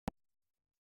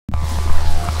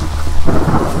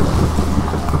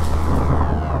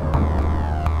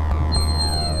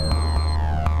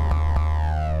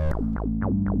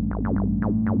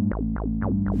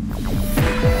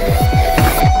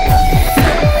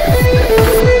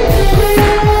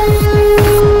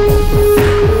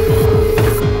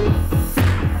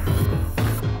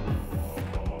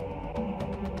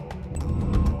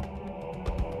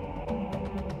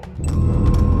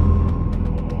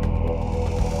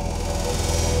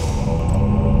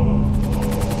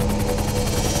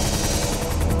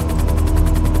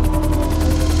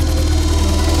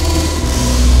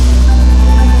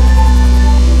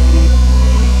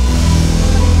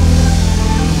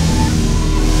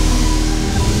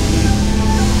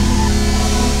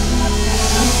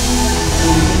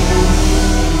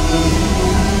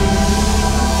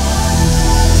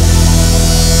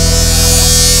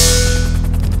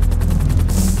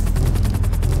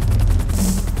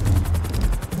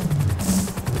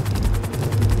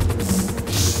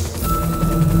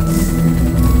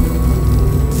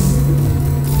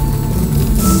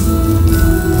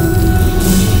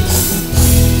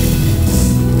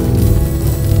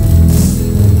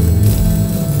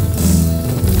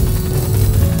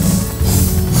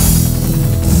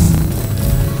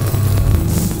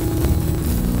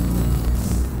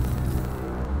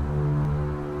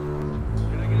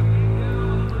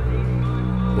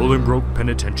Bolingbroke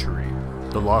Penitentiary,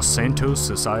 the Los Santos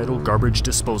Societal Garbage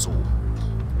Disposal.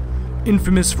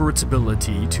 Infamous for its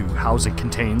ability to house and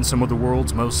contain some of the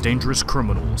world's most dangerous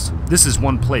criminals, this is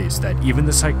one place that even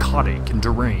the psychotic and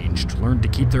deranged learn to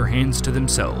keep their hands to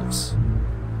themselves,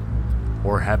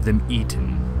 or have them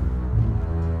eaten.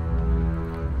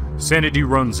 Sanity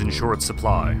runs in short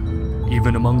supply,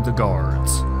 even among the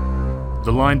guards.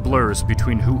 The line blurs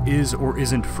between who is or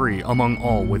isn't free among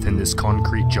all within this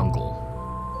concrete jungle.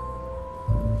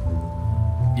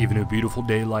 Even a beautiful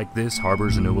day like this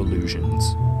harbors no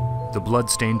illusions. The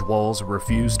blood-stained walls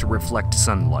refuse to reflect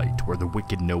sunlight where the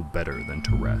wicked know better than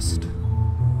to rest.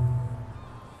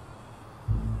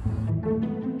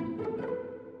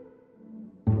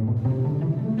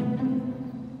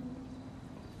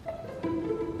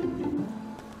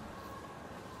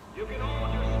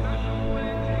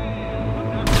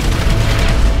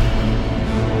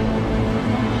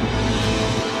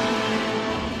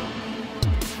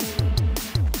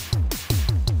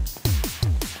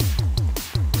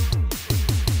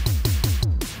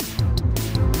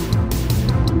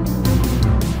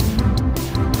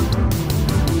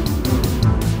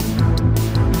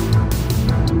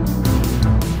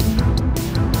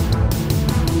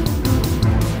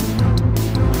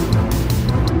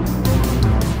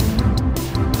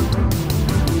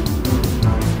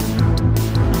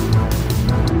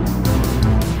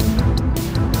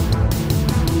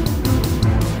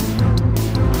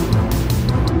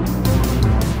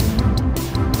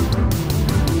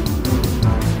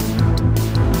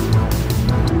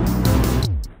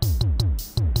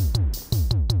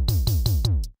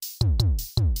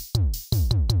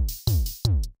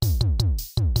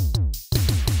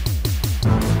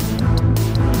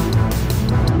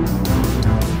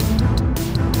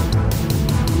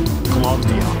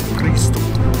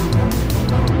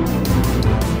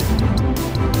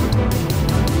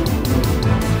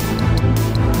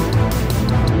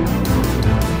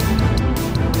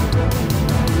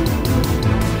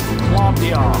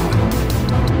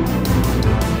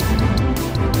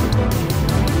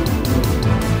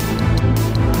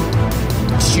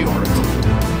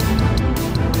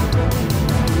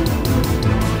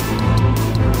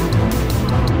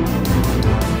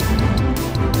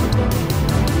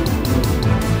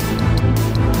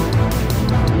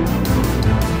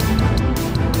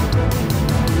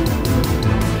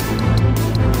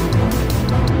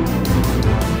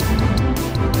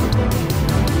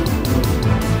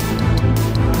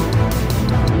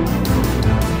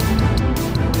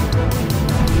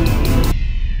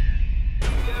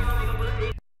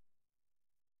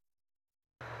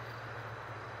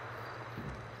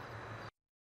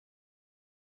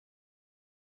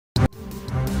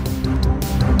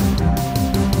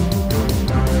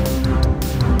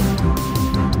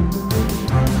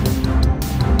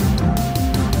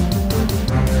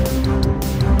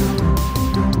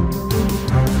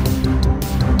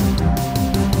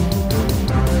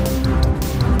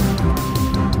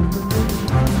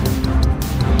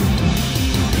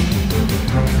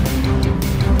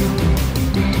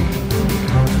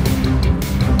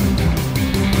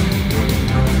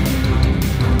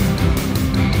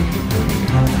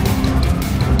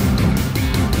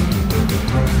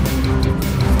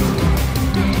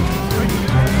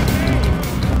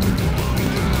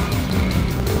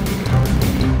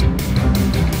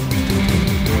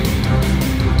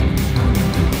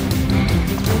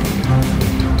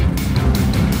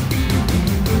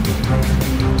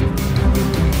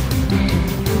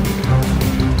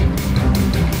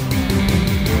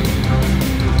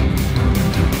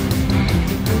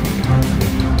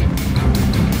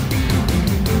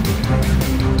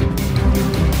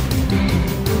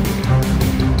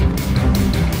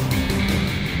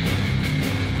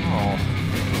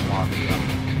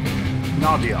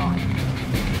 Nadia,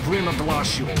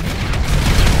 принадлежу.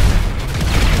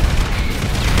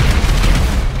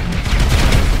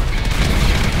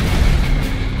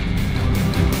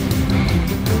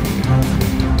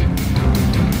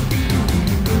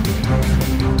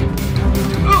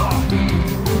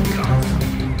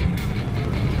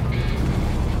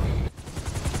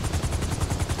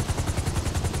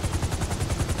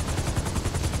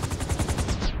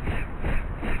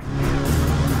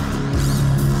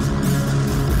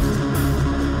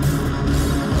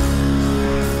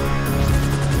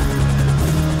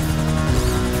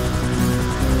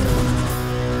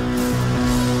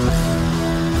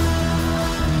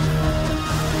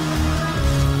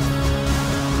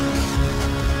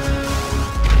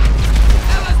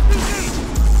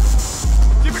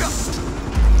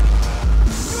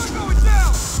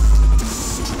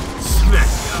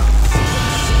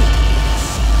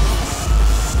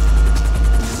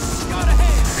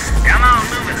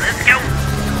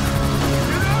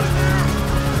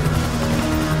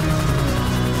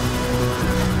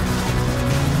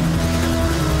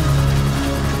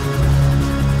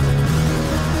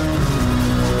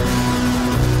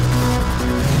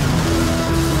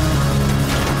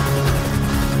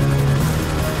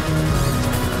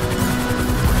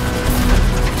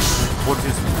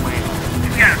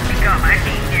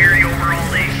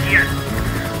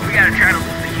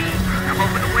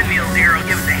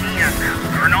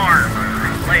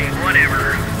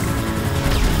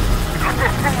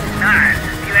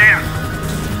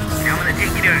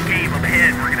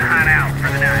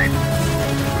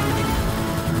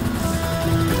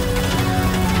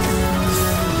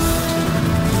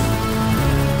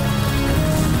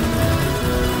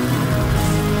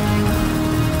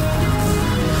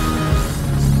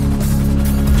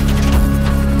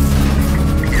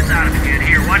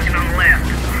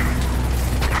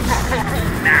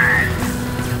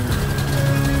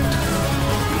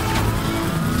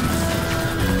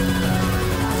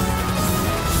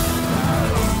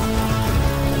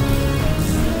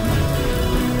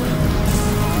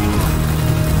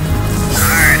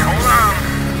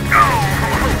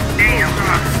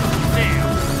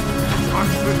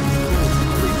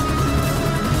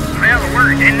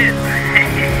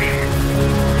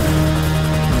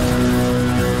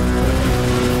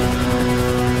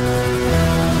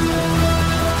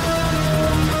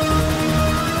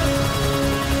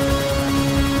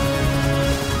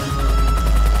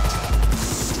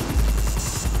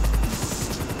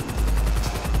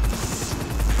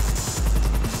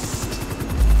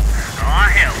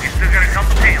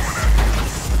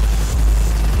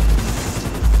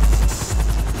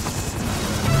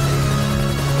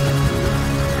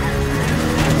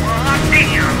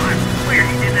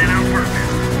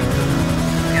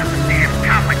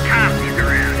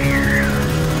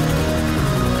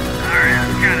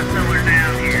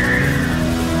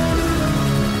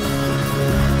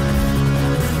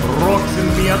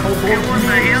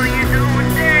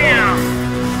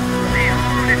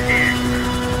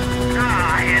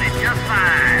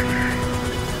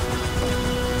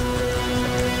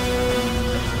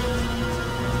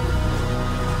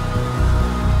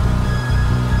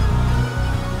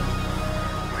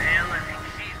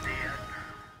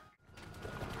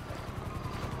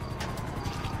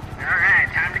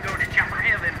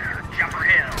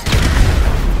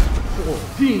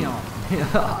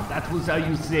 That was how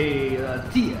you say,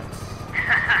 tits.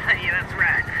 Yeah, that's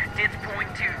right. Tits point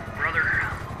two, brother.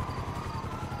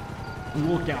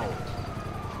 Look out.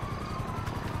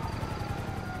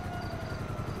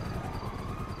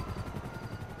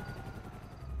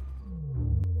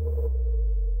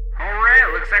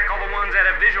 Alright, looks like all the ones at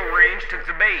a visual range took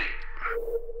the bait.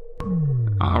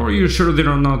 How are you sure they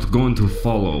are not going to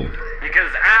follow?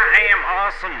 Because I am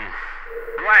awesome.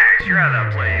 Relax, you're out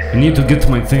of that place. I need to get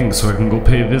my things so I can go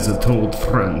pay a visit to an old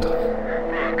friend. Look,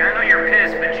 I know you're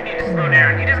pissed, but you need to slow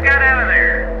down. You just got out of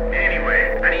there.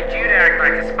 Anyway, I need you to act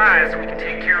like a spy so we can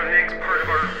take care of the next part of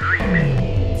our agreement.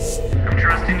 I'm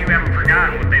trusting you haven't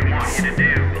forgotten what they want you to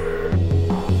do.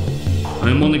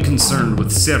 I'm only concerned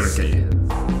with Sergei.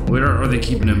 Where are they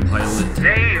keeping him, pilot?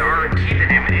 They aren't keeping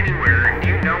him anywhere, and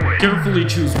you know it. Carefully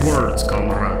choose words,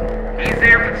 comrade. He's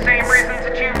there for the same reasons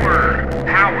that you were.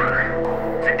 Power.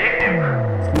 It's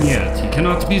addictive. Yet, he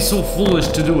cannot be so foolish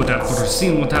to do it after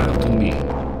seeing what happened to me.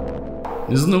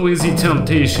 There's no easy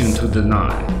temptation to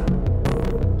deny.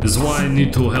 Is why I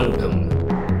need to help him.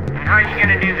 And how are you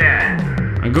gonna do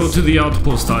that? I go to the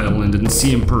outpost island and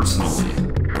see him personally.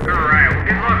 Alright, well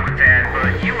good luck with that,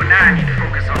 but you and I need to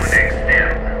focus on the next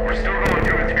step. We're still going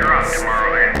through with the drop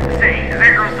tomorrow, and say, is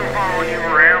that girl still following you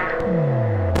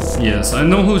around? Yes, I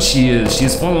know who she is.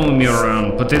 She's following me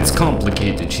around, but it's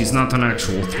complicated. She's not an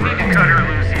actual You need threat. to cut her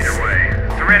loose either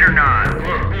way. Threat or not.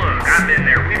 Look, I've been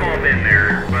there. We've all been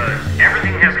there. But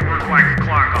everything has to work like a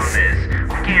clock on this.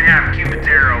 We can't have Cupid's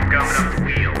arrow gumming up the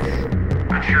wheels.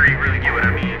 Not sure you really get what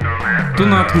I mean on that. Do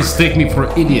not mistake me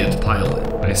for idiot,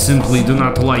 pilot. I simply do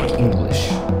not like English.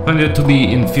 Find it to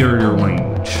be inferior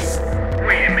language.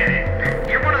 Wait a minute.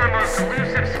 You're one of the most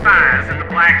elusive spies in the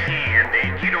Black Hand,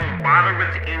 and you don't bother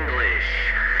with English.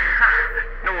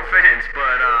 No offense,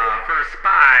 but for a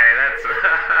spy, that's...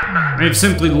 I have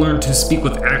simply learned to speak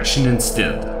with action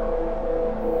instead.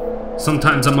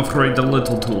 Sometimes I'm afraid a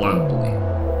little too loudly.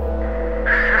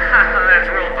 That's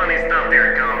real funny stuff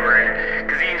there, comrade.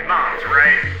 Cause he eats bombs,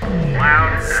 right?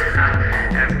 Loud?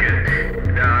 That's good.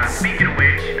 Speaking of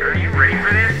which, are you ready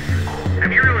for this?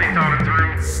 Have you really thought it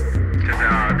through?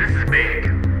 Cause this is big.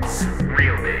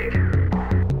 Real big.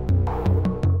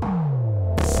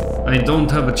 I don't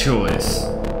have a choice.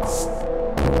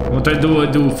 What I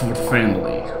do for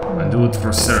family. I do it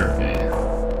for Sergei.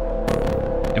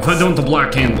 If I don't, the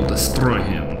Black Hand will destroy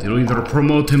him. They'll either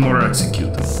promote him or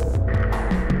execute him.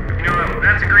 You know,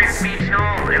 that's a great speech and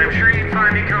all, and I'm sure you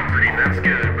find it comforting, that's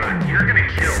good, but you're gonna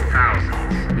kill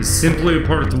thousands. It's simply a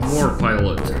part of war,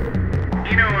 pilot.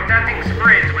 You know, if that thing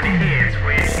spreads when it hits,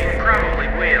 which it probably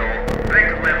will, that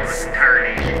could level this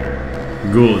entire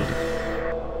nation. Good.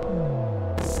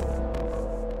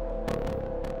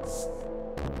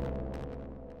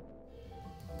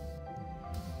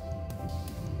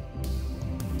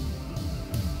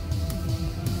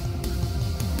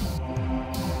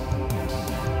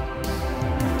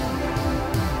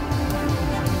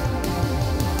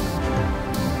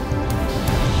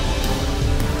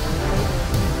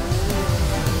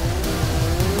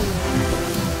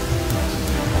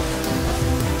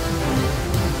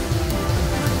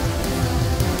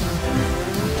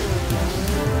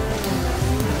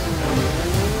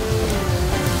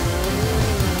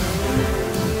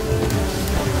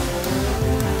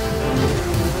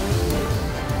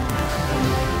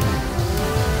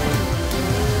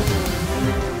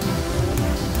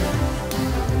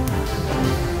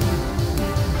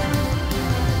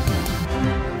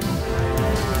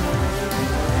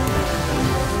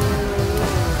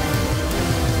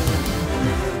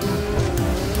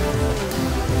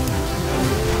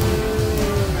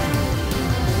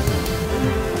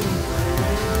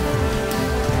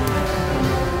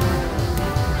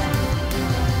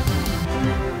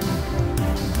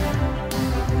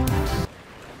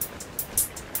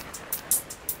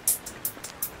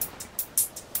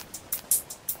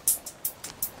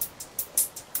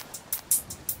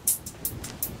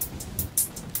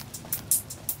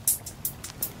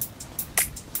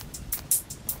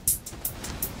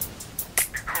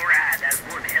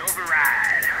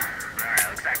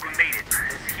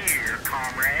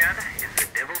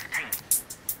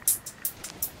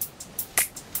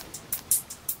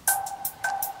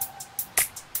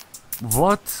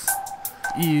 What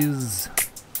is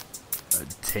a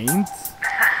taint?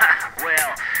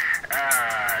 Well,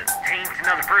 Taint's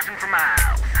another person for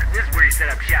miles. This is where you set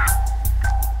up shop.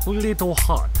 Little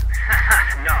hut.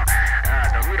 No,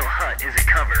 the little hut is a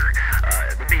cover.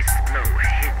 The base is below,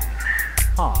 hidden.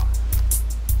 Ah.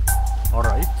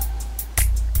 Alright.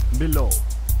 Below.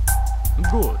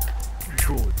 Good.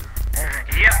 Good.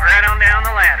 Yep, right on down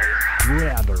the ladder.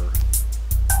 Ladder.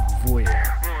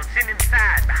 Where? Well, it's sitting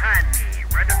inside, behind me,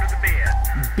 right under the bed.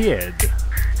 Bed.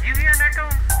 You hear an echo?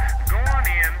 Go on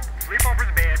in, slip over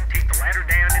the bed, and take the ladder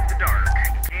down in the dark.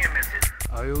 You can't miss it.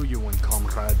 I owe you one,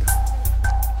 comrade.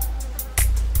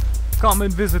 Come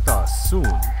and visit us soon.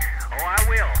 Oh, I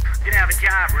will. Gonna have a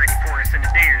job ready for us in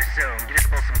a day or so and get us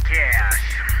both some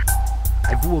cash.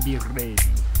 I will be ready.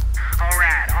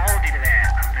 Alright, I'll hold you to that.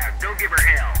 Now go give her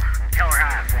hell and tell her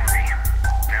hi for me.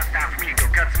 Now it's time for me to go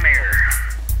cut some air.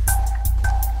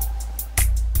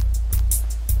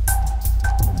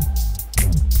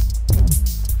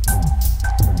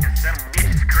 Some bitch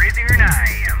is crazier than I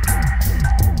am.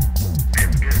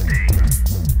 That's a good thing.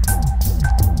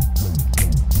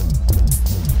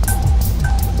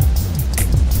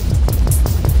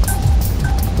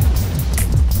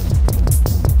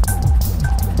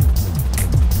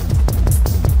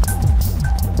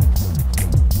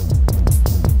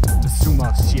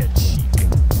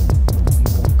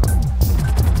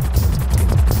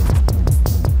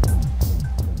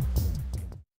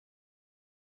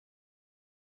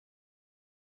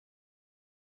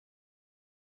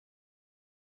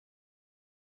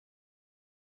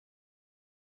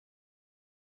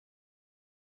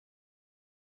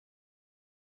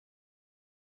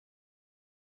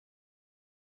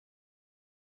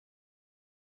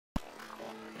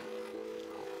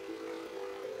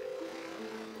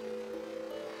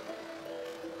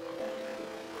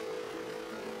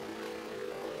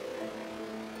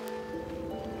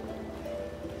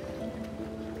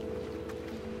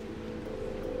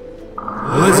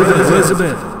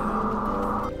 Elizabeth!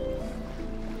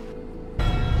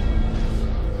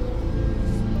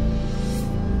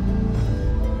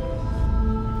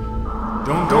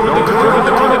 Don't go to the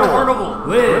carnival!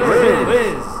 Liz!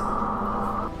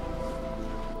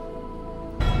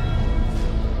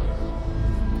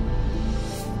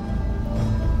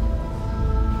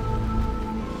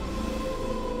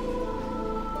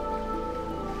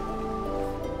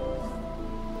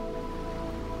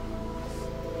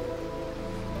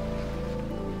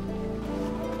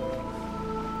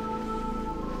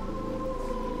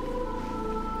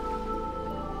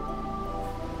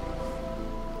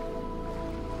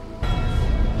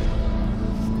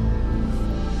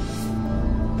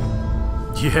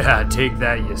 Yeah, take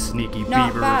that, you sneaky beavers.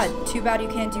 Not bad. Too bad you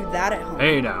can't do that at home.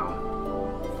 Hey now.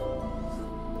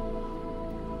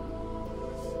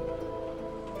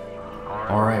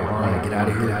 Alright, get out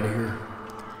of here.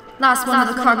 Last one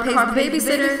of the car pays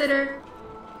the babysitter.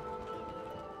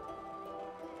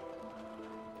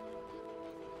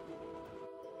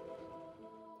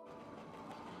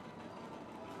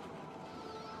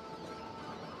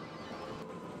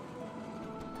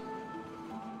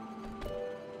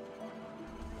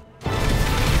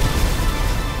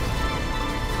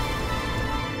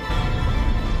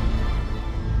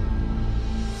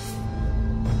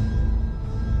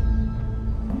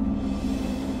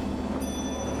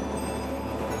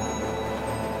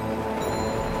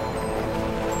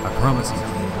 I promise you,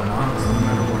 we're not, no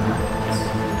matter what happens.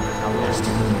 I'll just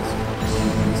do this.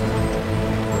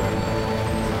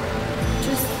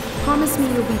 Just promise me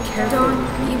you'll be careful. Don't.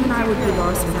 Even I would be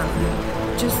lost without you.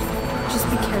 Just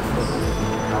be careful.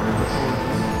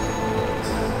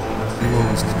 You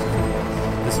always do.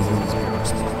 This is always your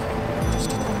responsibility.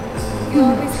 Just do this. You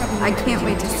always have. I can't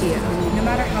wait to see it. No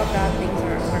matter how bad things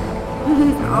are at work.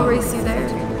 I'll race you there.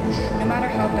 No matter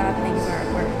how bad things are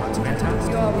at work. That's fantastic.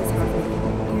 You always have me.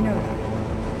 You know that.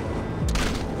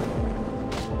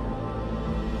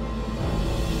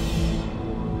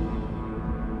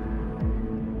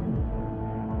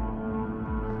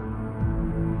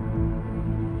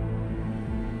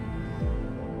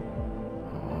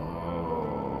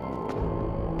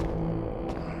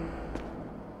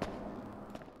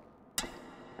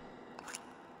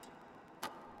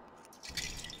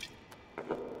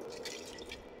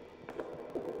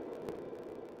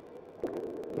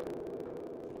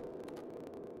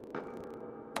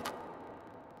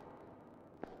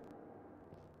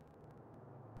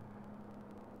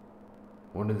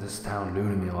 What did this town do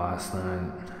to me last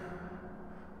night?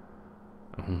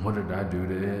 And what did I do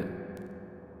to it?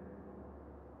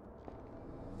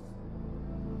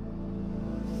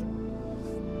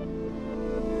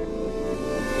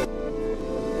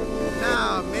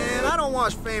 Nah, man, I don't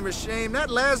watch Fame or Shame. That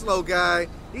Laszlo guy,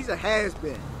 he's a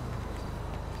has-been.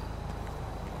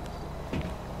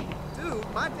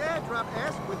 Dude, my dad dropped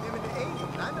acid with him in the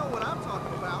 80s. I know what I'm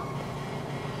talking about.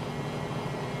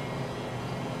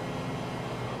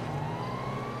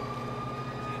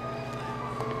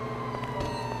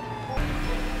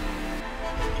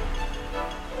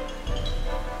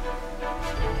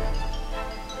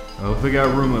 I hope they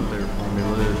got room up there for me,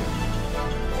 Liz.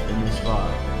 Give me a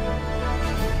spot.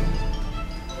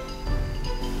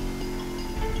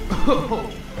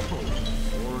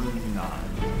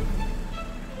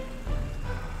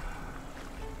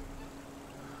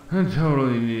 I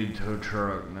totally need a tow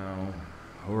truck now.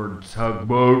 Or a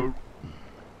tugboat.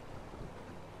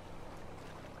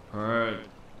 Alright.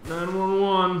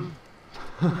 911.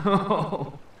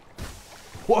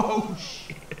 Whoa,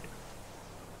 shit.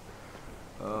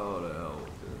 Oh, the hell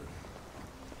with this.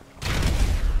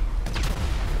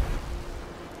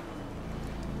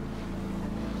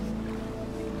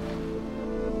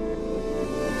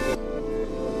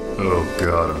 Oh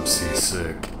god, I'm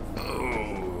seasick.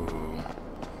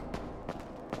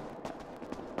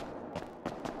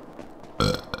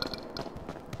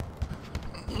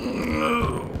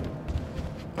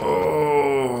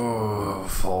 Oh,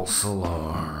 false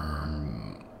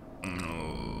alarm.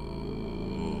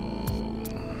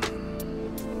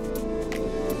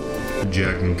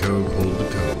 Jack and Coke, hold the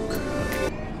Coke.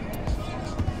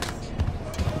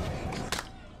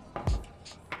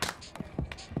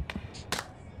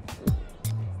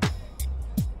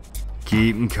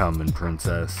 Keep 'em coming,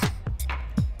 princess.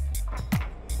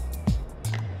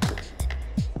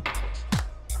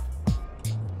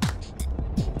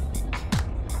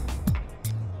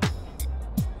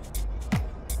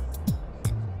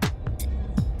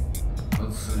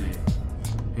 Let's see.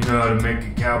 You know how to make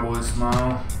a cowboy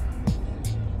smile?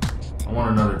 I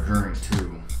want another drink,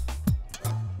 too.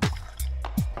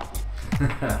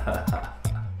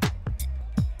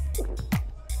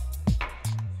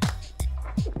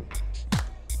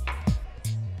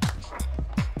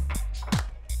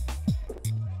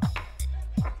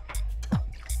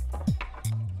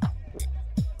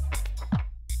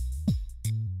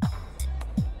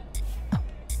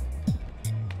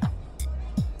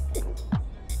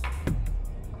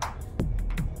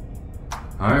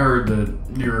 I heard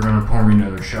that you were gonna pour me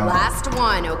another shot. Last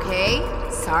one, okay?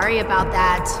 Sorry about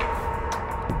that.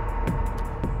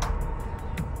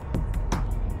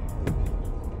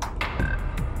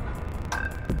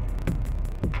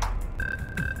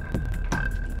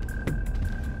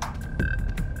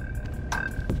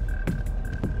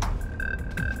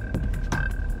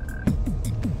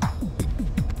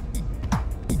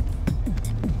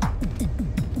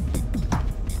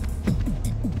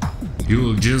 You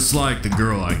look just like the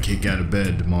girl I kick out of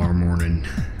bed tomorrow morning.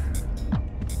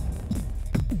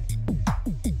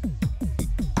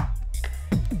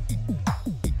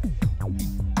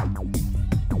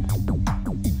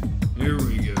 Here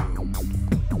we go.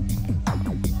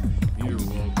 You're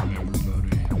welcome,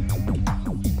 everybody.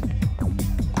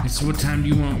 So what time do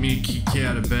you want me to kick you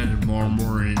out of bed tomorrow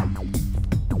morning?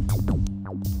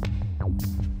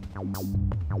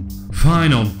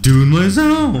 Fine, I'll do it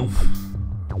myself.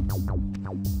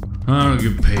 I don't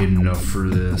get paid enough for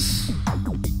this.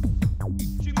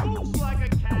 She moves like a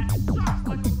cat, sucks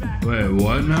like a bat. Wait,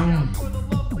 what now? For the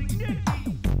lovely Nikki.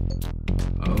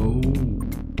 Oh.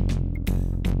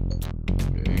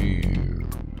 Damn.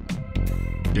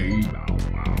 Damn.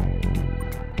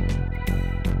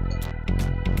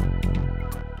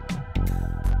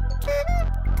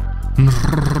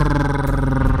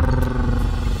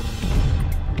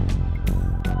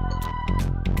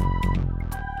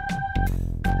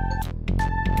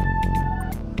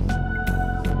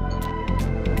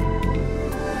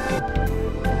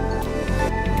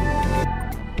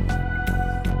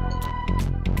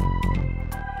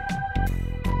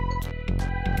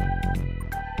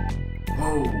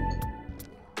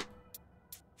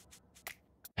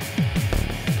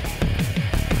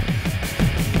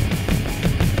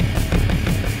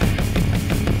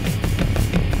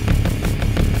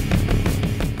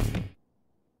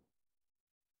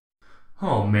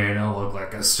 Oh man, I look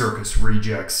like a circus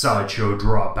reject sideshow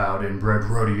dropout inbred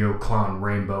rodeo clown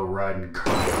rainbow riding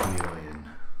chameleon.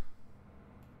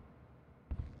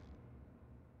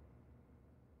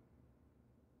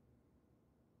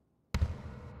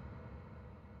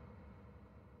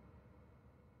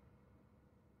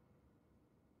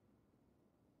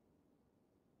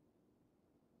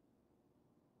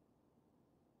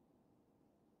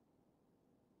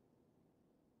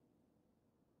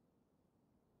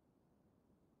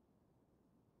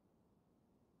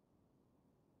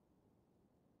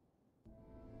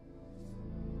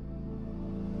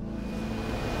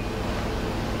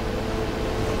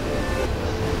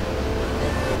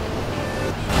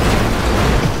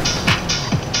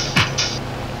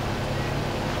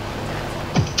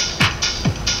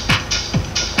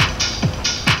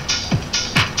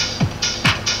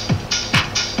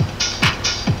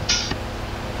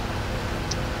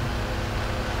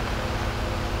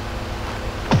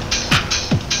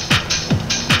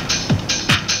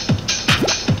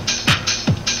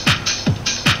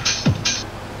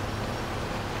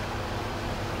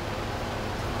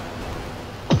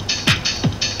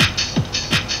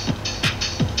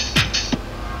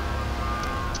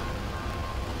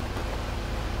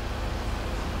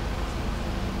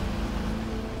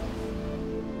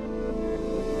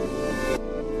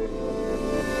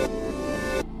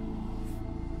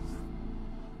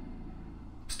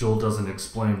 Still doesn't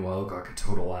explain why I look like a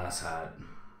total asshat.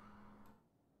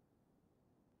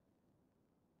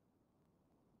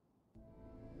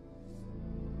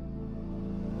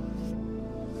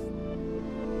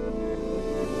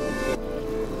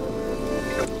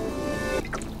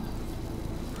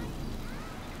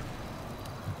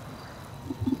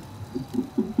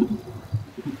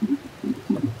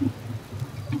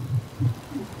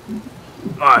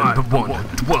 I'm the one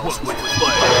who dwells with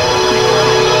flame.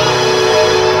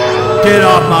 Get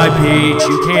off my peach,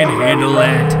 you can't handle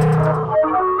it.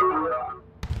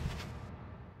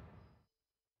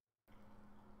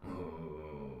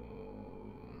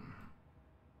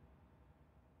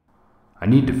 I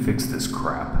need to fix this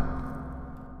crap.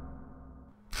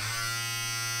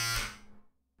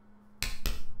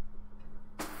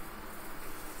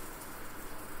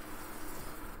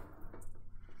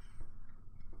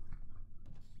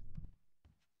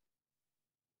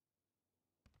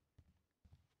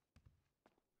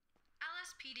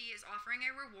 LSPD is offering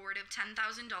a reward of $10,000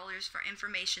 for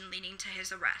information leading to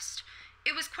his arrest.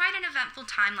 It was quite an eventful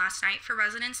time last night for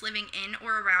residents living in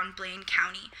or around Blaine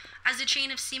County, as a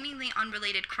chain of seemingly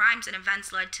unrelated crimes and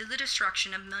events led to the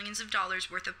destruction of millions of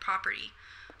dollars worth of property.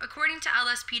 According to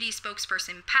LSPD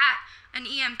spokesperson Pat, an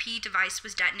EMP device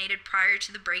was detonated prior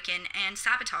to the break-in and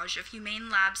sabotage of Humane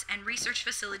Labs and research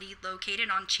facility located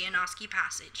on Chianosky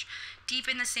Passage, deep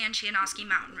in the San Chianosky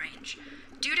mountain range.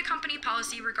 Due to company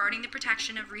policy regarding the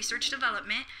protection of research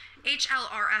development,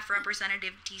 HLRF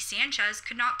Representative D. Sanchez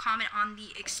could not comment on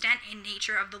the extent and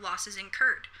nature of the losses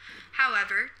incurred.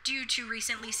 However, due to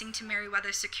recent leasing to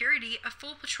Meriwether Security, a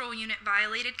full patrol unit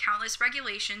violated countless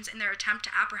regulations in their attempt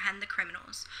to apprehend the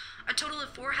criminals. A total of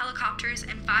 4 helicopters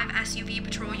and 5 SUV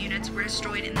patrol units were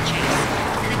destroyed in the chase,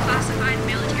 and a classified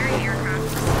military aircraft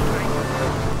was seen by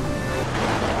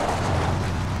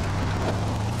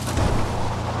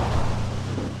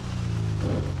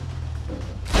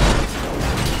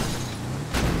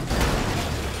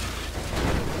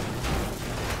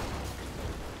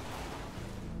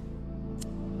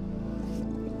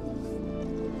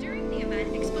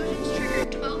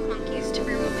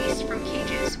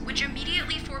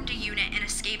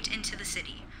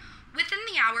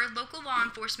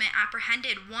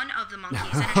apprehended one of the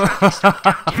monkeys in a traffic stop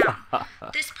downtown.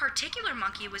 This particular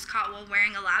monkey was caught while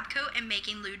wearing a lab coat and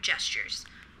making lewd gestures.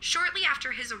 Shortly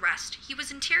after his arrest, he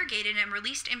was interrogated and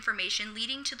released information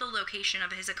leading to the location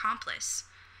of his accomplice.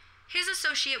 His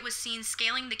associate was seen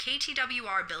scaling the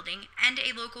KTWR building, and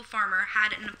a local farmer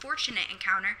had an unfortunate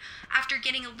encounter after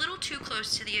getting a little too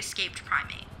close to the escaped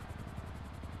primate.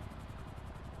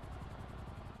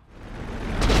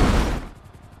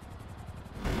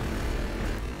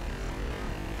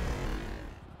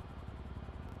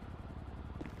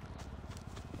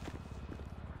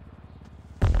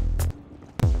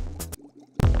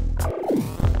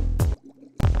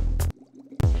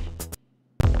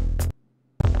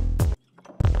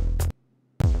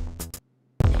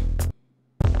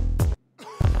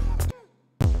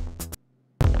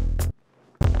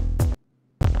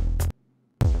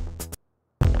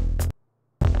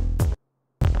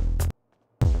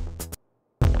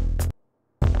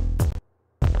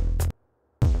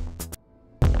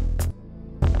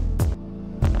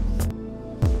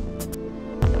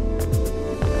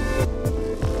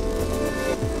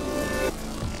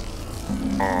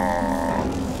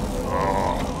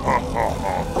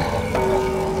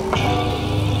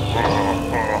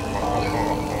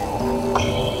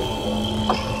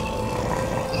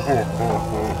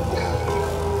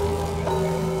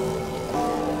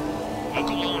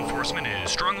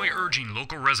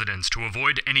 Residents to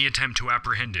avoid any attempt to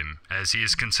apprehend him, as he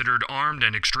is considered armed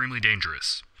and extremely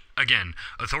dangerous. Again,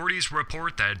 authorities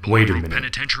report that Bolingbroke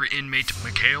Penitentiary inmate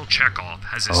Mikhail Chekhov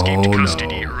has escaped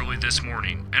custody early this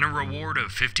morning, and a reward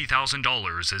of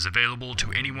 $50,000 is available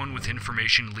to anyone with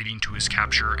information leading to his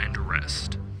capture and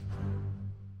arrest.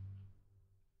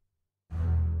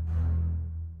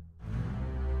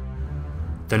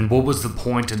 Then what was the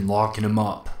point in locking him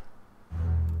up?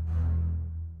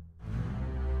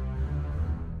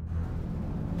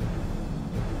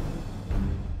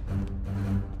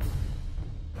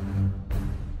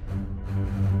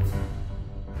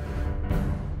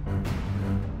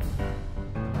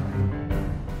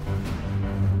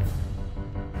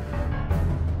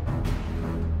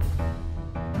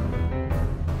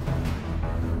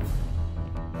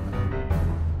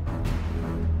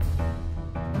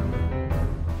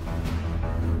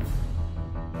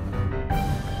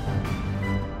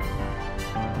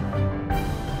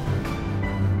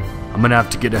 I'm gonna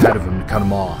have to get ahead of him to cut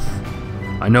him off.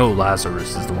 I know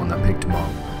Lazarus is the one that picked him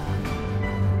up.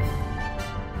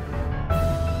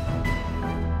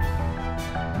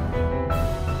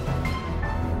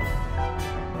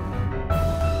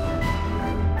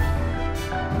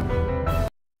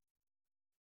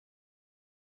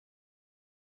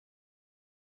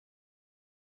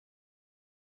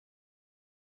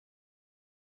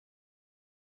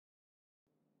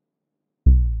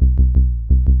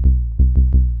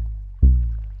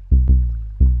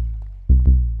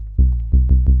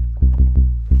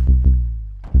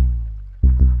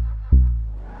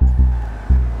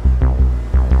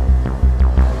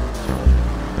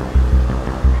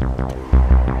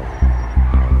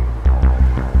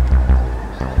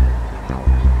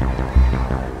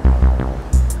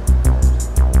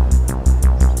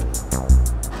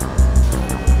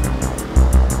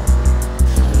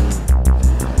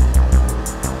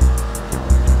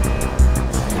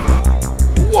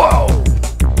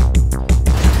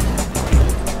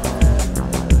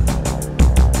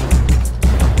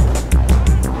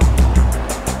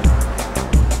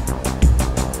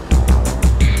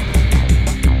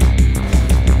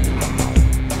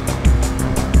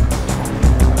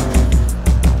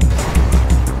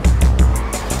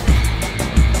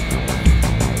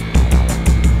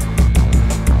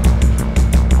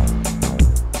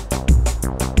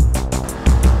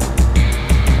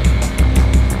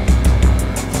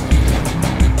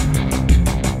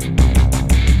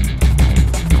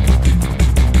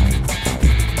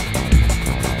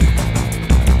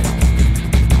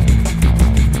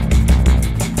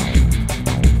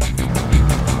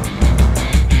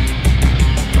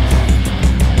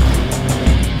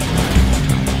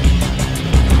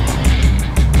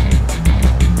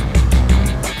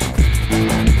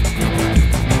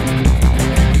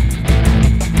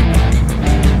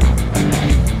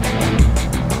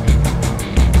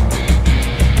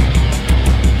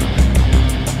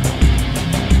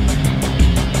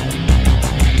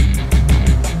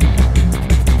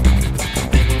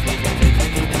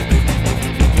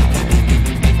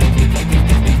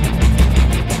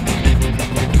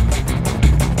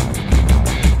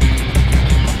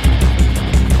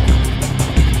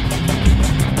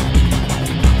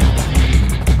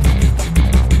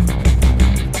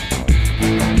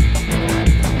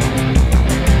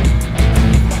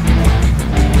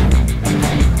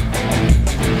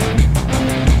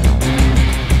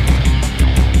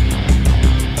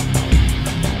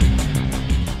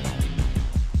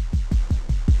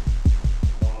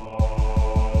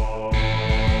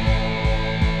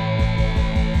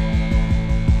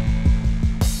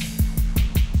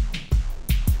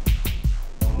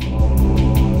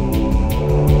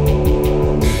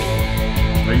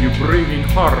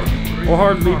 or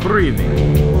hardly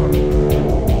breathing.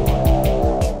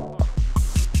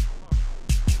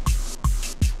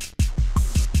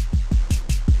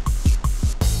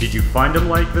 Did you find him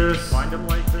like this? Me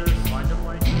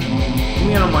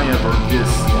and I ever this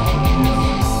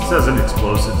says an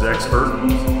explosives expert.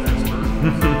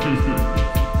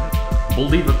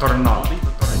 Believe it or not, I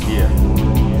did.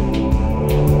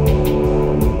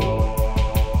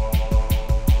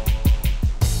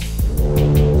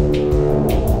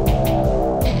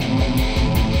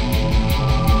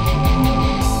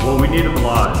 Well, we need him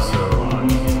alive, so.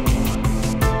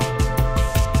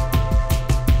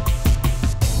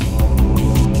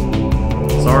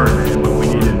 Sorry, man, but we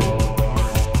need him.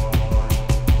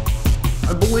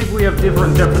 I believe we have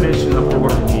different definitions of the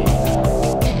word need.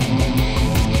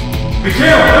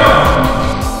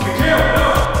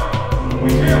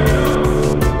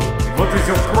 What is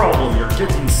your problem? You're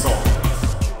getting soft.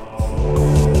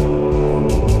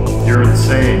 You're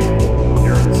insane.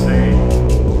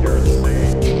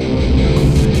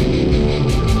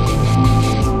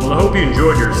 Well, I hope you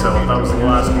enjoyed yourself. That was the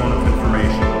last one of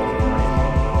information.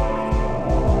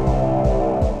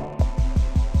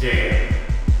 Damn.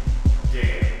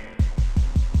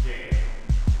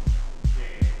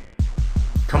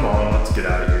 Come on, let's get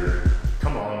out of here.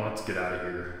 Come on, let's get out of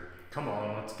here.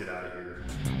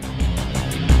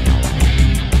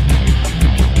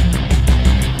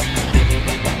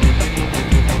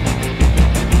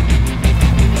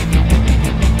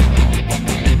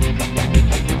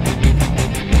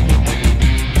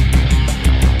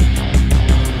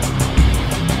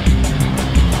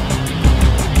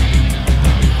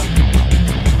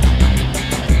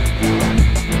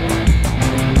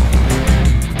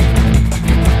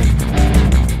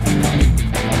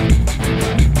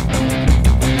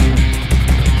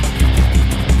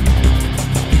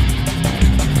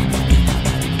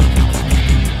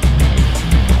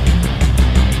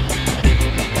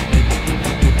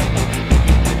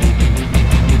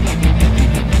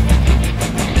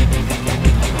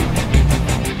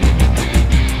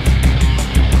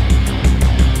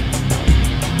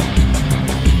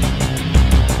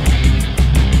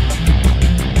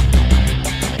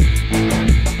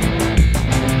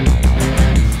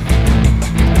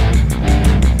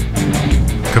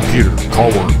 Computer, call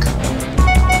work.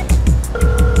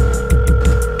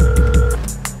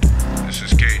 This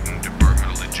is Caden,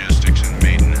 Department of Logistics and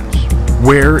Maintenance.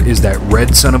 Where is that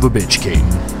red son of a bitch,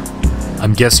 Caden?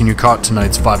 I'm guessing you caught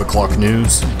tonight's 5 o'clock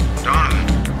news.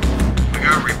 Donovan, we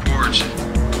got reports.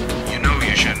 You know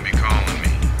you shouldn't be calling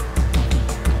me.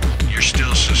 You're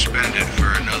still suspended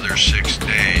for another 6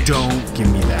 days. Don't give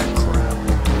me that crap.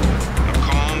 Now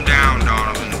calm down,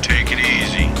 Donovan. Take it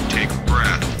easy. Take a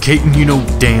breath. Caden, you know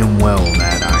damn well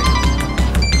that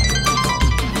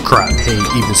Crap, hey,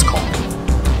 Eva's calling.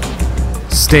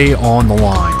 Stay on the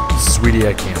line. Sweetie,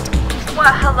 I can't.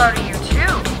 Well, hello to you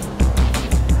too.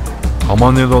 I'm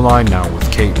on the other line now with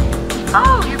Caden.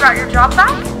 Oh, you got your job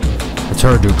back? It's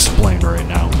hard to explain right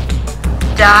now.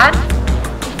 Dad?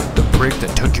 The prick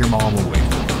that took your mom away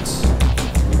from us.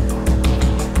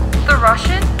 The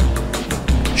Russian?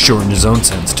 Shortened his own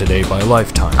sentence today by a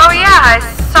lifetime. Oh yeah, I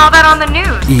saw that on the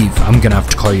news. Eve, I'm gonna have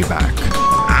to call you back.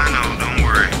 I know, don't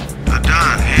worry.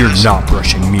 Don, You're not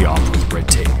brushing me off with red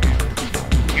tape.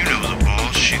 You know the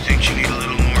boss. She thinks you need a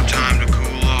little more time to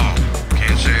cool off.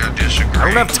 Can't say I disagree. I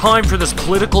don't have time for this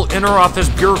political inter-office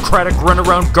bureaucratic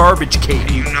runaround garbage, Kate.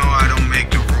 You know I don't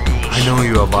make the rules. I know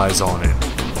you have eyes on it.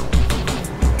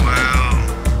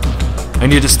 Well, I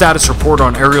need a status report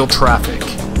on aerial traffic.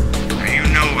 you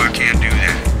know I can't do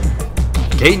that.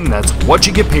 Caden, that's what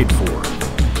you get paid for.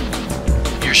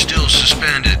 You're still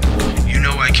suspended. You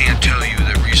know I can't tell you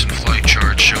that recent flight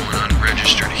charts showing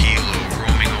unregistered helo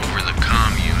roaming over the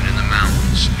commune in the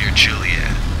mountains near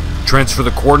Chiliad. Transfer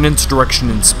the coordinates, direction,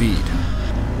 and speed.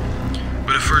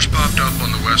 But it first popped up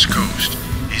on the west coast.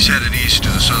 He's headed east to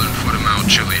the southern foot of Mount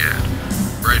Chiliad.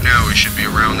 Right now he should be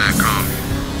around that commune.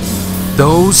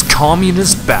 Those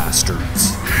communist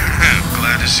bastards.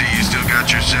 Glad to see you still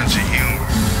got your sense of humor.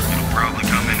 It'll probably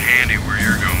come in handy where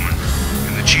you're going.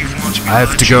 And the chief wants me I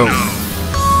have to go.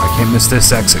 I can't miss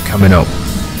this exit coming up.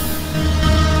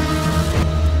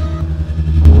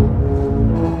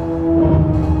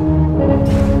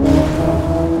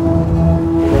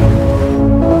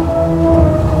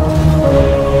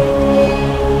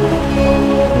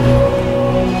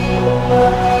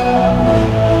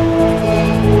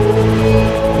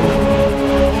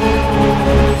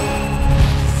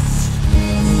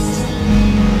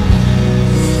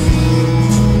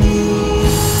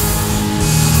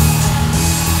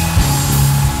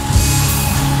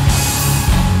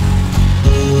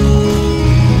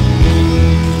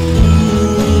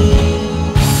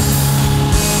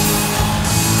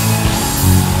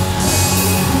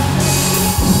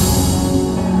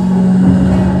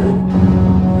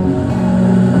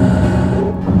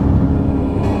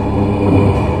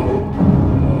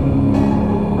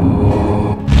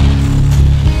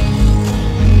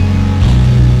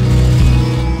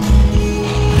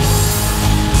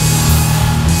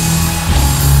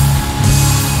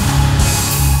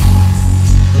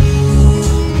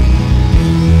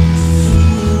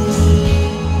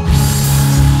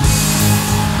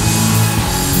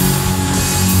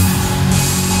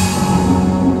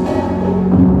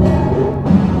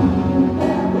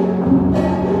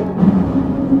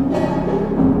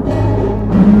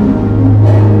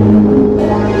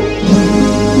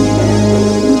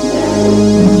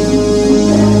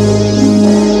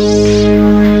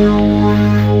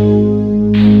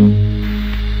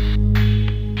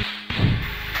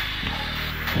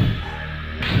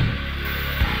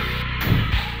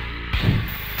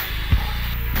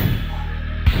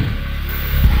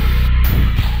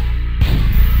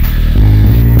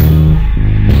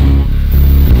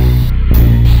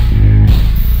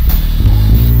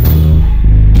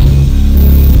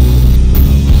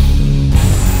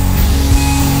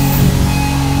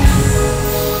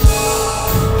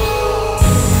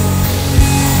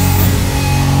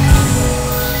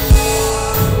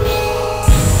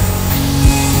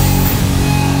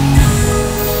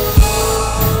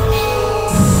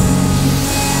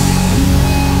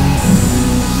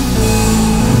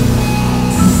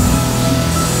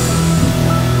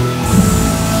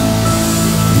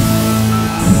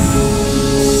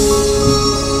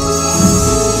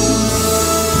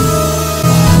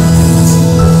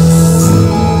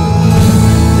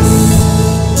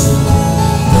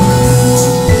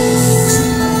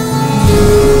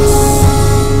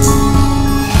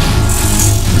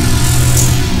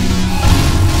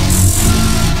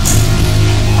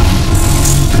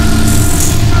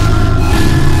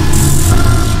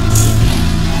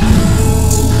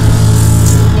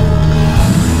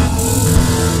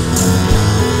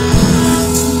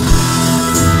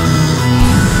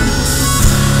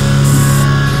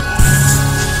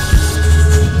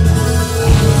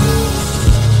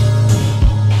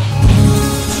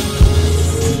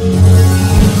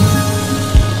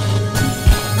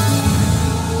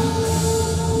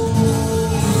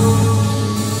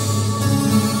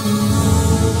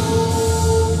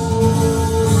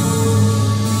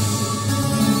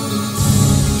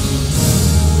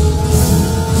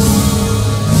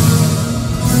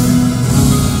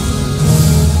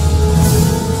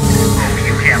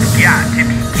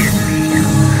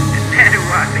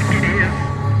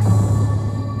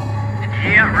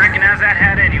 Wouldn't recognize that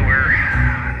hat anywhere.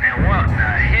 Now what in the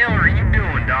hell are you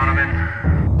doing, Donovan?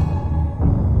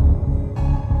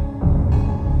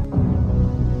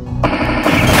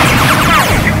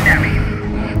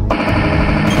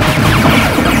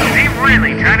 Is he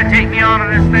really trying to take me on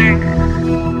this thing?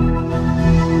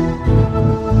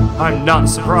 I'm not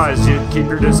surprised you'd keep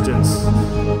your distance.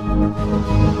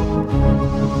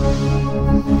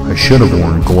 I should have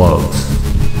worn gloves.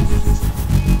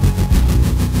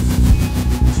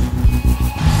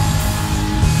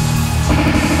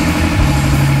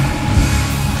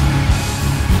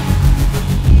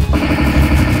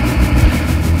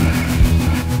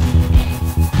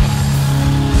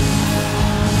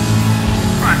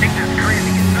 I think this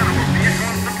crazy son of a bitch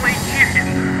wants to play chicken.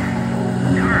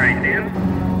 Alright then.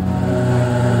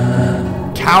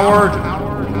 Coward!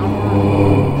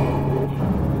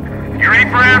 You ready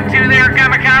for round 2 there,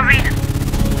 Kamikaze?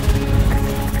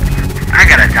 I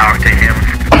gotta talk to him.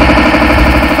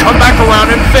 Come back around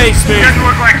and face me! Doesn't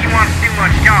look like he wants too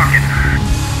much talking.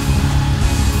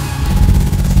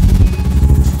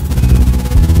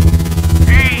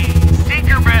 Hey,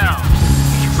 Tinkerbell!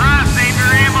 Surprise, save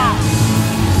your ammo!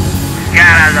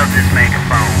 God, I love this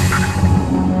megaphone.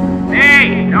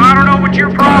 Hey, I don't know what your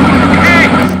problem is. Hey,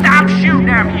 stop shooting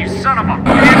at me, you son of a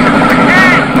bitch!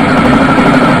 Hey!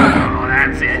 Oh,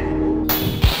 that's it.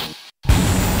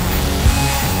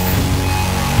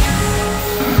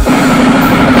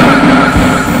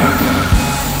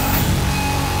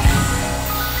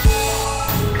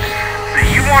 So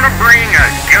you want to bring a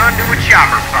gun to a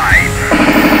chopper fight?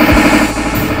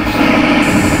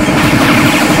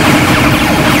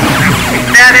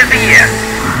 That is a yes.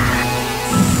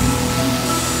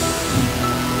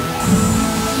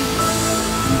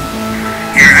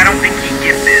 Here, I don't think he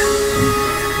gets it.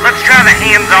 Let's try the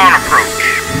hands-on approach.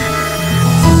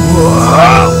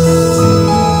 Whoa.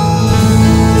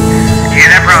 Yeah,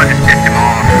 that probably just pissed him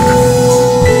off.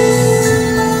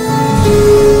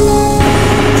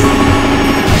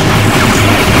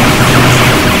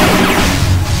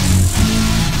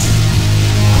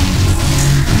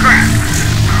 Crap.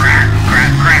 Crap,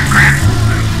 crap, crap, crap.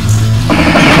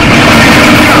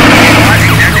 I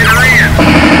think that did her in.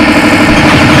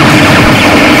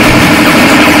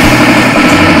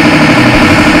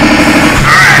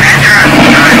 Alright, I tried.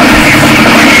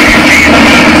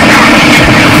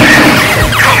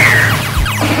 Come here.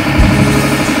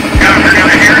 Got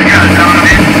another haircut,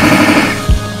 Donovan.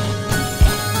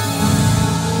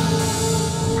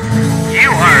 You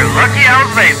are lucky I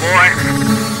was late, boy.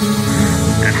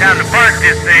 It's time to park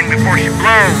this thing before she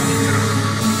blows.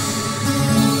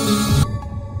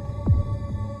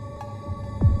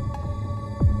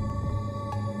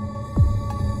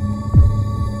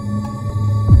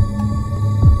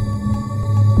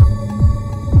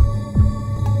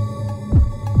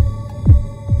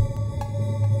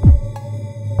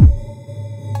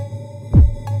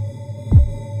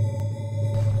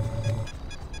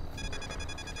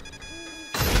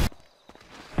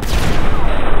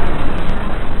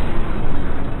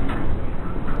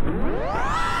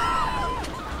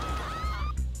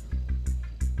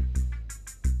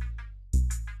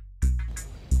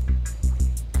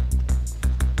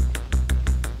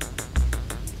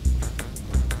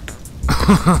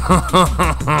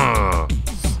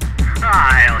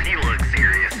 Ah, hell, he looks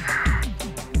serious.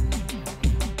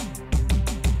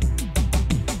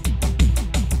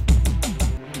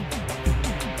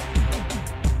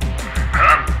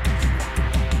 Huh?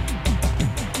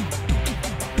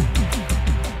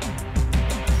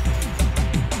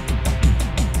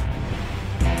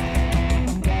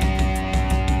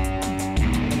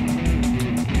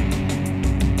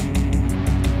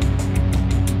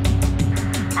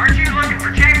 Aren't you looking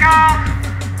for Chekhov?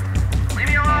 Leave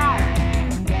me alone.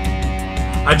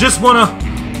 I just wanna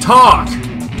talk!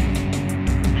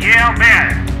 Yeah, I'll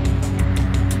bet.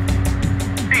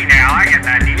 See now, I get the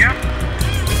idea.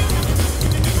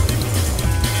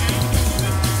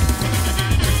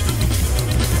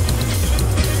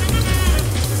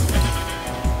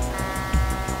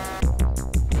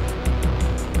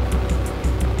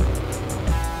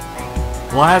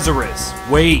 Lazarus,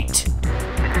 wait!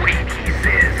 Wait, he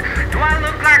says. Do I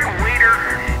look like a waiter?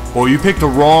 Well, you picked the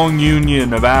wrong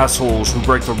union of assholes who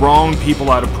break the wrong people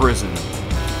out of prison.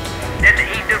 That's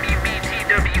AWBTWPWP.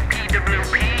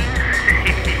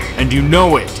 And you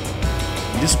know it.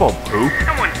 You just spelled poop.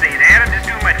 I wouldn't say that. I'm just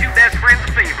doing my 2 best friends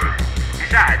a favor.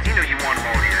 Besides, you know you want them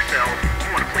all to yourself.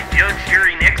 You want to play judge,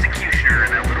 jury, and executioner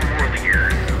in that little world of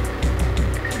yours.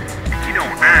 You know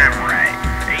I'm right.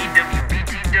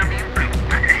 AWBTW poop.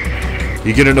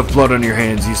 You get enough blood on your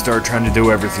hands, you start trying to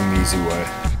do everything the easy way.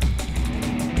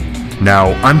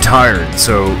 Now, I'm tired,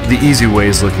 so the easy way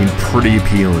is looking pretty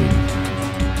appealing.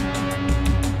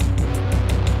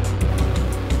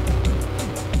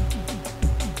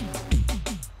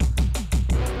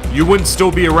 You wouldn't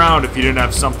still be around if you didn't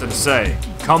have something to say.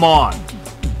 Come on.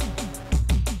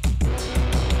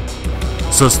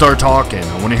 So start talking.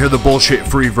 I want to hear the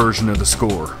bullshit-free version of the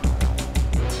score.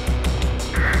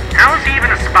 How is he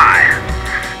even a spy?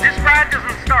 This ride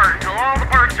doesn't start until all the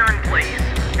parts are in place.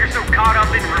 You're so caught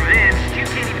up in revenge, you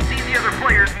can't even see the other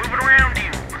players moving around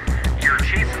you. You're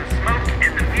chasing smoke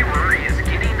and the mirror is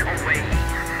getting away.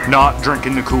 Not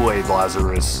drinking the Kool-Aid,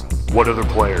 Lazarus. What other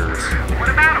players? What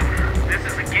about them? This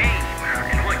is a game,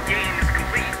 and what game is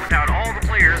complete without all the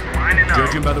players lining up?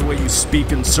 Judging by the way you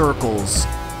speak in circles,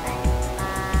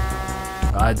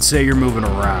 I'd say you're moving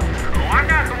around. Oh, I'm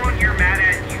not the one you're mad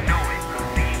at, you know it.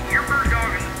 See, your bird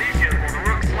dog and the bishop or the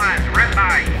rook slides right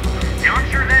by you. Now I'm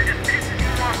sure that just pisses you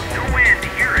off no end to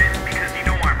hear it, because you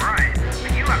know I'm right.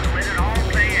 But you have to let it all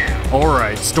play out.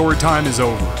 Alright, story time is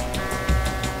over.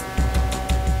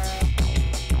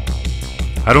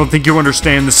 I don't think you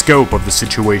understand the scope of the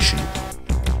situation.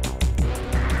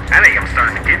 I think I'm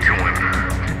starting to get to him.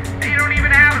 You don't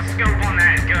even have a scope on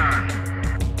that gun.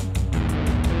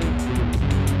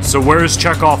 So where is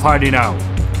Chekhov hiding out?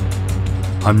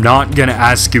 I'm not gonna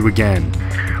ask you again.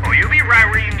 Oh, you'll be right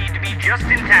where you need to be just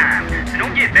in time. So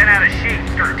don't get bent out of shape and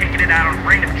start taking it out on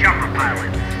random jumper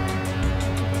pilots.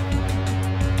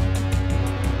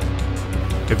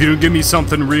 If you don't give me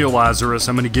something real, Lazarus,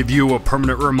 I'm gonna give you a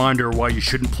permanent reminder why you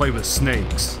shouldn't play with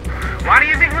snakes. Why do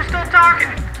you think we're still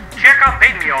talking? Chekhov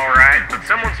paid me alright, but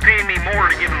someone's paying me more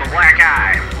to give him a black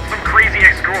eye. Some crazy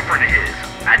ex-girlfriend of his.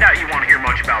 I doubt you want to hear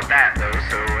much about that, though,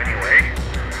 so anyway.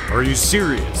 Are you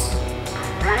serious?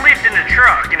 We're lifting a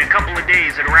truck in a couple of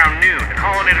days at around noon and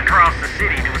hauling it across the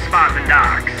city to a spot in the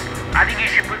docks. I think you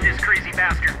should put this crazy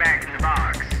bastard back in the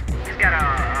box. He's got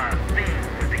a thing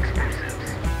with explosives.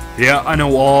 Yeah, I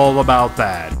know all about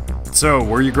that. So,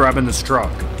 where are you grabbing this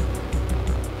truck?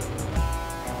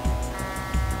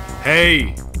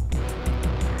 Hey!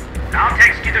 I'll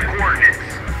text you the coordinates.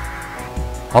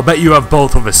 I'll bet you have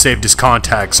both of us saved as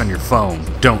contacts on your phone,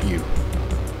 don't you?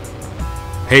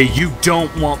 Hey, you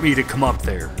don't want me to come up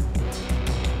there.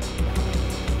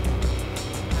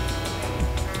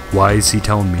 Why is he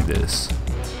telling me this?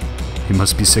 He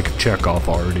must be sick of Chekhov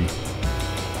already.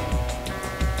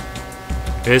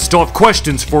 Hey, I still have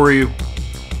questions for you.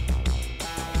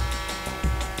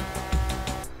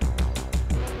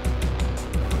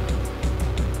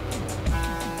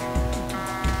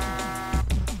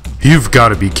 You've got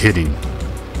to be kidding.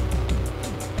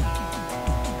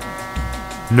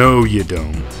 No, you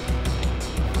don't.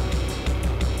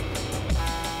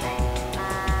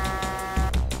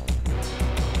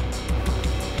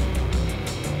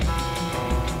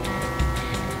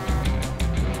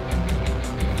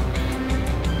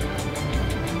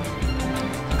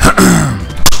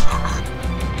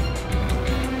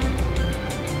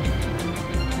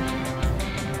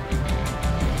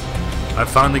 I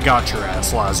finally got your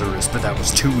ass, Lazarus, but that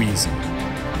was too easy.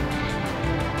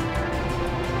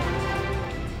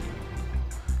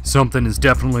 Something is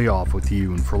definitely off with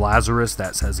you, and for Lazarus,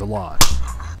 that says a lot.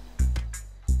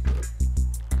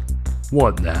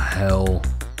 What the hell?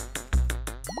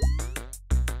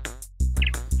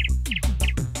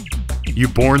 You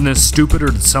born this stupid, or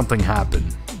did something happen?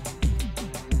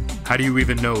 How do you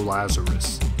even know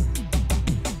Lazarus?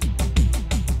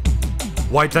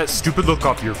 Wipe that stupid look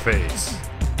off your face.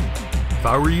 If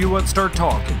I were you, I'd start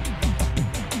talking.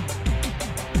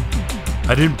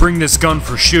 I didn't bring this gun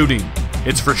for shooting.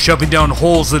 It's for shoving down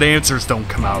holes that answers don't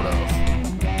come out of.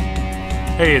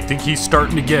 Hey, I think he's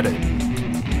starting to get it.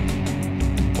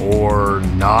 Or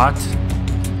not.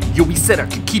 Yo, he said I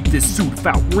could keep this suit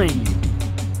without rain.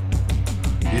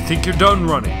 You think you're done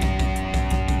running?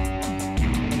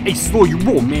 Hey, slow your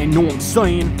roll, man, know what I'm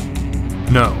saying?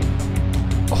 No.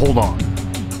 Hold on.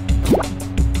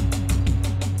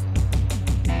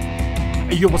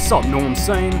 Hey, yo, what's up, know what I'm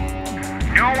saying?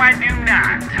 No, I do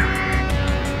not.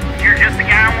 You're just the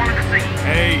guy I wanted to see.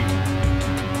 Hey.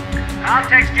 I'll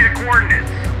text you the coordinates.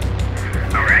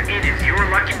 Alright, it is your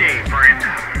lucky day, friend.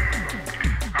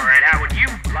 Alright, how would you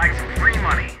like some free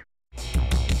money?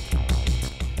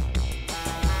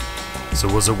 So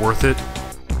was it worth it?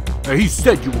 Hey, he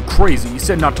said you were crazy. He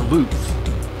said not to lose.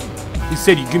 He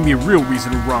said he'd give me a real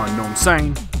reason to run, know what I'm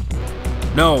saying?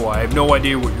 No, I have no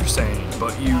idea what you're saying,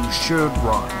 but you should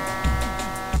run.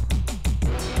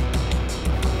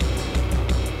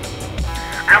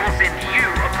 I will send you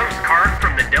a postcard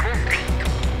from the Devil's Teeth.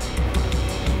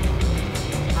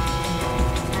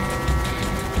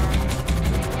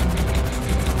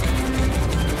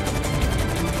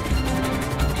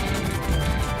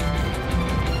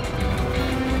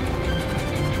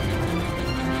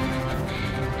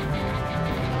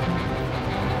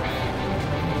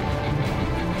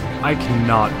 I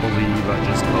cannot believe I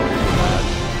just called you that.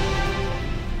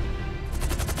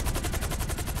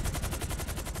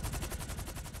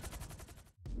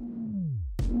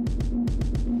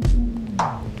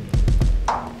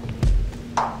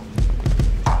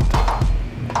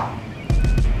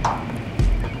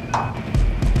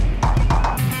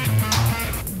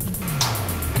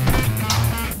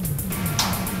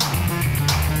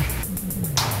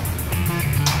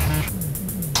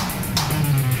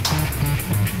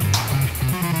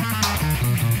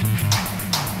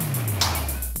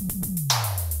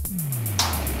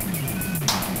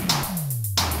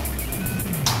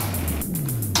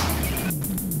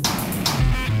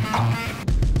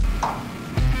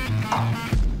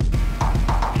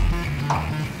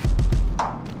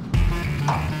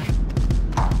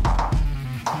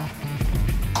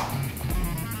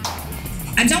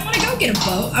 I don't want to go get a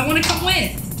boat. I want to come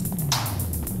with.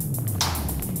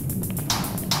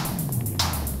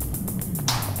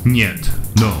 Niet.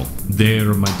 No.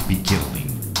 There might be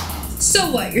killing. So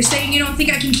what? You're saying you don't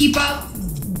think I can keep up?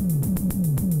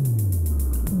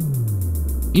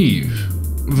 Eve,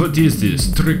 what is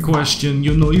this? Trick question?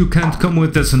 You know you can't come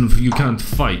with us and you can't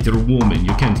fight. You're a woman.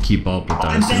 You can't keep up with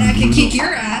us. I bet I can kick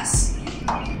your ass.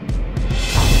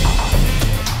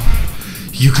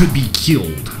 You could be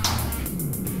killed.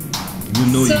 You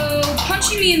know so,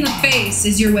 punching me in the face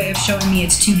is your way of showing me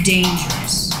it's too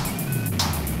dangerous.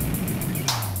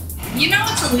 You know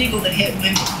it's illegal to hit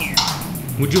women here.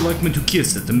 Would you like me to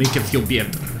kiss it to make you feel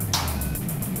better?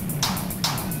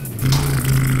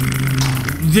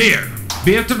 There!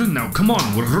 Better now, come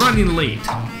on, we're running late.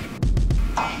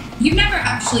 You've never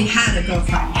actually had a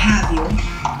girlfriend, have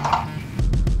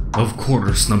you? Of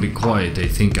course, now be quiet, I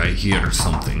think I hear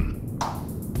something.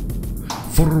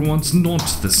 For once,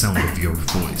 not the sound of your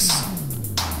voice.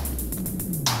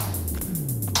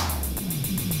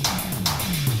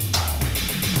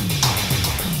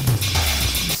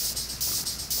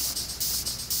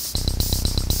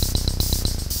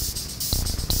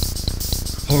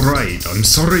 Alright, I'm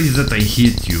sorry that I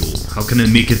hit you. How can I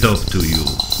make it up to you?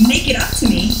 Make it up to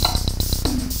me?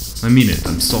 I mean it,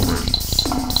 I'm sorry.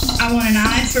 I want an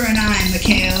eye for an eye,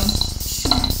 Mikhail.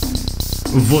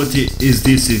 What is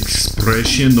this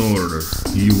expression, or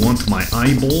you want my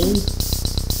eyeball?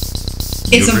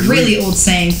 It's a really old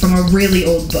saying from a really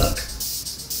old book.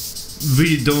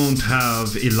 We don't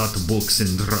have a lot of books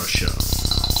in Russia.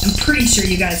 I'm pretty sure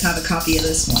you guys have a copy of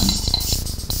this one.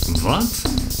 What?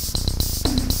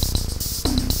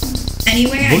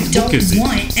 Anyway, What I don't book is it?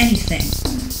 want anything.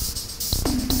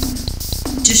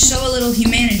 Just show a little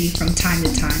humanity from time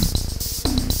to time.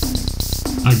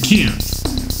 I can't.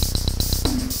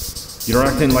 You're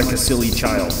acting like a silly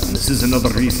child, and this is another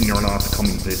reason you're not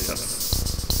coming with us.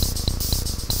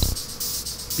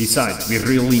 Besides, we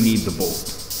really need the boat.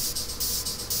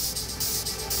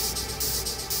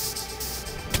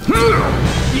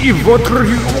 What are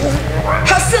you?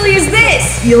 How silly is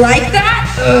this? You like that?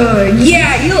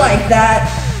 Yeah, you like that.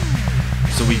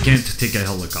 So we can't take a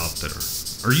helicopter.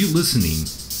 Are you listening?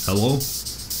 Hello?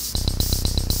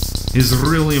 It's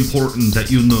really important that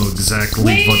you know exactly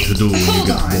what to do when you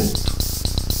get the boat.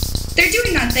 They're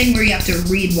doing that thing where you have to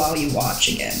read while you watch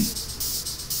again.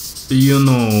 You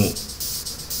know,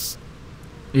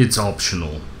 it's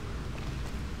optional.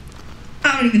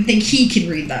 I don't even think he can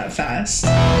read that fast.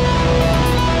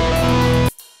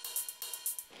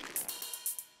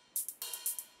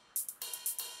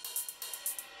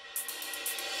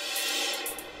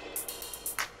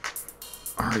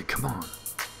 Alright, come on.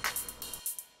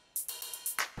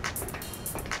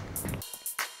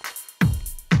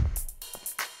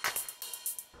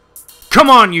 Come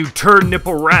on, you turd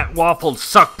nipple rat waffle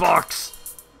suckbox!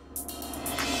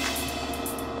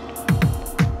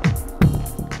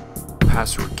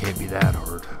 Password can't be that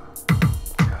hard.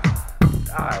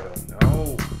 I don't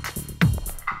know.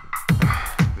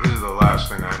 This is the last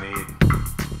thing I need.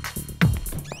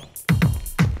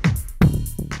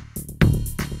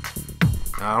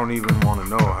 I don't even want to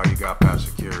know how you got past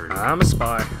security. I'm a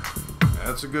spy.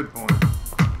 That's a good point.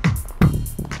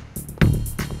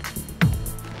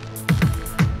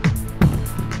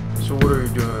 So what are you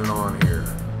doing on here?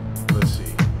 Let's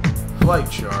see.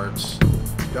 Flight charts.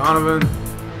 Donovan?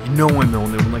 You know I'm the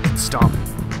only one that can stop it.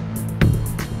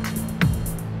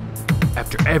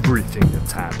 After everything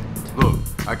that's happened. Look,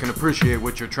 I can appreciate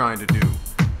what you're trying to do,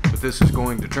 but this is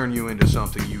going to turn you into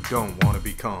something you don't want to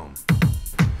become.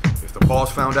 If the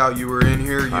boss found out you were in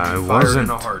here, you'd be fired in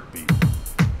a heartbeat.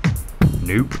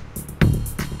 Nope.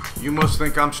 You must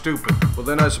think I'm stupid. Well,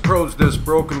 then I suppose this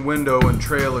broken window and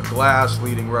trail of glass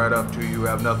leading right up to you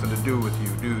have nothing to do with you,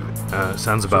 do they?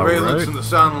 Sounds about Surveillance right. and the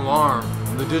sound alarm,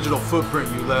 and The digital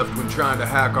footprint you left when trying to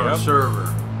hack our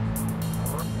server.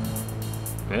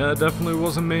 Yeah, it definitely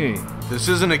wasn't me. This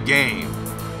isn't a game.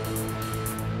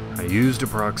 I used a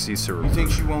proxy server. You think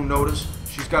she won't notice?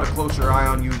 She's got a closer eye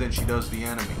on you than she does the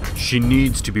enemy. She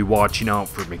needs to be watching out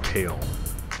for Mikhail.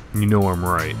 You know I'm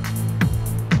right.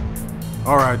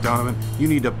 Alright, Donovan. You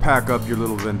need to pack up your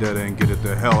little vendetta and get it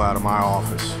the hell out of my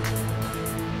office.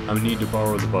 I need to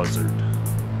borrow the buzzard.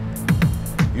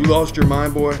 You lost your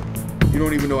mind, boy? You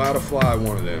don't even know how to fly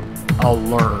one of them. I'll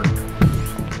learn.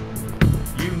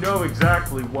 You know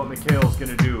exactly what Mikhail's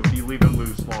gonna do if you leave him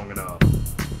loose long enough.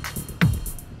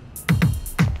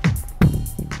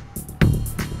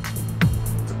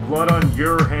 It's blood on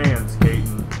your hands,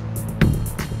 Caton.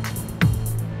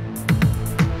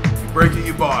 You break it,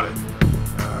 you bought it.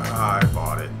 I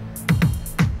bought it.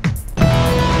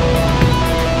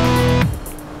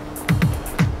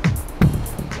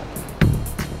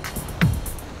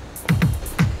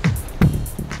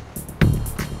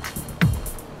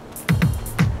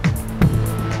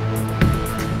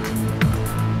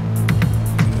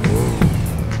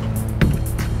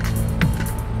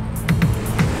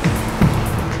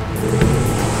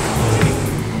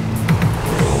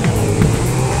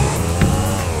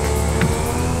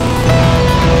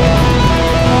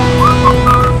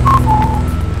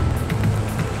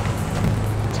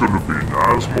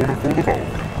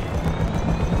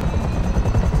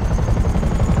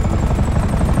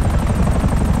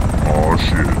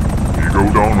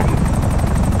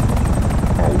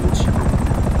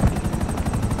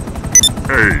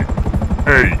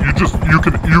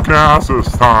 You can ask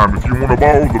this time if you want to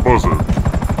borrow the buzzer.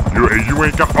 You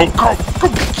ain't got. Oh, come!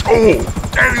 Oh,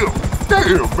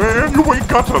 damn, man! You ain't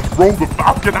got to roll the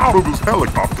Falcon out of his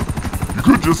helicopter. You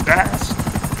could just ask.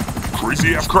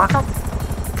 Crazy ass cracker.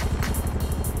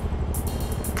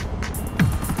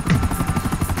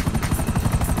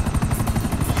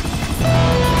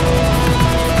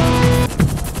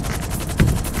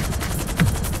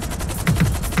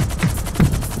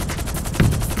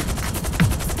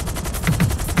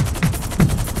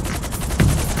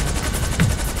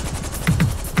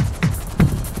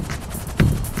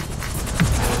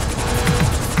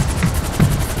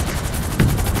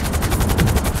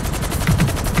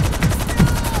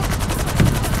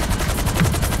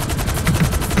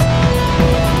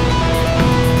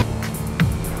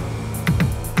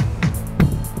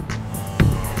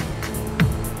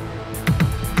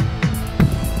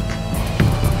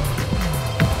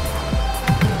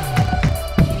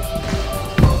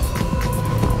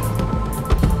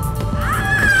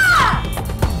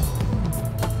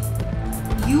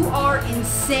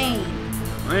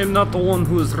 I am not the one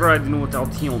who is riding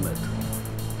without helmet.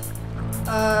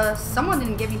 Someone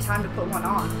didn't give you time to put one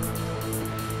on.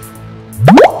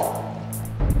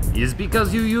 It's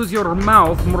because you use your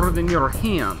mouth more than your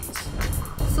hands.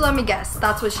 So let me guess,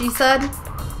 that's what she said?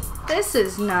 This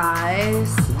is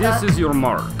nice. This is your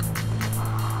mark.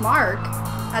 Mark?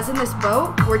 As in this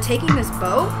boat? We're taking this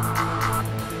boat?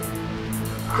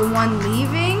 The one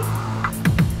leaving?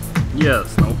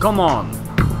 Yes, now come on.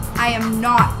 I am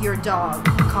not your dog,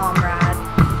 comrade.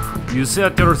 You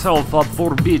set yourself up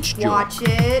for bitch joke. Watch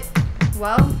it.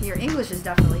 Well, your English is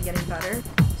definitely getting better.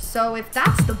 So if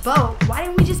that's the boat, why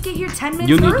didn't we just get here 10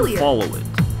 minutes earlier? You need to follow it.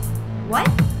 What?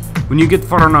 When you get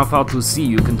far enough out to sea,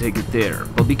 you can take it there.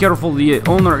 But be careful, the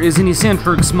owner is an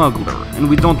eccentric smuggler, and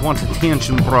we don't want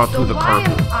attention brought to the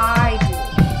cargo. So why am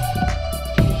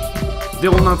I doing this? They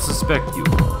will not suspect you.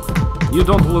 You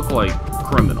don't look like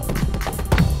criminal.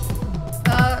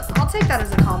 I'll take that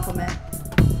as a compliment.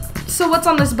 So what's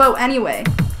on this boat anyway?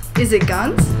 Is it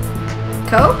guns?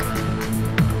 Coke?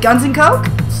 Guns and coke?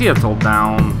 Settle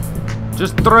down.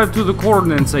 Just drive to the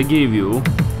coordinates I gave you.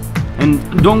 And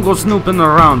don't go snooping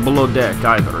around below deck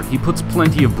either. He puts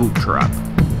plenty of boob trap.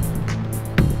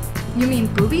 You mean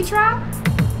booby trap?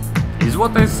 Is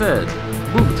what I said.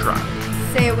 Boob trap.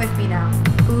 Say it with me now.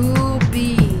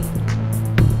 Booby.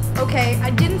 Okay, I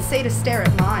didn't say to stare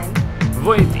at mine.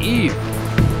 Wait, Eve.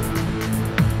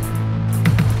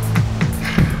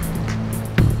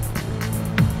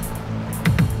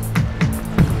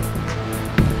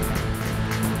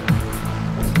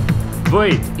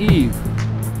 Wait, Eve.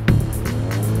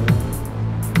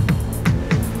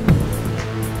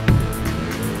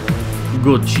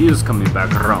 Good, she is coming back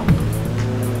around.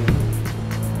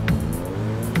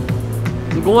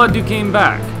 I'm glad you came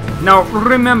back. Now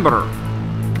remember.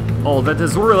 Oh, that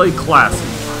is really classy.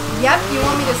 Yep, you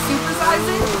want me to supersize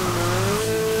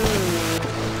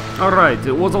it? Alright,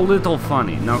 it was a little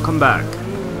funny. Now come back.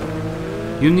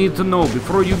 You need to know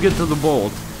before you get to the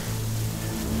boat.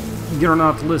 You're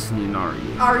not listening, are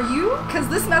you? Are you? Because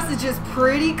this message is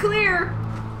pretty clear.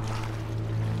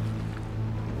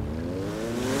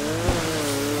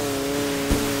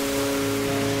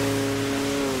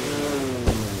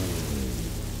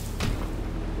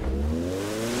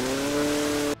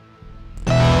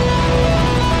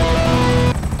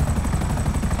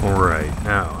 Alright,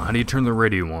 now, how do you turn the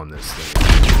radio on this thing?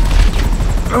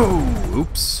 Oh,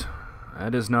 oops.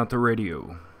 That is not the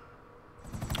radio.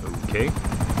 Okay.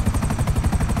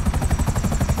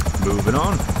 Moving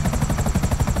on.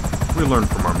 We learn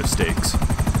from our mistakes.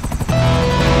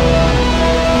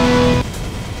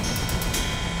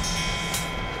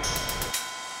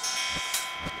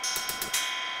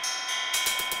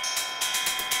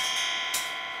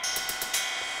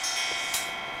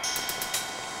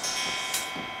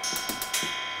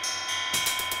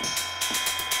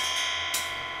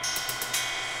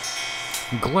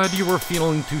 I'm glad you were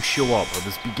feeling to show up. I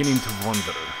was beginning to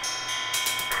wonder.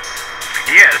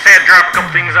 Yeah, just had to drop a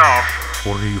couple things off.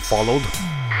 Were you followed?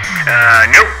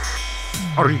 Nope.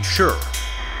 Are you sure?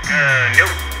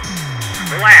 Nope.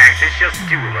 Relax, it's just the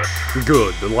two of us.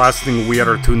 Good. The last thing we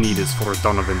are to need is for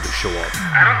Donovan to show up.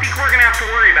 I don't think we're gonna have to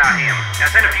worry about him. I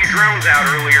sent a few drones out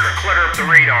earlier to clutter up the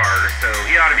radar, so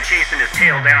he ought to be chasing his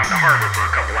tail down at the harbor for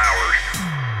a couple hours.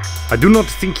 I do not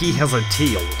think he has a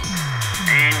tail.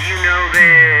 And you know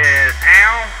this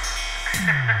how?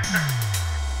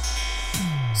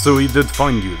 So he did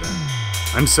find you then.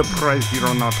 I'm surprised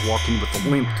you're not walking with a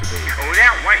limp today. Oh,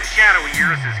 that white shadow of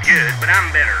yours is good, but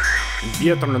I'm better.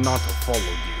 Better not have followed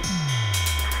you.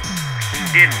 He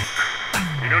didn't.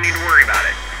 We don't need to worry about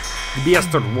it. The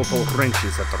bastard will throw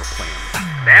wrenches at our plan.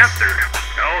 Bastard?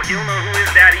 Oh, he'll know who his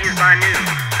daddy is by noon.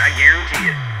 I guarantee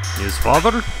it. His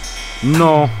father?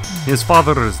 No, his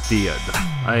father is dead.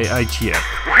 I checked.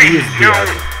 Wait, he is dead.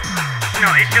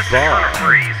 No, it's just a turn of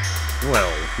phrase.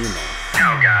 Well, you know.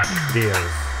 Oh, God.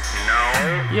 There's. No.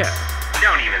 Yeah.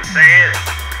 Don't even say it.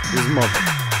 His mother.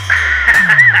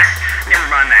 Never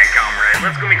mind that, comrade.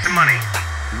 Let's go make some money.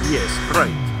 Yes,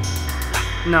 right.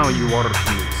 Now you are to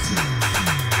make sense.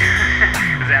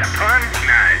 Is that a pun?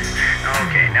 Nice.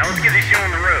 Okay, now let's get this show on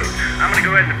the road. I'm gonna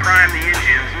go ahead and prime the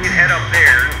engines, and you head up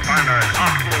there and find an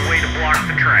optimal way to block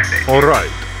the traffic.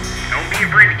 Alright. Don't be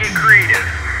afraid to get creative.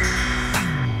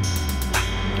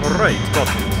 Alright, got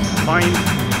it. Find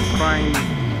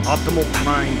optimal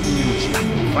prime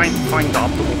engine. Find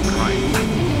optimal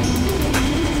prime.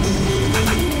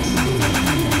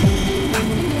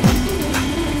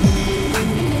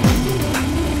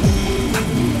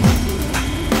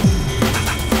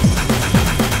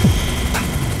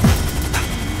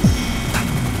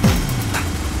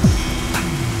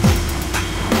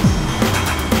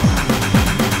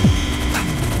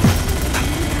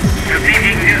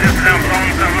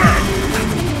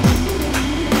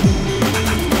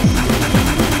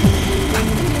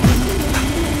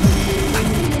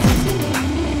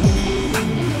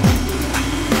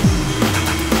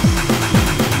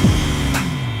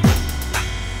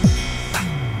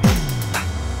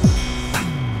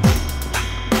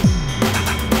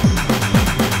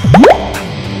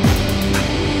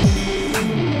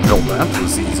 That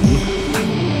was easy.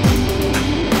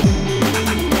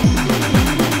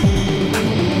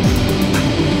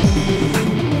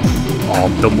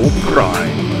 Optimal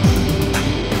Prime.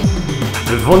 I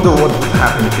wonder what would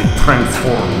happen if it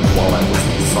transformed while I was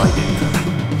inside it.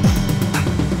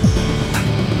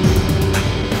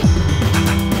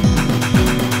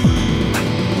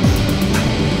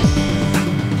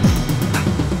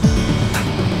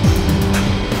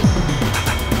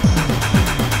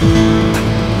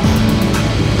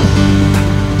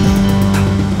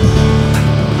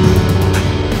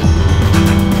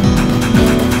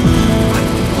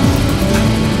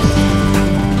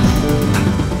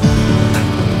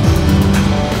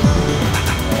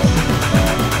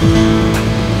 you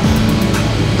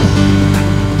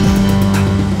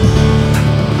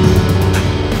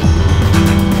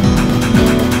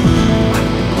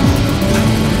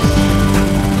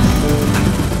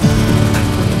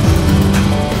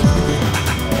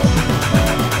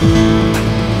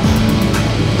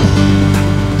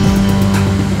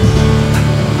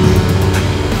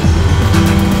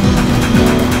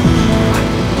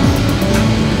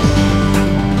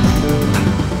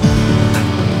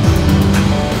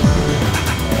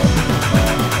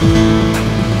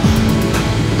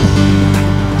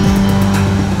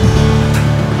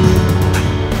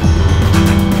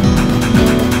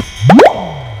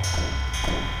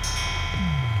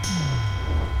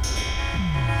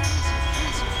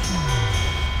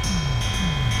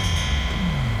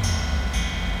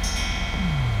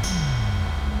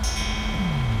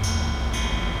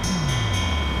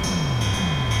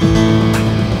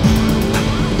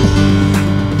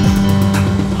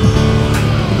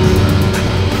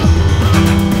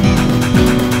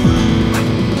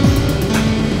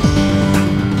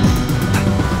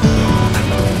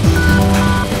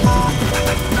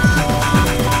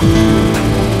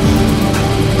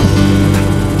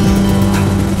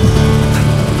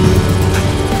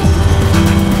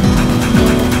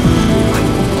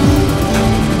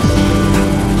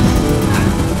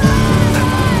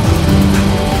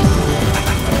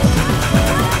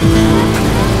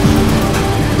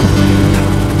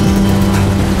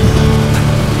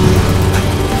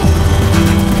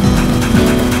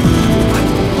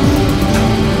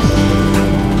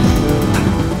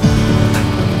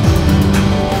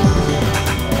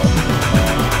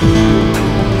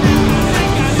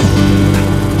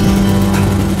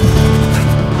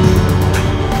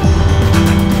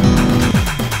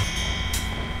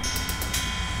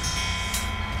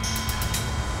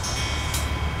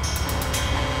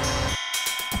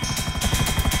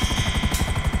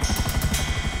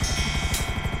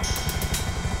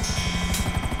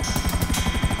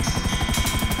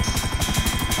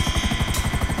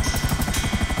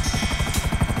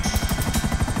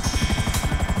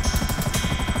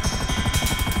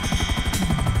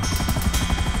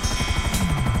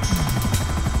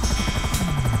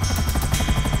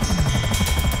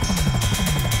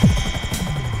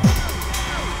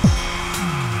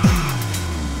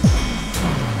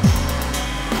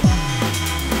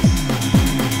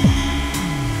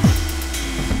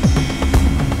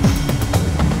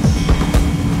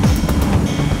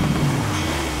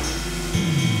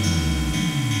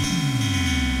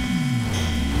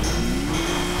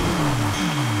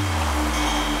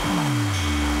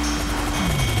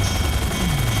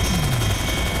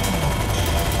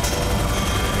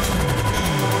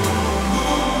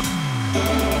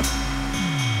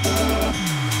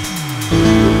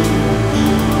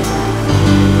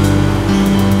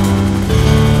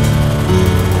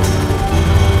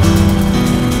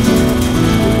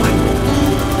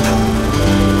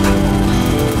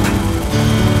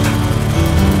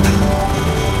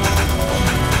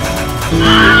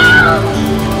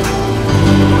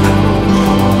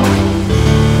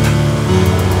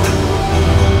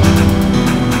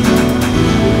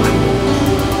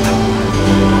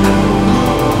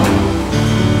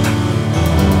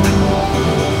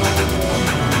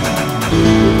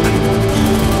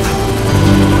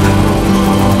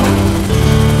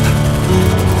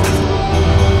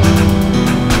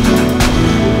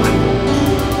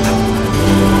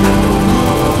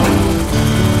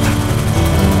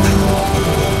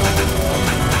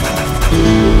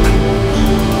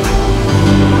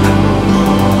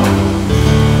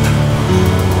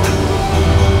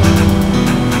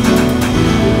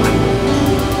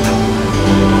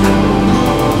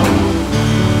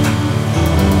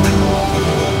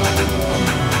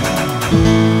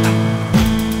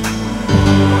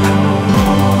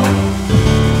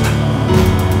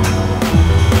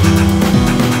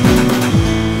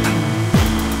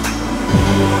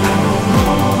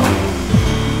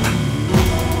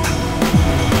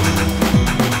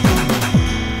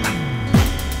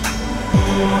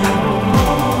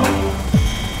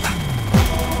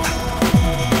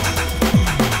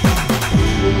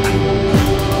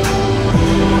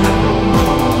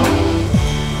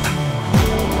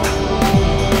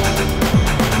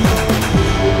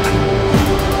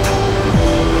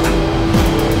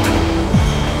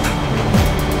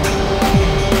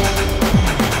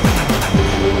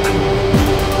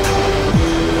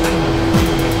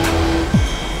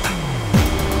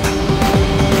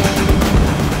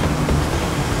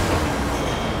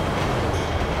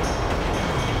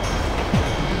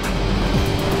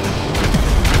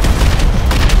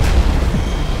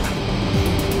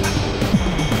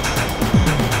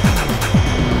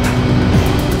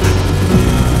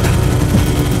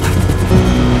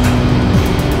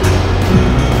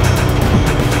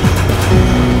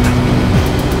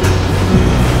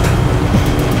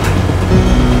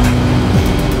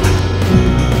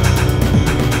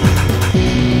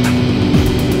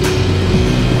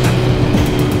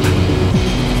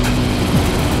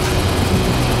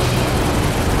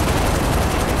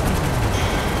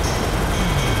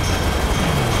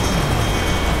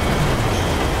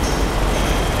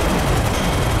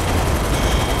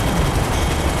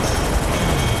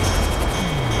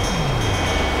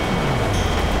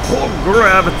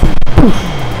Gravity.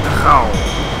 How?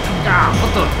 Ah,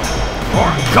 what the? Oh,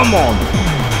 come on.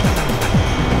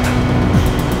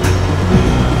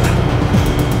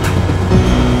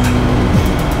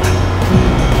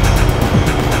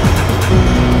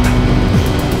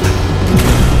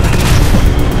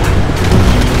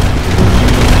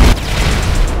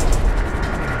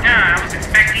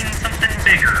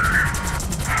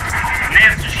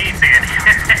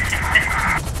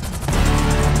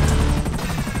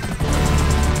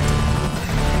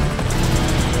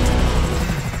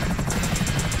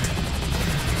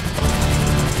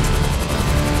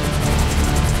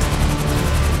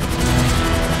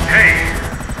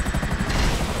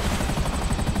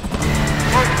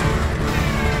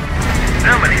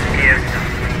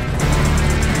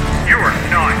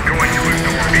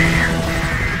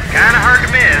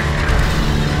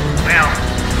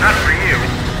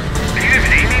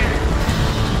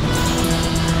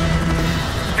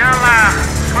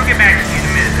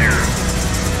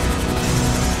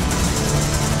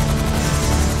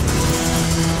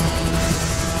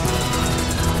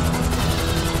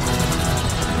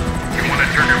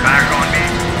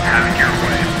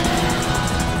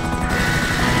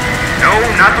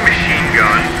 Not the machine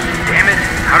gun. Damn it.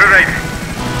 How did I...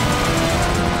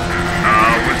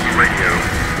 what's the radio?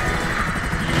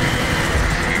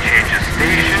 He changes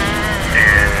station,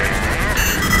 and...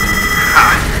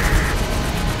 Ha!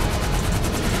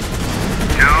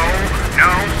 No.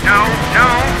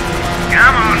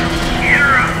 Come on. Get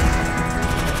her up.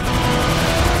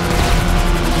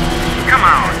 Come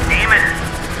on, damn it.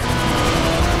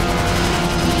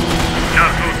 Not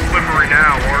so slippery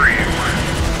now, are you?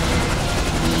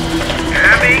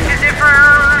 Big to differ.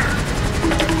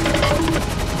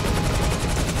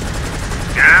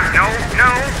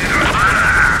 No.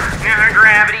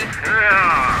 Gravity.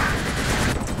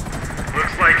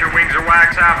 Looks like your wings are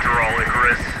wax after all,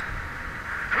 Icarus.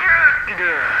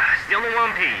 Still in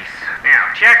one piece.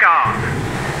 Now, check off.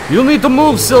 You need to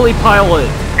move, silly pilot.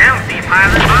 I don't see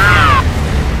pilot.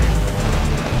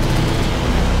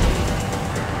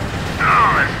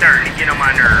 Oh, that's starting to get on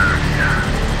my nerves.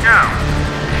 No.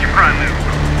 Probably move.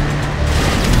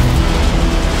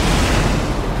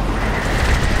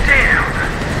 Damn!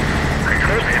 I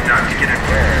told him not to get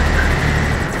involved.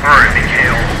 Alright,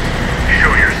 Mikhail.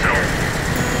 Show yourself.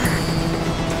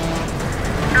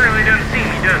 He really doesn't see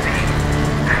me, does he?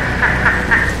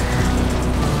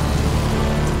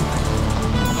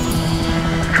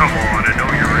 Come on, I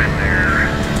know you're in there.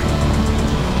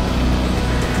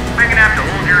 I'm gonna have to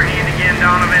hold your hand again,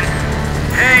 Donovan.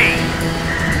 Hey!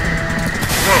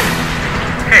 Whoa.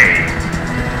 Hey.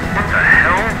 What the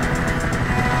hell?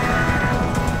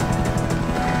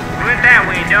 You went that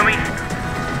way, dummy.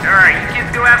 Alright, you kids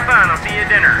go have fun. I'll see you at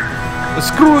dinner.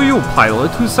 Screw you,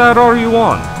 pilot. Whose side are you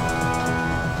on?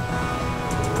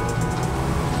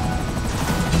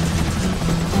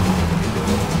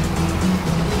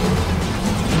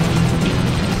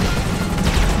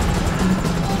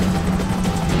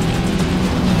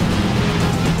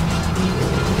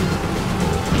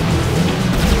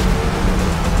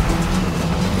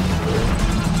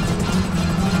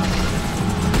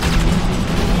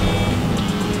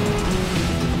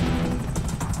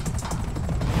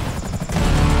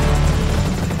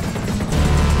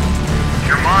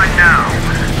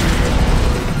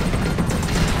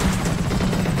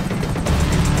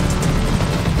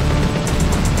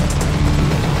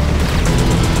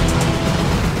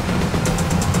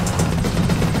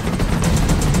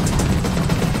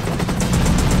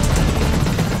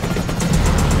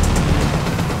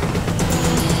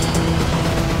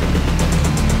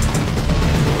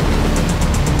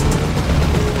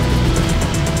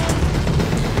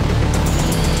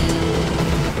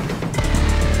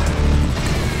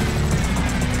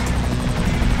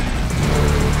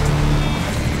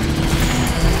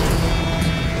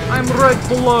 I'm right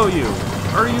below you.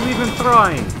 Are you even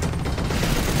trying?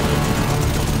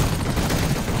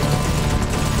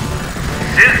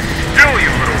 Sit still, you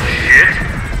little shit.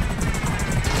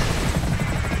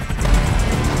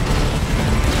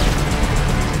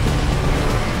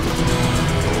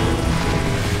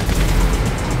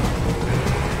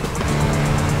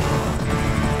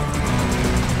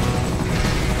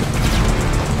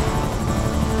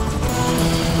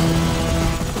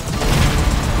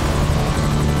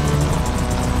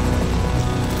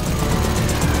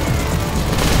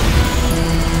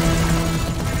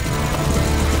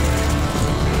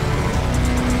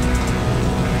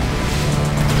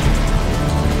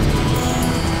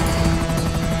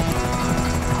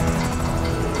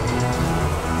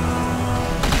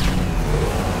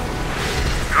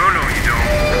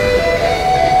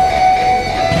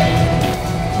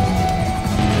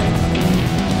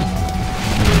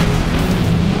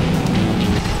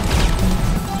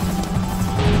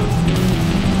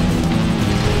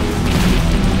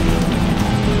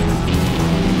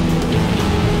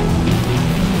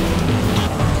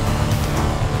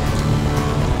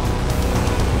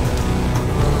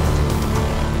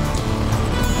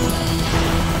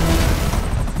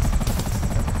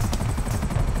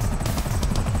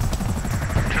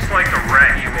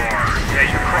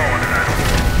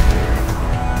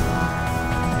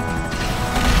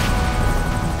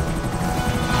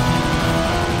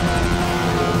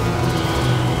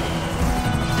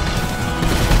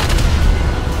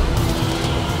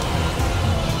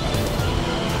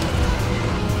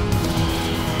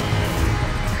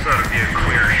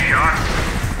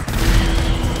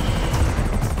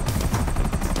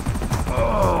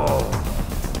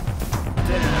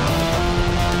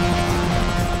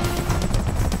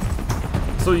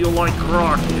 so you like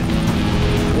rocket.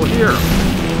 Well, here.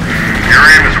 Your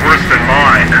aim is worse than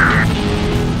mine.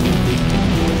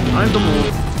 I'm the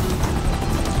move.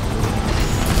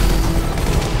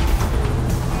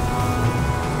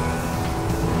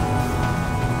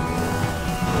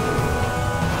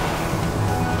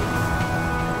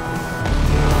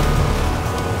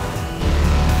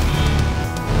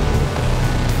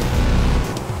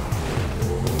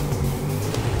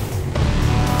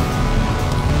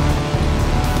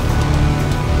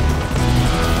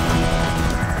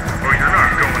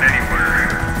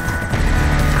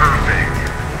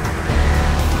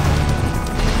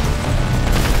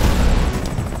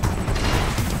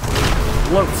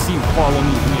 Let's see, follow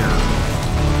me here.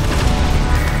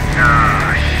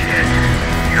 Ah, shit.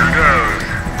 Here goes.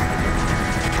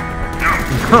 No.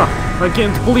 Huh, I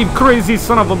can't believe crazy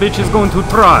son of a bitch is going to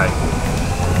try.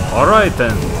 Alright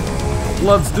then,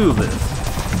 let's do this.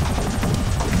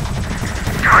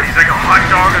 God, he's like a hot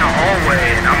dog in a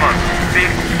hallway, and I'm a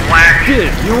big black...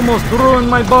 Dick, you almost ruined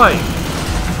my bike.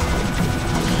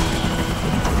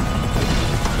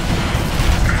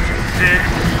 Sit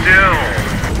still.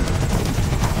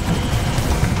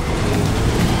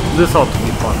 This ought to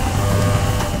be fun.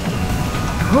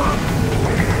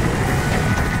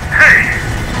 Hey!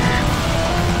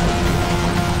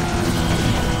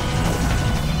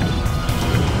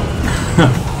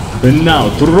 And now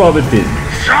to rub it in.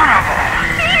 Son of a...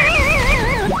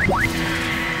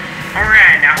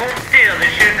 Alright, now hold still. This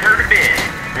shouldn't hurt a bit.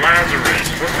 Lazarus,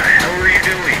 what the hell are you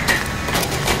doing?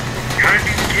 How did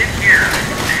you get here?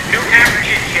 No time for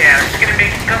chit-chat. I'm just gonna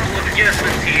make a couple of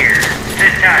adjustments here.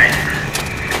 Sit tight.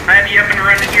 I have you up and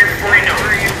running here before you know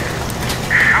it.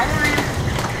 How are you?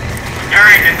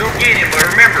 Alright, now go get him, but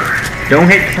remember... Don't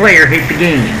hate the player, hate the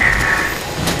game.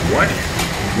 What?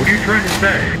 What are you trying to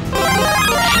say?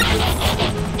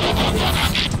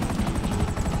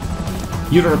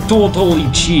 You're totally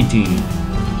cheating.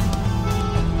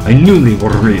 I knew they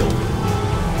were real.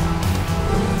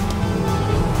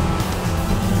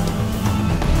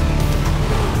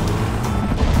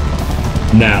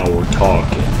 Now we're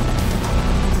talking.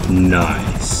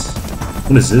 Nice.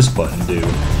 What does this button do?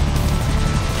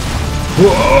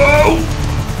 Whoa!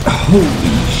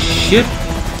 Holy shit!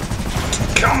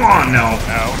 Come on now!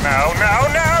 No!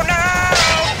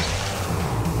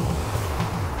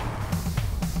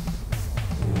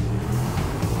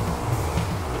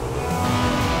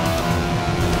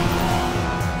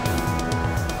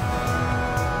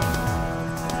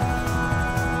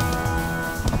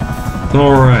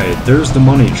 Alright, there's the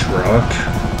money truck.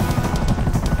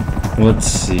 Let's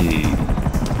see.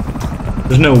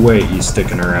 There's no way he's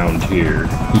sticking around here.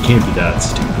 He can't be that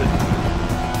stupid.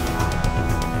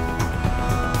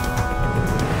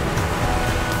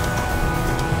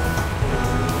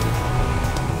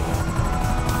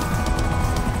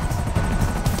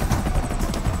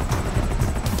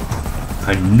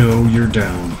 I know you're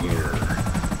down here.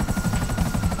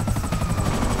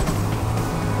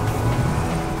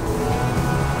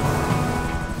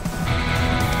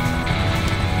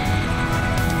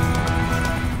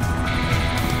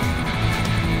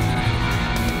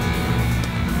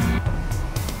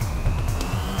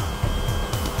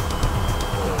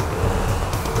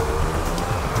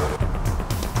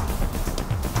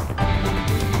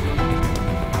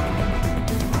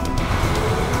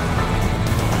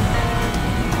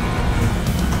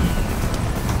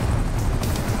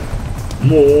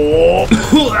 More.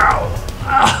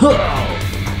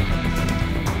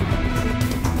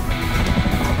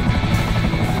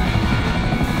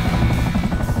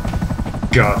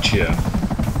 Gotcha.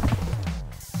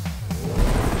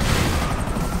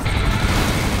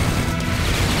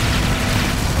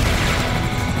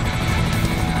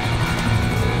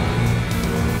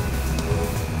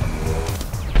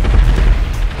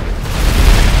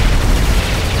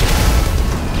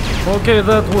 Okay,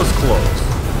 that was close.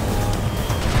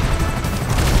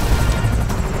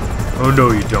 Oh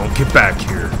no you don't, get back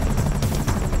here.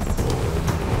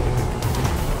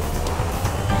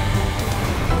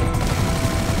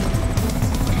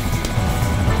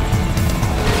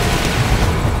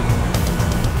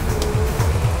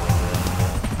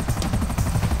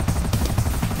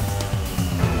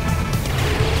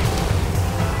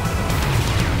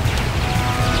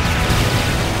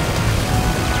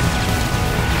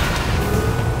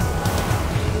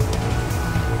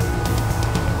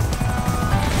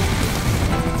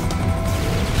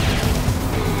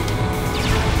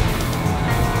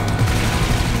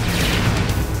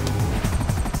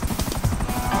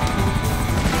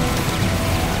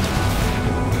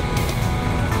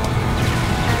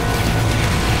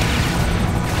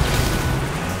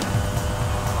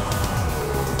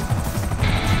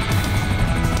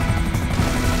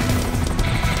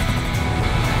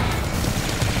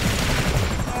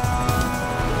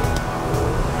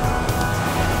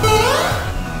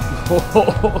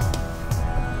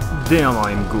 Damn,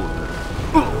 I'm good.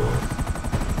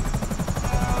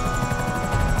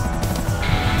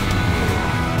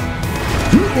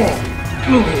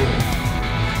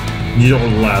 Your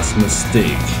last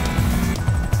mistake.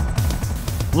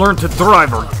 Learn to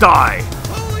drive or die.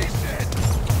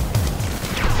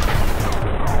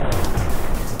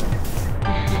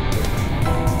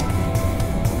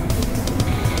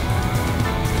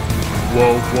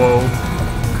 Whoa, whoa.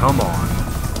 Come on.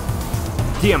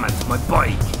 Damn it, my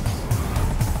bike.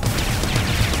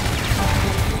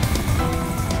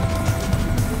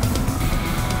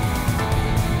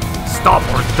 Stop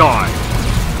or die.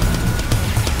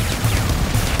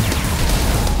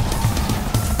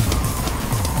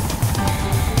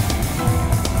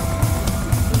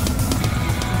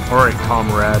 Alright,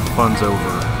 comrade, fun's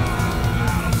over.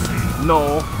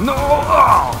 No, no!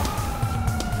 Oh!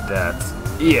 That's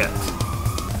it.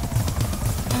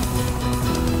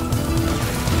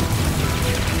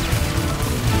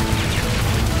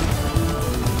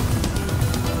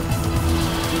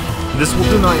 This will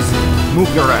do nicely.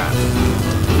 Move your ass.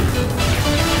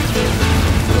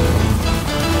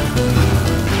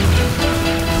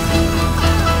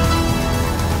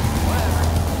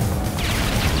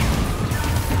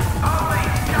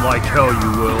 Like hell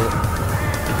you will.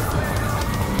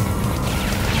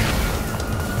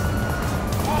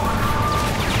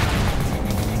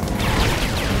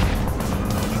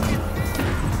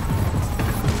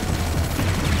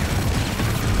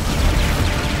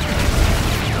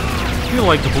 You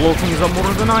like to blow things up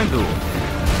more than I do.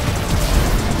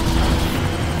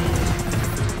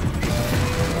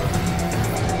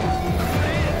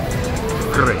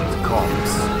 Great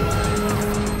comms.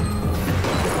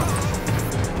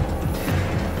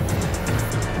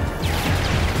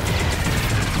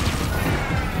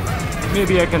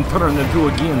 Maybe I can turn the two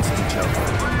against each other.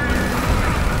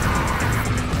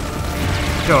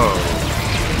 Go.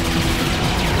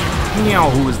 Meow,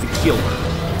 who is the killer?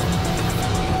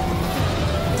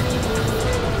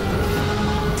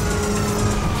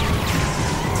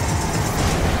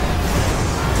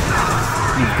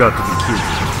 You've got to be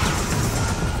kidding.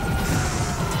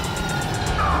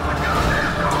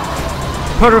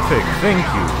 Perfect, thank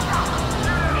you.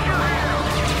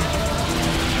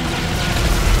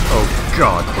 Oh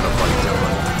God, what have I done?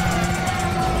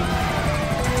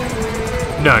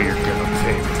 Now you're gonna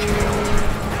pay me, Kale.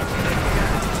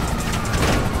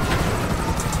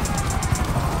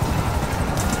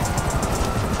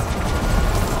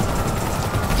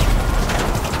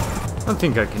 I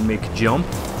think I can make a jump.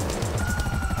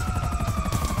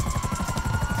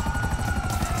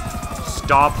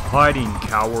 Stop hiding,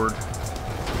 coward.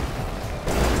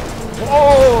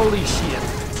 Holy shit.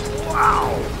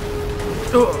 Wow.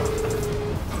 Ugh.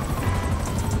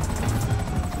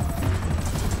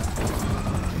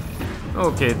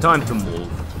 Okay, time to move.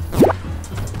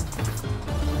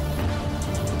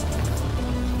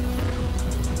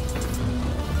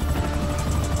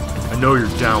 I know you're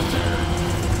down there.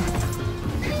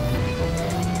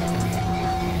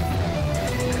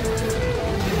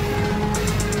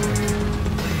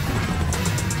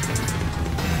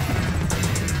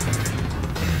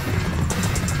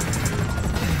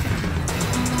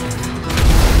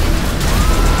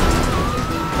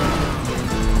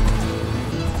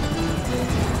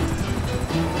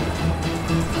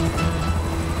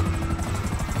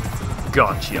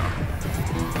 Gotcha.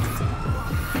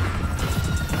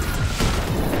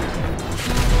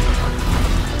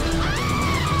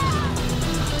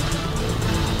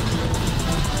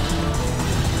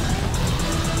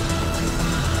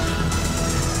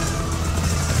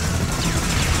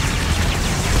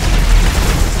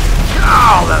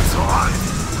 Ow, that's hot.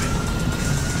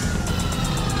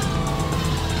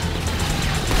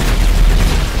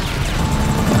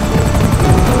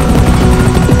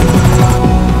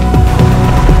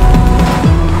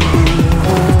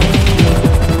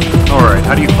 Alright,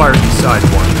 how do you fire these side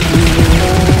ones?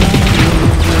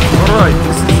 Alright,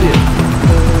 this is it.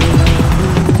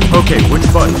 Okay, which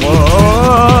button?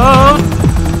 Whoa!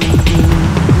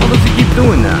 How does he keep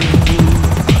doing that?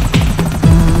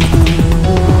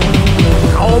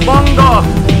 Cowabunga!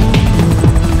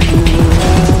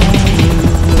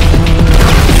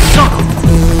 Suck him!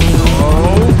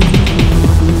 Oh!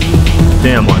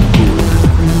 Damn, I'm cool.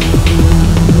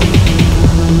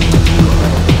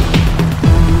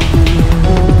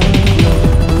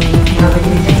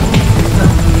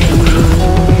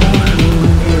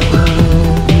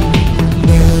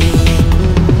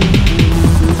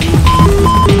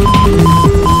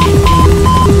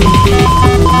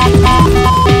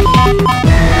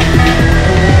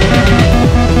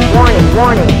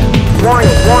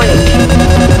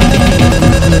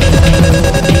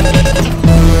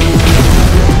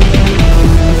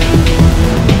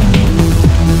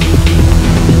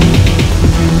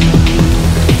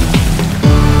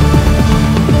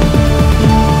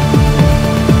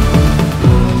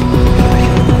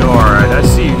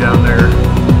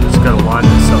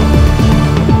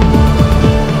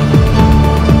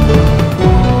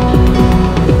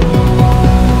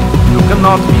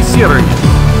 cannot be serious.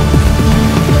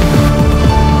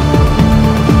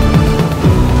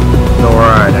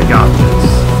 Alright, I got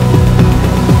this.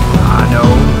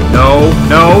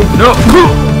 No.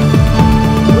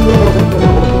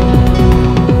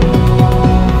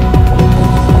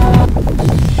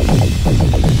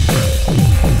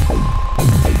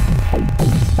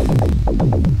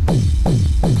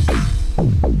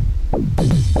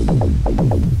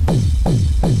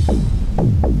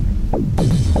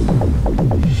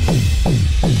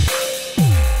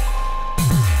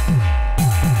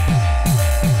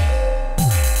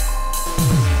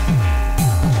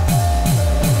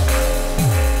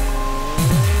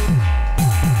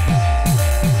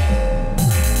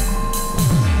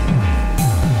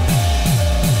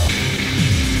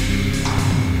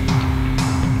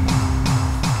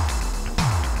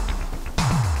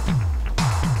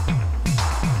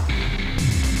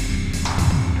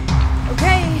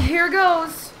 Here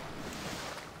goes.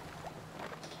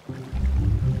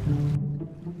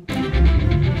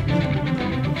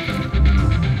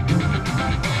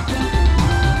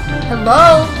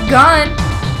 Hello, Gunn.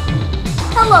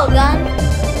 Hello, Gunn.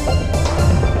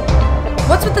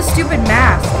 What's with the stupid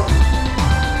mask?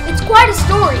 It's quite a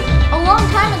story. A long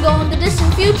time ago in the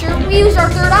distant future, we used our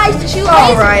third eyes to shoot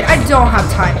lasers. Alright, I don't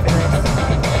have time for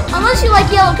this. Unless you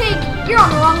like yellow cake, you're on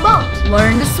the wrong boat.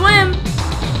 Learn to swim.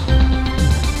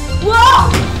 Whoa!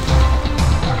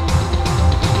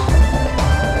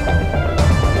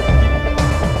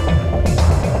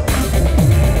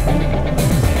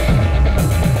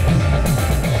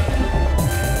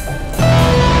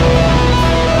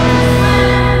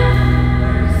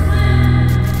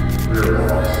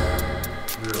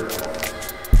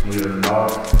 We are not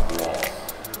lost.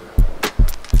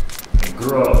 I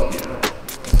grew up here.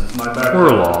 This is my backyard.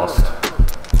 We're lost.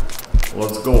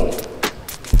 Let's go.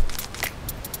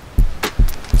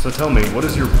 So tell me, what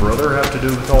does your brother have to do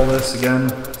with all this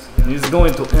again? He's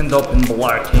going to end up in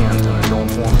Black Hand, and I don't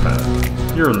want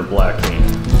that. You're in the Black Hand.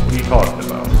 What are you talking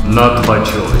about? Not by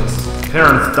choice.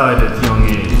 Parents died at young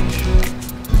age.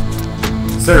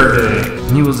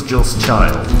 Sergey, he was just a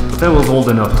child, but they was old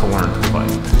enough to learn to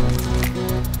fight.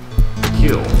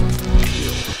 Kill.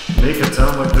 Make it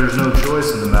sound like there's no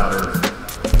choice in the matter.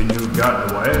 Can you have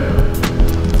gotten away?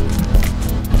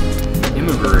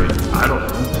 Immigrate? I don't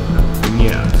know.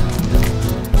 Yeah.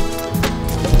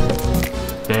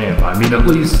 Damn, I mean at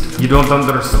least you don't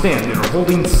understand. You're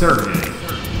holding Sergey.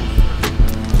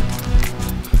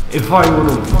 If I would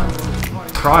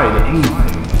have tried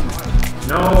anything.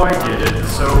 No, I get it.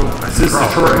 So, is this the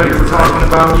truck that you were talking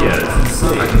about? Yeah, it's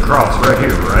safe. I can cross right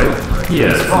here, right?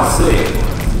 Yeah, it's safe.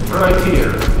 Right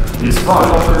here. It's fine.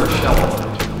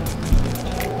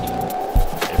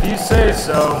 If you say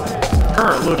so.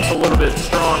 Current looks a little bit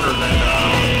stronger than,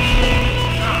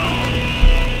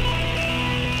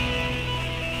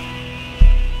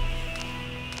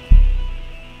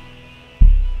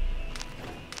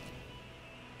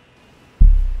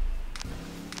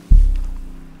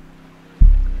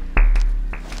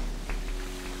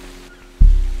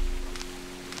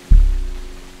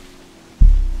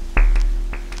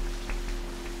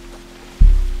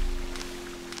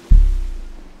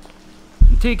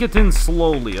 Take it in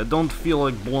slowly, I don't feel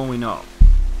like blowing up.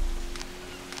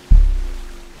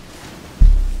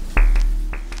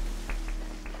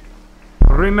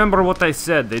 Remember what I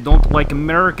said, they don't like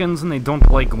Americans and they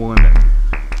don't like women.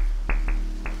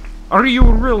 Are you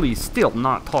really still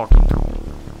not talking to me?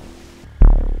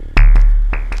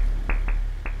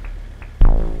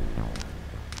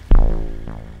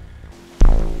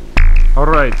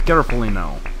 Alright, carefully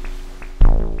now.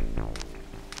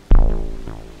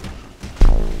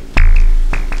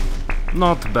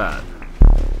 Not bad.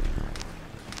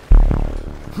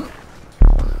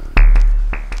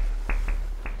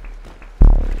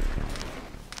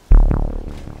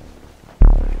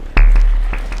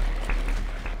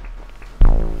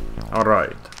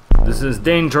 Alright, this is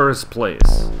dangerous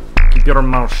place. Keep your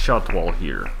mouth shut while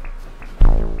here.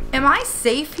 Am I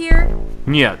safe here?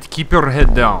 Нет, keep your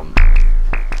head down.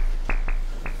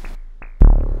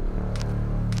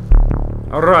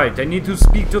 Alright, I need to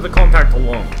speak to the contact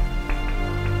alone.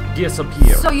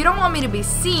 Disappear. So you don't want me to be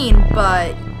seen,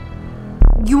 but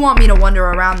you want me to wander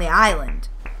around the island.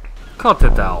 Cut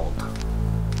it out.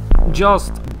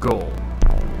 Just go.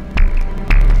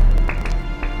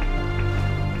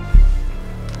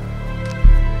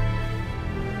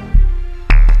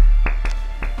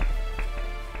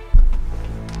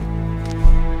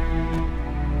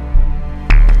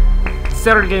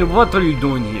 Sergey, what are you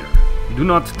doing here? Do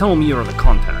not tell me you're the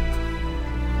contact.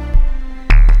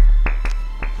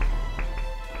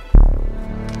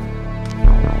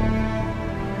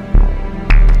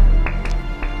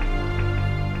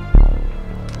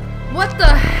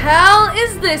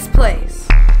 is this place?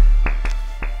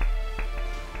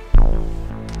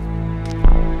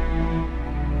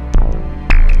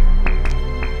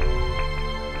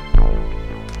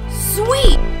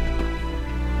 Sweet!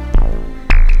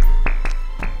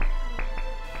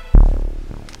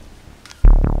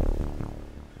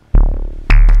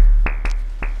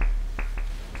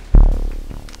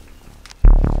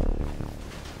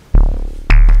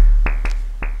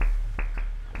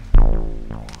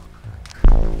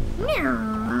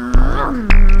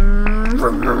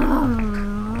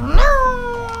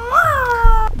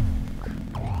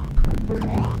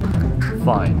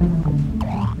 Fine.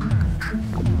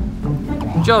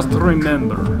 Just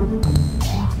remember,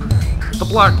 the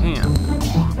Black Hand.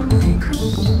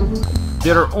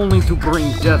 They're only to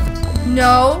bring death.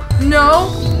 No, no,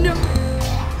 no.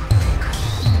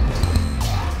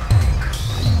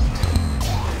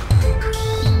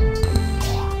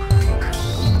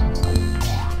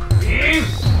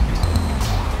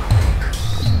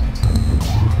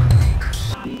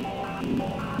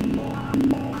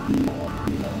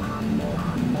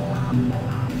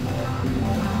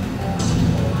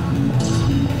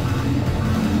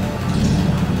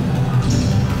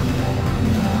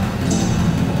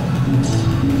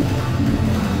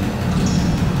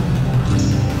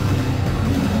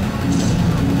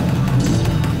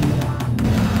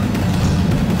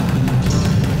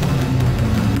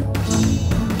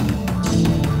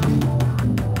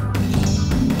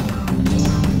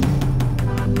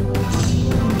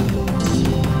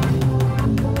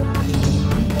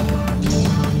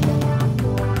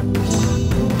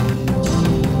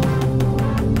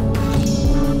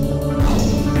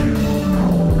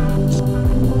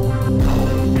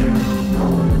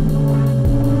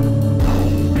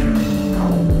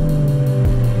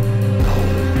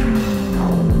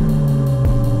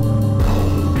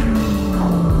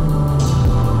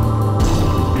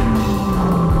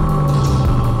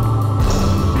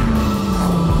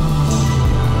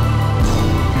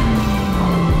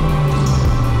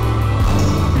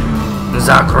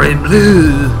 Sacre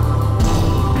bleu!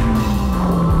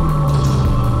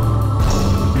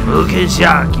 Okay,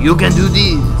 Jack, you can do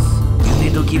this. You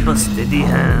need to keep a steady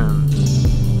hand.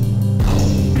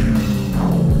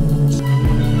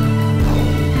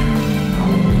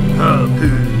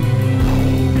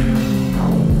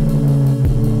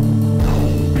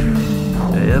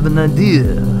 I have an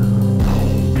idea.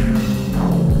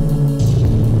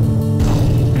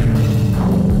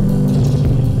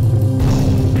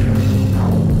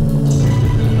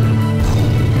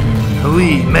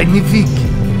 Oui, magnifique.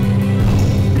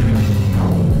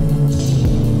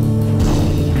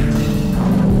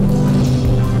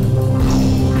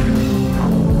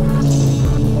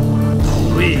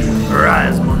 Oui,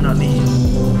 rise, mon ami.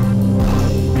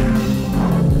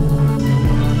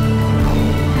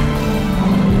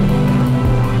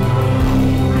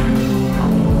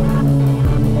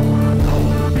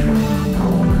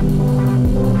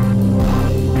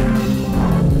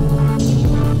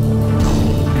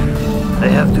 I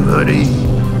have to hurry.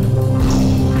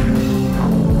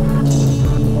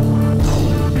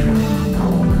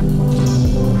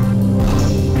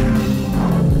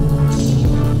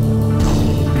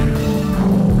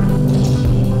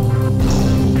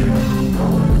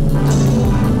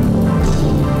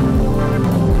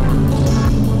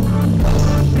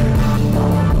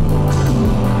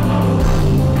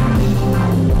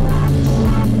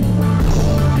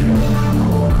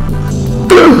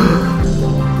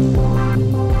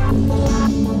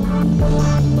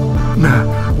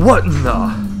 What in the...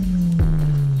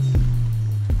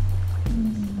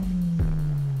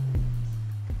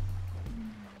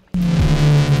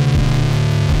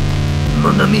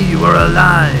 Mon ami, you are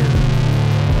alive!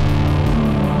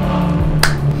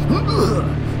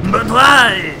 But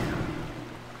why?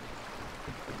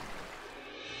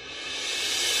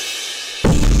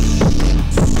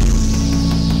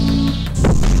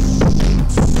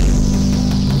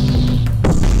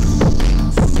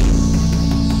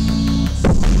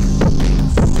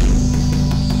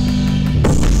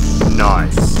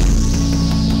 Nice.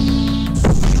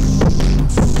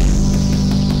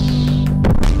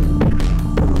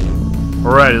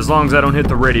 Alright, as long as I don't hit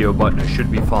the radio button, I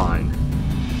should be fine.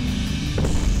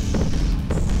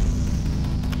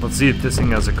 Let's see if this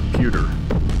thing has a computer.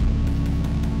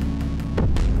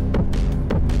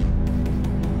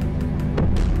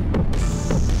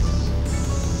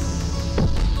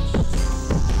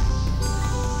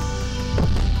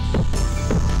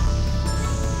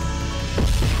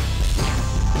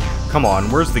 Come on,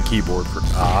 where's the keyboard for...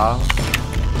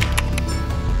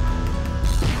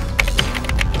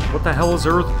 What the hell is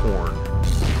earth porn?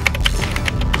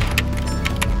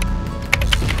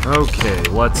 Okay,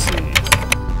 let's see.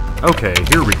 Okay,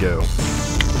 here we go.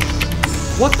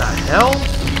 What the hell?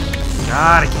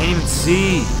 God, I can't even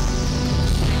see.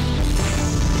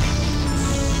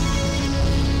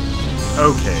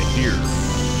 Okay, here.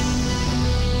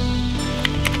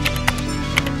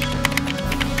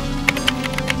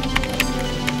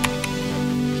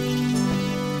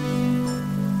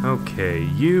 Okay,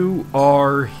 you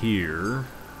are here.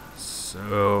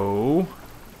 So...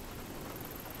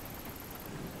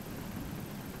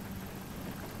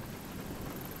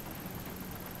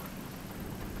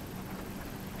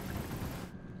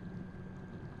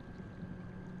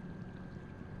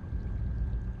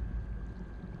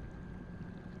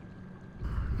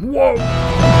 Whoa!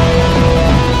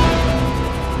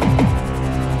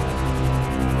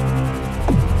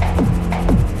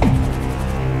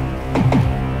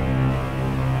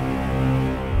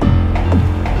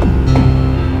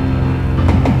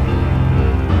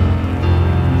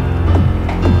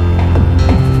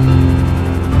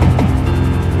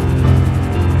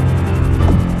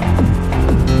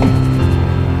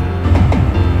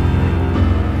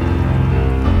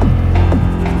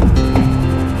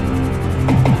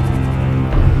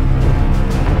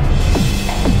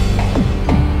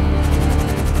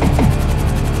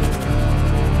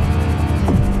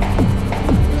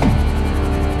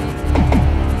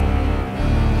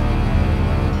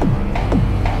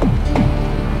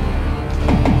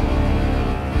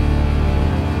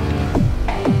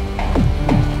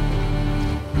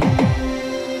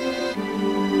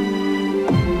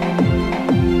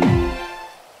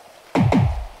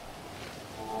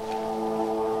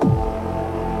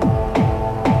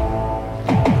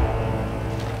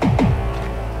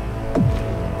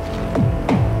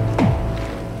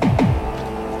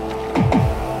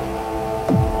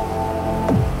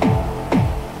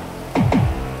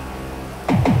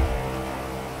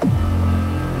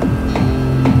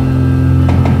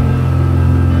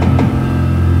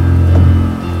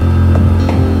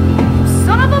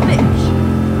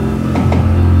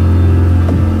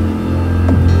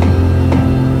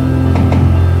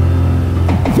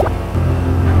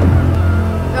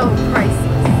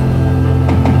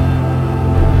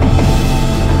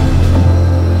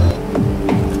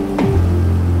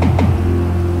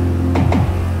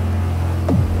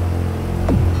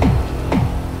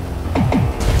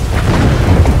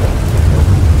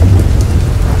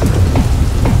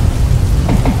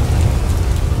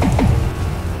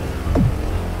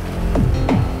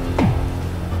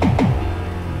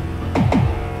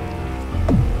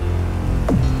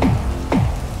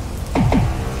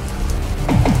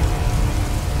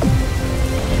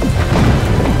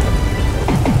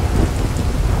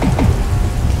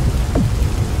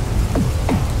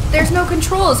 There's no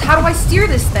controls. How do I steer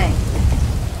this thing?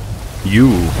 You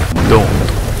don't.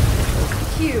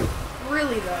 Cute.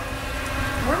 Really though.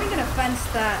 Where are we gonna fence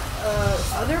that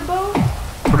other boat?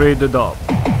 Trade it up.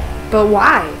 But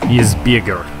why? He's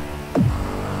bigger.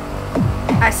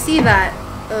 I see that.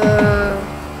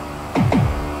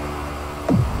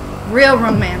 Real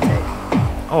romantic.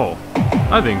 Oh,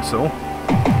 I think so.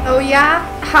 Oh yeah?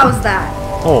 How's that?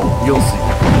 Oh, you'll see.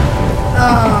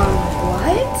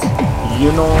 What?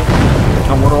 You know,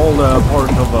 we're all part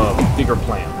of a bigger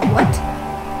plan. What?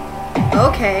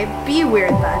 Okay, be weird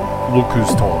then. Look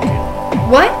who's talking.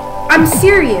 What? I'm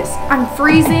serious. I'm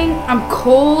freezing. I'm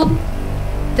cold.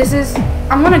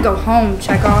 I'm gonna go home,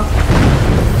 Chekhov.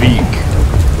 Weak,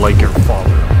 like your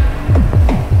father.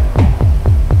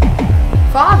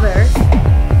 Father?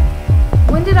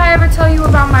 When did I ever tell you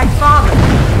about my father?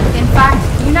 In fact,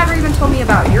 you never even told me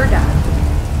about your dad.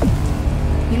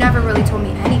 You never really told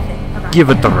me anything about Give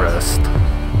it the yours. rest.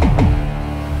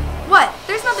 What?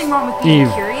 There's nothing wrong with being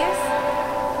Eve. curious.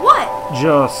 What?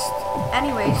 Just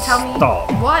Anyway, tell me. stop.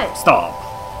 What? Stop.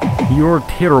 You're a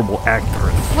terrible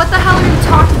actress. What the hell are you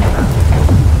talking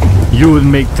about? You would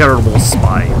make terrible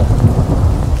spy.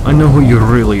 I know who you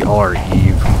really are,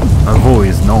 Eve. I've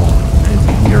always known,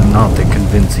 and you're not a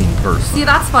convincing person. See,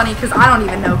 that's funny because I don't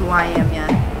even know who I am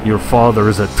yet. Your father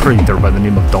is a traitor by the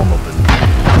name of Donovan.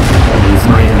 He's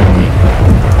my enemy.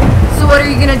 So what are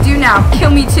you gonna do now?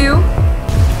 Kill me too?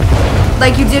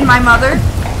 Like you did my mother?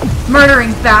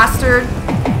 Murdering bastard.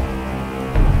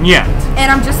 Yeah.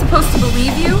 And I'm just supposed to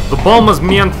believe you? The bomb was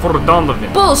meant for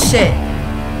Donovan. Bullshit.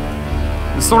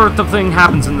 This sort of thing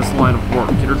happens in this line of work.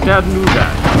 Your dad knew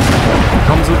that. He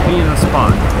comes with being a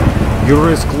spy. You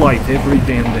risk life every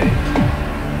damn day.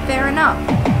 Fair enough.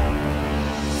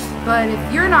 But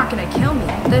if you're not gonna kill me,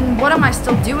 then what am I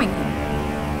still doing here?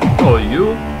 Oh,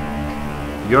 you?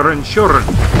 Your insurance.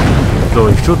 Though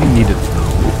I shouldn't need it to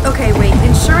know. Okay, wait,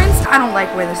 insurance? I don't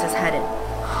like where this is headed.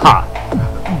 Ha!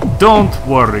 Don't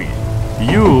worry.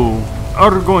 You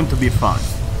are going to be fine.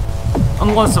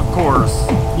 Unless, of course,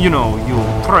 you know, you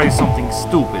try something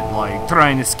stupid, like try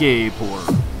and escape or...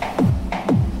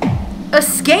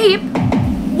 Escape?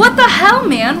 What the hell,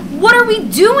 man? What are we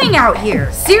doing out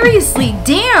here? Seriously,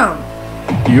 damn!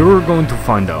 You're going to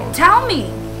find out. Tell me!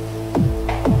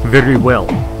 Very well.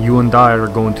 You and I are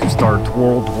going to start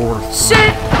World War III.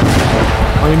 Shit!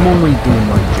 I'm only doing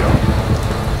my job.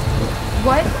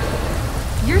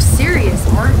 What? You're serious,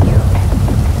 aren't you?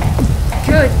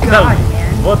 Good God,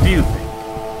 man. What do you think?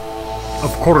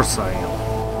 Of course I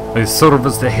am. I serve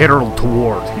as the herald to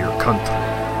war to your country.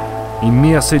 A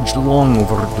message long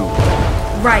overdue.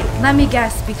 Right, let me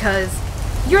guess, because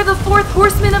you're the fourth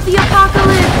horseman of the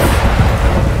apocalypse!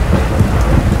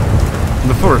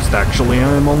 The first, actually.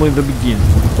 I am only the beginning.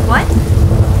 What?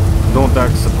 Don't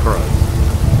act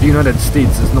surprised. The United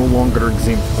States is no longer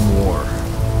exempt from war.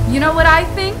 You know what I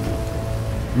think?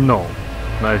 No.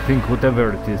 I think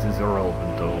whatever it is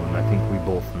irrelevant, though, and I think we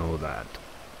both know that.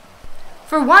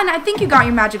 For one, I think you got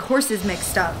your magic horses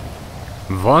mixed up.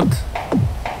 What?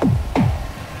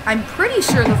 I'm pretty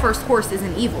sure the first horse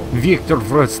isn't evil. Viktor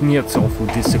Vrasnetsov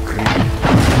would disagree.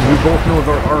 We both know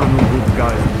there are no good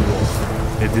guys in the world.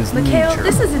 It is Mikhail, nature.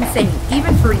 this is insane,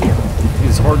 even for you. It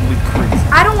is hardly crazy.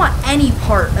 I don't want any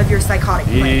part of your psychotic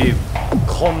plan. Eve,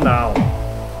 calm down.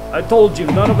 I told you,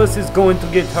 none of us is going to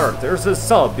get hurt. There's a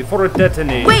sub before it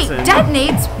detonates. Wait,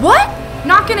 detonates? What?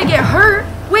 Not gonna get hurt?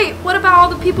 Wait, what about all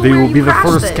the people They where will you be the crashed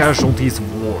first this? casualties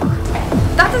of war.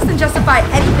 That doesn't justify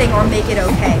anything or make it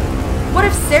okay. What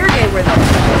if Sergei were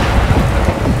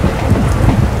there?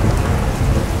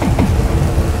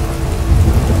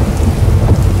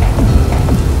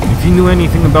 If you knew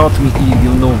anything about me, Eve,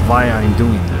 you'll know why I'm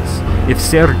doing this. If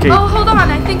Sergei... Oh, hold on,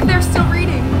 I think they're still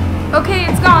reading. Okay,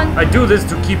 it's gone. I do this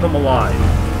to keep him alive.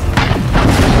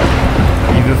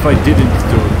 Even if I didn't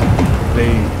do it,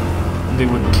 they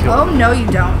would kill Oh, me. no you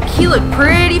don't. He looked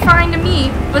pretty fine to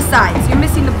me. Besides, you're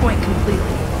missing the point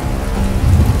completely.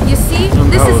 You see,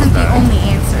 And this how is isn't the that? only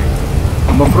answer.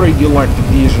 I'm afraid you lack the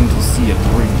vision to see it,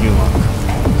 Regular.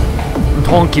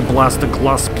 Honky blast a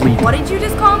glass plate. What did you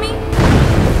just call me?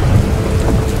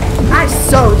 I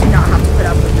so do not have to put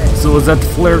up with this. So is that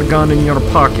flare gun in your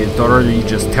pocket, or are you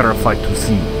just terrified to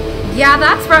see? Yeah,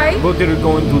 that's right. What are you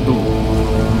going to do?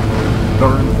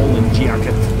 Burn hole in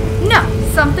jacket? No,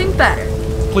 something better.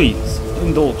 Please,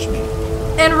 indulge me.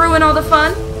 And ruin all the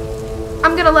fun?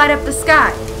 I'm gonna light up the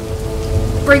sky.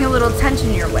 Bring a little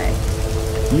attention your way.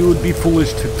 You would be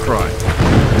foolish to try.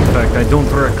 In fact, I don't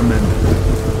recommend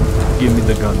it. Give me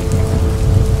the gun.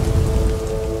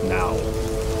 Now.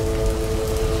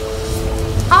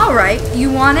 Alright,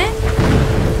 you want it?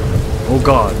 Oh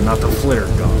god, not a flare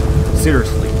gun.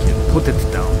 Seriously, kid, put it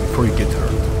down before you get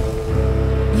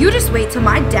hurt. You just wait till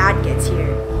my dad gets here.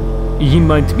 He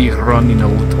might be running a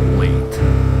little late.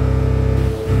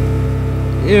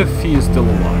 If he is still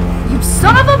alive. You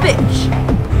son of a bitch!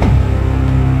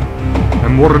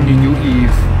 I'm warning you,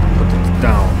 Eve. Put it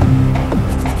down.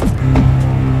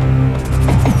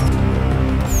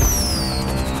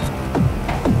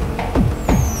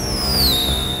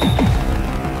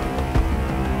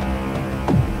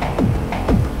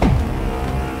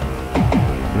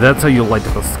 That's how you light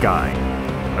up the sky.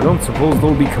 I don't suppose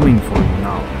they'll be coming for you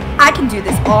now. I can do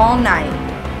this all night.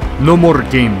 No more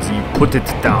games, Eve. Put it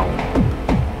down.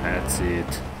 That's it.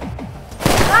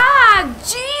 Ah,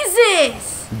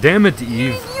 Jesus! Damn it,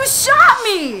 Eve. You shot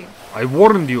me! I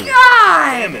warned you.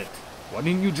 God! Damn it. Why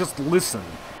didn't you just listen?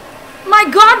 My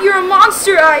God, you're a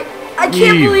monster! I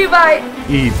can't Eve. believe I...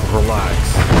 Eve, relax.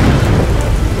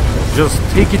 Just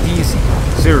take it easy.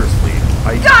 Seriously.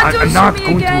 God, don't I'm shoot not me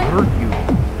going again. to hurt you.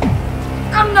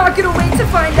 I'm not gonna wait to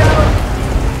find out.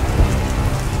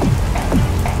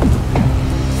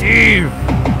 Eve!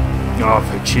 Oh,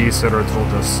 if I chase her, it will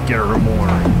just scare her more.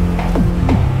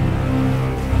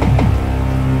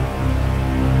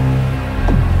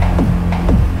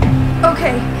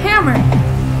 Okay, hammer.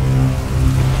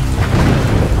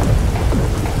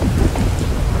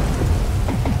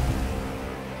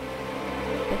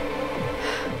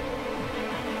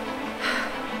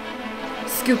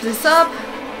 Scoop this up.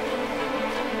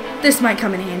 This might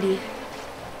come in handy.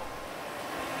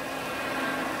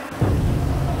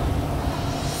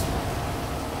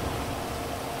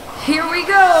 Here we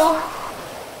go.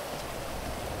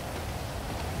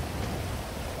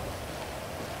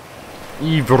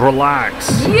 Eve,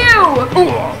 relax. You!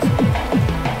 Ugh.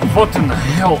 What in the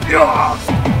hell? Ugh.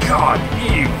 God,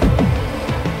 Eve.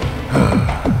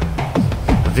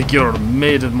 I think you're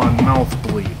made my mouth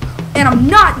bleed. And I'm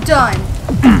not done.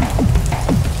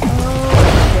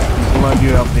 Glad you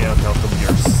helped me out of your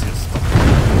your system.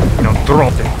 Now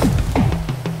drop it.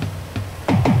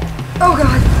 Oh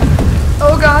god.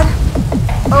 Oh god.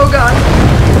 Oh god.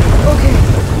 Okay.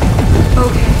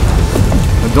 Okay.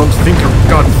 I don't think your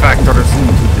God factors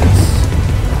into this.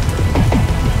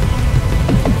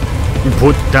 You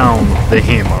put down the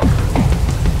hammer.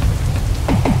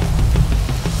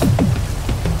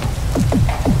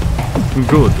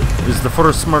 Good. It's the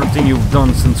first smart thing you've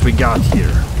done since we got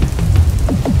here.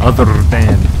 Other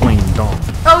than playing dumb.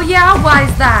 Oh yeah? Why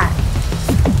is that?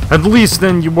 At least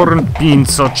then you weren't being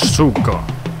such suka.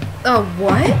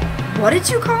 What? What did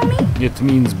you call me? It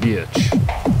means bitch.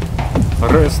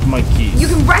 Rest my keys. You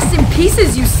can rest in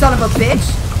pieces, you son of a bitch!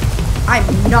 I'm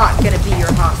not gonna be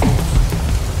your hostage.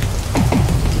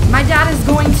 My dad is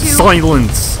going to...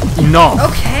 Silence! Enough!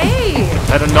 Okay!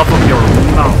 Had enough of your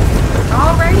mouth.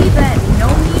 Alrighty then, no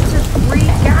need to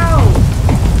freak out.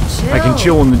 Chill. I can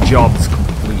chill when the job's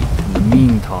complete. In the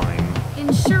meantime,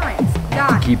 Insurance,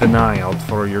 got it. keep an eye out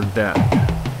for your dad.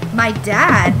 My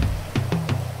dad?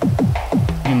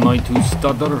 Am I too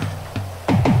stutter?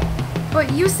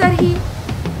 But you said he...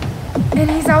 And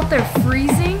he's out there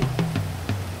freezing?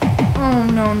 Oh,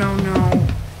 no, no, no.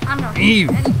 I'm not Eve!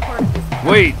 any part of this.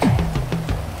 Wait!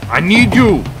 I need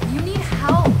you! You need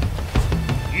help.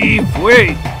 Eve,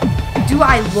 wait! Do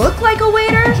I look like a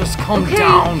waiter? Just calm okay,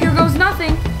 down. Here goes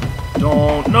nothing.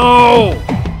 Don't, no!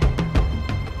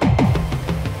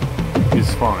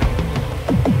 It's fine.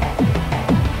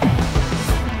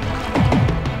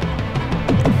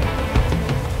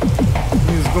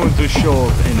 He's going to show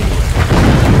up anyway.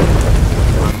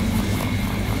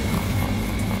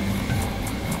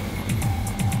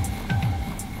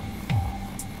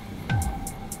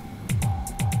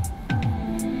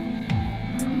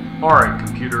 Alright,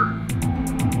 computer.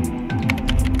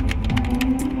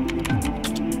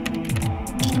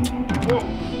 Whoa.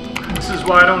 This is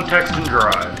why I don't text and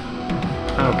drive.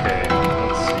 Okay,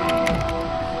 let's see.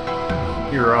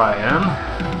 Here I am.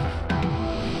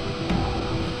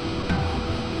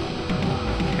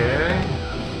 Okay.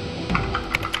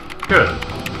 Good.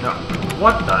 Now,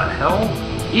 what the hell?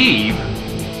 Eve?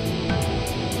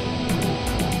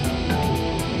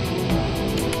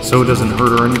 So it doesn't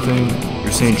hurt or anything?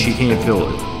 You're saying she can't feel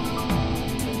it?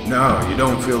 No, you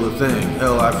don't feel a thing.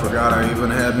 Hell, I forgot I even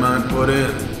had mine put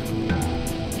in.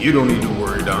 You don't need to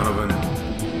worry, Donovan.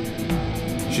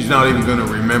 She's not even gonna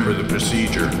remember the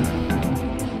procedure.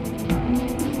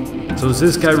 So is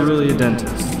this guy really a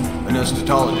dentist? An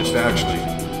esthetologist, actually.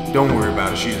 Don't worry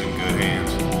about it, she's in good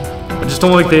hands. I just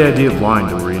don't like the idea of lying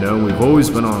to her, you know? We've always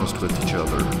been honest with each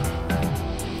other.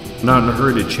 Not in a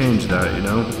hurry to change that, you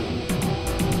know?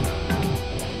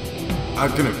 I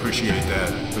can appreciate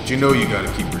that, but you know you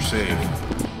gotta keep her safe.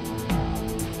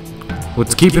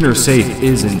 What's keeping her safe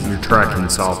isn't your tracking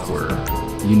software.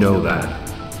 You know that.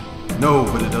 No,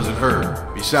 but it doesn't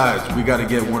hurt. Besides, we gotta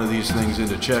get one of these things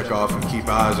into Chekhov and keep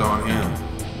eyes on him.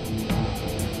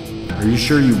 Are you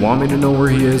sure you want me to know where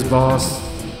he is, boss?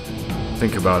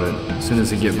 Think about it. As soon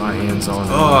as I get my hands on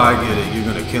him... Oh, I get it. You're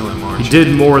gonna kill him, aren't you? He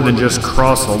did more than just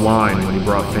cross a line when he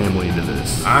brought family into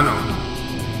this. I know.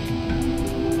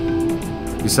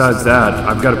 Besides that,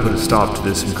 I've got to put a stop to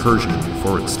this incursion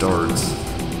before it starts.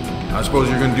 I suppose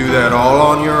you're gonna do that all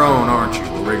on your own, aren't you?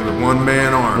 A regular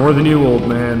one-man army. More than you, old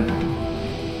man.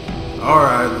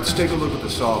 Alright, let's take a look at the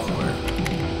software.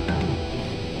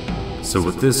 So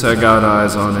with this, I got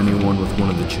eyes on anyone with one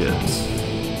of the chips.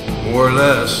 More or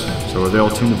less. So are they all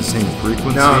tuned to the same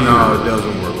frequency? No, it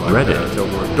doesn't work like Reddit.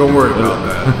 that. Don't worry about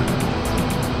that.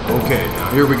 Okay,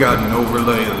 now here we got an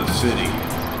overlay of the city.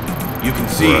 You can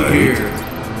see here.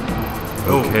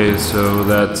 Okay, so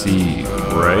that's Eve,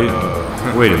 right?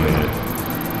 Wait a minute.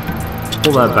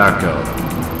 Pull that back up.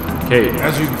 Okay.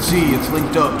 As you can see, it's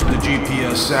linked up to the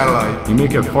GPS satellite. You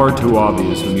make it far too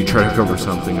obvious when you try to cover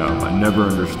something up. I never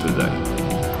understood that.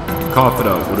 Cough it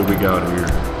up. What do we got here?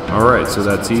 Alright, so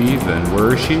that's Eve, and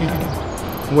where is she?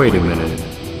 Wait a minute.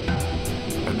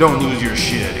 Now don't lose your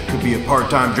shit. It could be a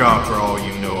part-time job for all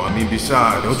you know. I mean,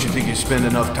 besides, don't you think you spend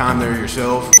enough time there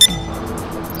yourself?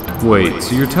 Wait,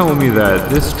 so you're telling me that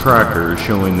this tracker is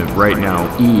showing that right now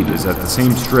Eve is at the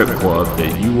same strip club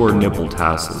that your nipple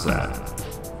tassels at?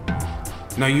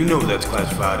 Now you know that's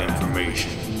classified information.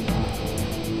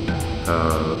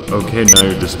 Okay, now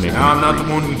you're just making Now I'm not the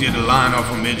one who did a line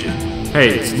off a midget. Hey,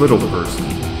 it's little person.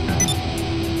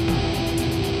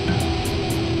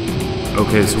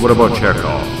 Okay, so what about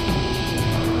Chekhov?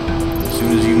 As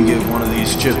soon as you can get one of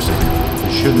these chips in,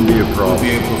 it shouldn't be a problem. We'll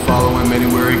be able to follow him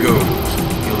anywhere he goes.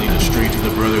 He'll lead us straight to the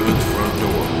Brotherhood's front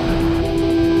door.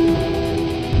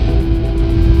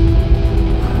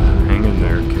 Hang in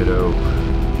there, kiddo.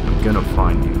 I'm gonna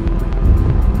find you.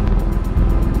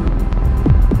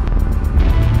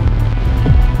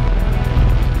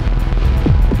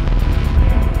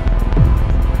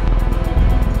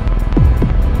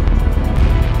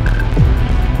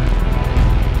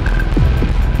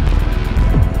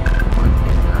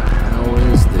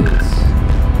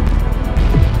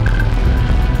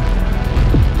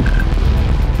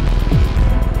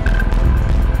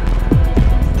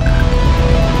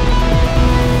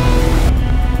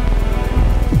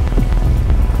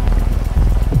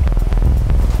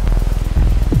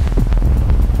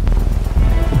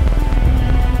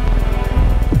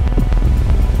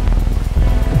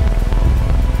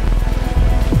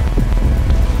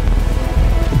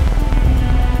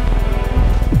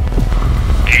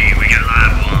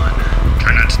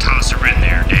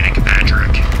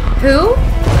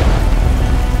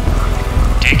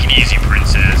 it easy,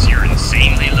 princess. You're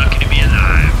insanely lucky to be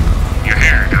alive. Your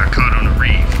hair got caught on a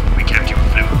reef. We kept you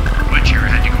afloat. Witcher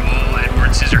had to go all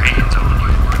Edward Scissorhands on you.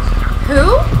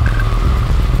 Who?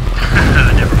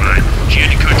 Never mind. She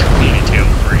had to cut your ponytail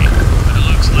free. But it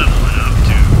looks level enough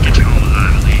to get you home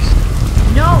alive at least.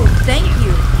 No, thank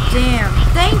you. Damn,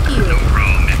 thank you. No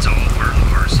problem. It's all part and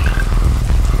parcel.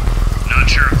 Not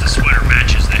sure if the sweater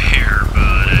matches the hair,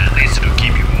 but at least it'll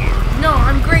keep you warm. No,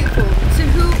 I'm grateful.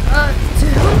 To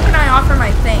whom can I offer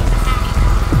my thanks?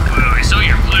 Well, we saw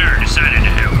your flare and decided to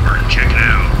head over and check it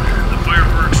out. The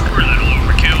fireworks were a little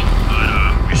overkill, but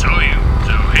we saw you,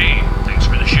 so hey, thanks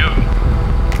for the show.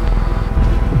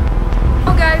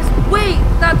 Oh guys, wait,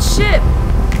 that ship!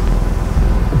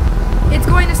 It's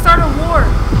going to start a war.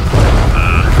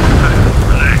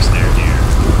 Relax there, dear.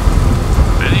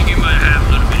 I think you might have a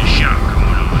little bit of shock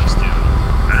going on still.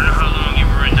 I don't know how long you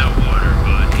were in that water,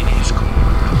 but it is cold.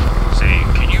 Say,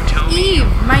 can you tell me? Eve!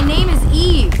 My name is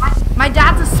Eve. My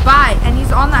dad's a spy, and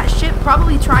he's on that ship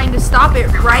probably trying to stop it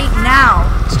right now.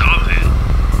 Stop it?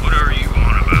 What are you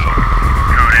on about?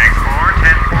 Code X4,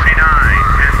 1049,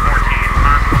 1014,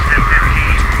 possible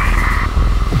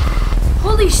 1015.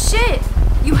 Holy shit!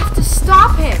 You have to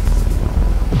stop him!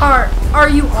 Are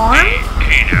you armed?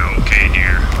 Hey now, okay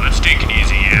dear. Let's take it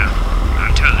easy, yeah?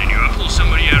 I'm telling you, I pull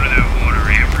somebody out of that water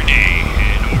every day,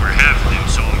 and over half of them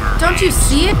saw her. Don't you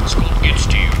see it? This cold gets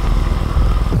to you.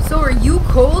 So are you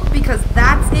cold? Because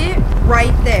that's it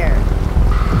right there.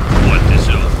 What, this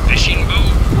old fishing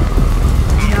boat?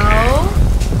 No.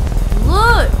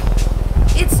 Look!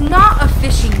 It's not a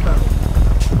fishing boat.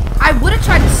 I would have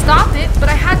tried to stop it, but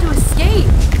I had to escape.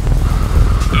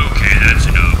 Okay, that's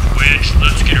enough. Witch,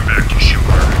 let's get her back to shore.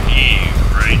 Eve,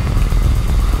 right?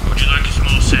 Would you like a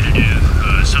small sedative?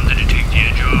 Something to take the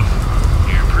edge off?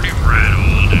 You're pretty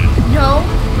rattled. No,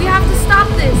 we have to stop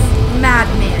this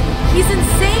madman. He's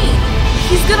insane.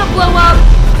 He's gonna blow up.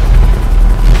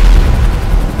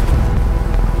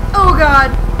 Oh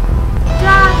God.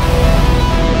 Dad.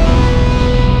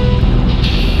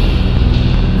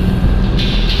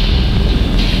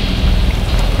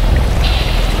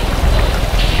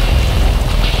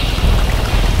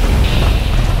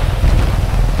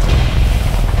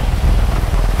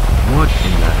 What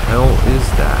in the hell is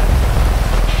that?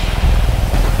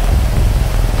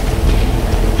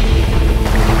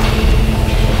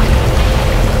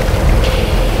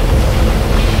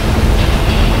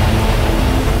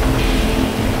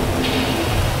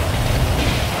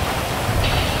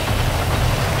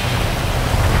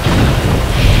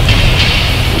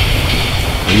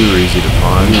 You're easy to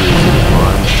find.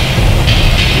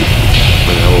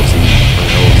 Where the hell is he?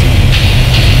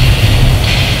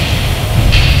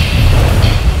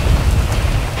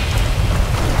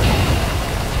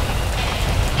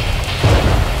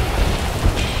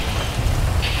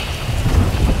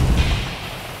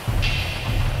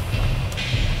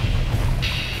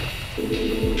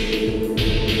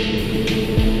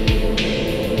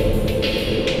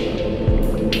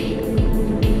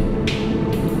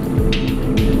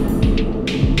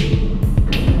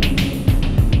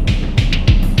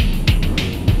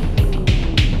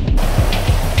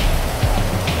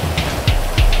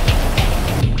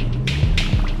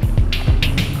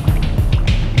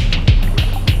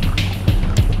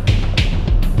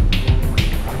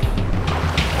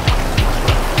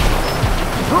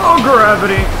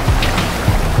 Gravity.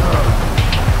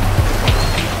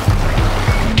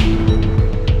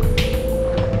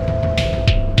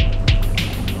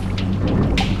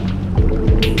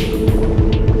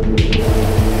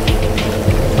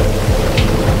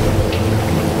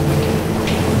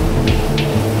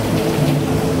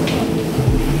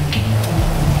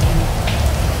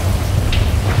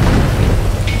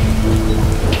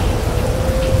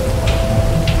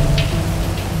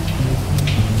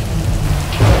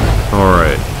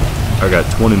 Alright, I got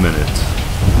 20 minutes.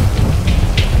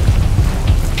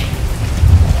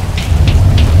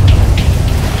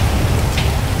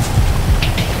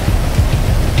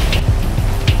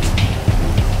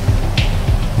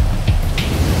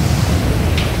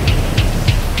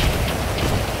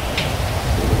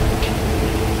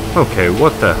 Okay,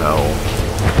 what the hell?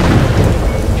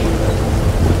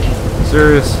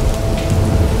 Serious?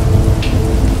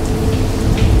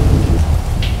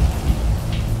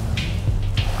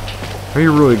 Are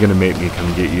you really gonna make me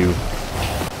come get you?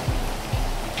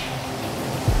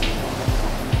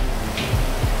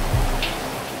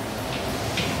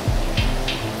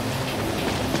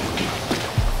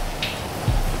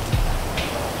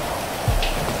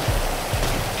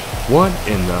 What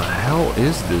in the hell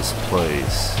is this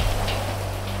place?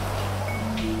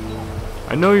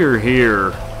 I know you're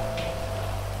here.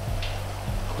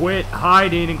 Quit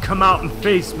hiding and come out and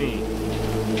face me.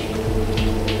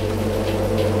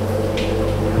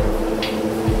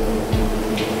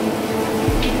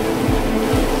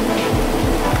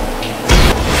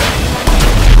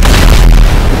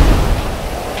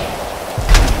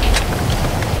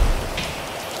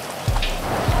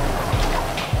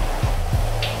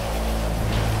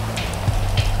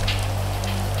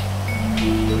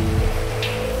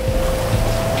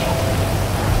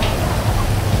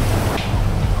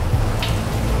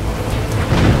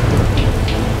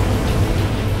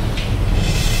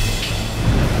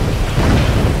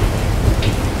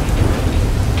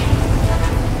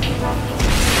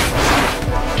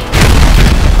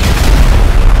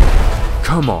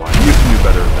 Come on, you can do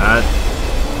better than that.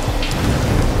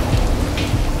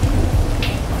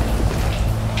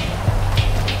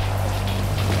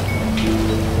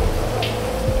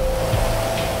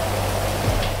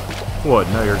 What,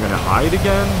 now you're gonna hide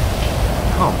again?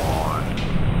 Come on.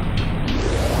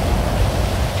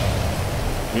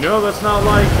 You know, that's not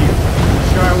like you.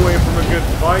 Shy away from a good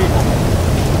fight.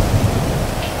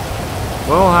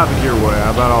 Well, have it your way.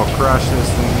 How about I'll crash this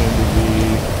thing into the...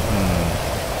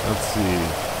 Let's see.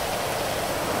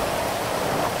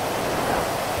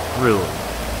 Really?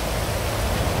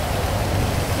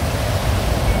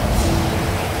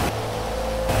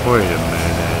 Wait a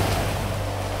minute.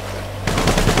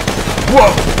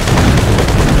 Whoa!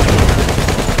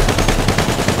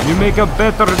 You make a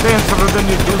better dancer than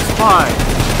you do spy.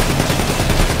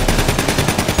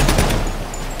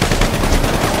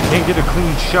 Can't get a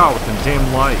clean shot with them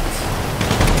damn lights.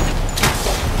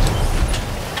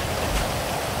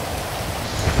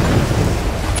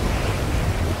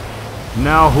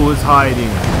 Now who is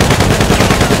hiding?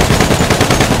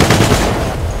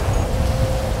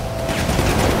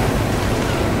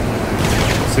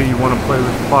 So you want to play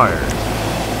with fire?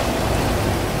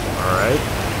 Alright.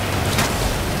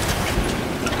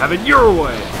 Have it your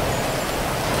way!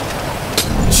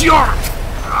 Jark!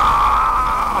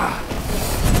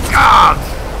 God!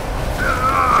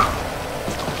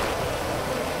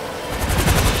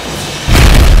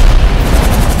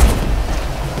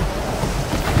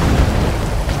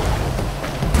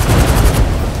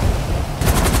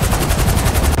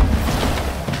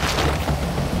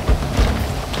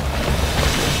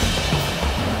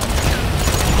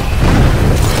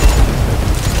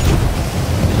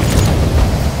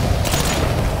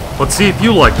 Let's see if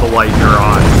you like the light in your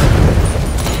eyes.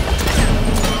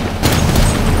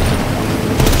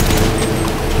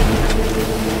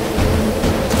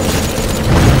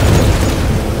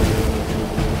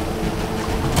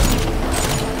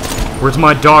 Where's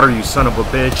my daughter, you son of a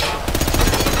bitch?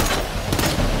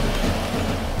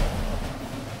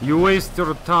 You waste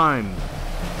your time.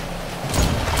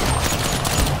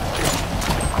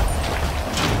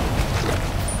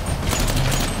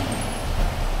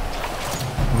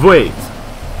 Wait,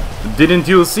 didn't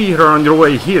you see her on your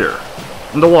way here?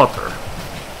 In the water?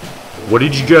 What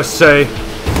did you just say?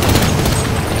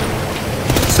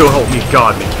 So help me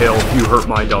God, Mikhail, if you hurt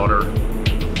my daughter.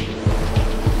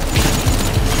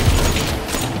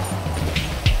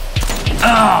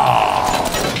 Oh!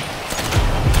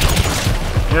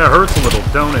 Yeah, it hurts a little,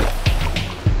 don't it?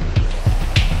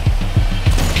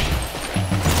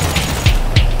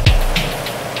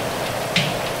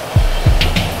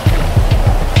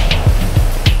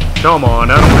 Come on,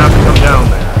 I don't have to come down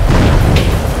there.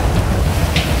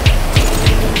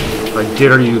 I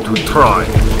dare you to try.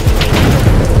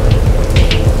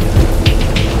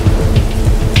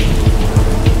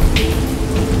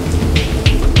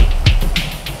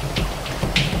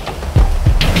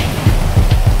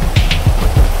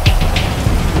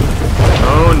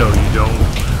 Oh, no, you don't.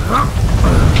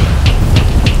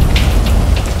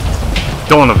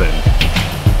 Donovan,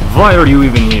 why are you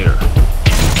even here?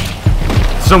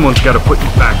 Someone's got to put you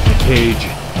back in the cage.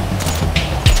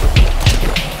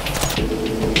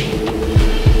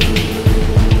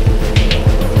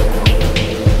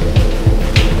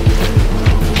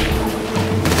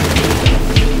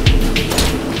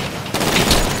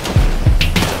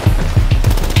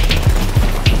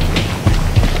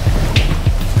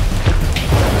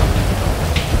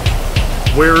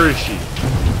 Where is she?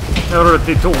 I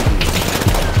already told you.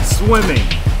 Swimming.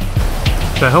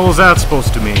 What the hell is that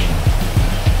supposed to mean?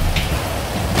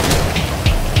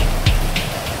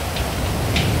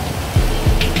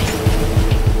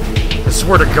 I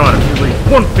swear to God, if you lay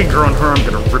one finger on her, I'm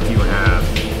gonna rip you in half.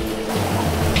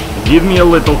 Give me a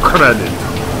little credit.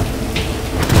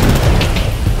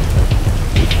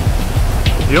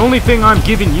 The only thing I'm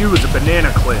giving you is a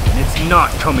banana clip, and it's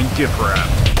not coming gift wrapped.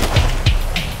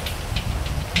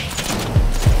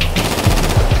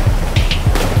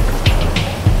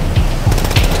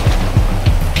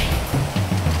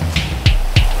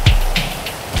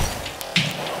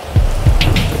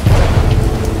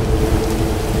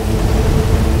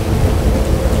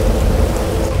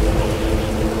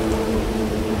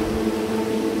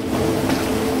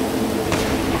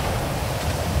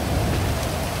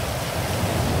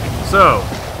 So,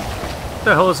 what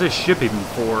the hell is this ship even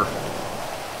for?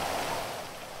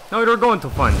 No, you're going to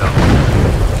find out.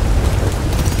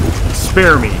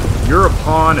 Spare me. You're a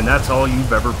pawn, and that's all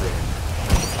you've ever been.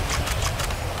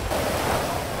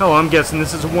 Hell, I'm guessing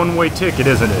this is a one-way ticket,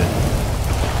 isn't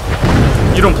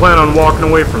it? You don't plan on walking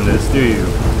away from this, do you?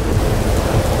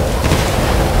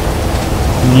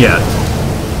 Yet.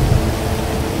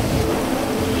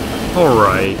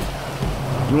 Alright.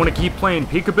 You want to keep playing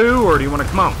peekaboo, or do you want to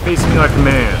come out and face me like a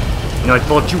man? You know, I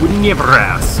thought you would never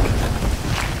ask.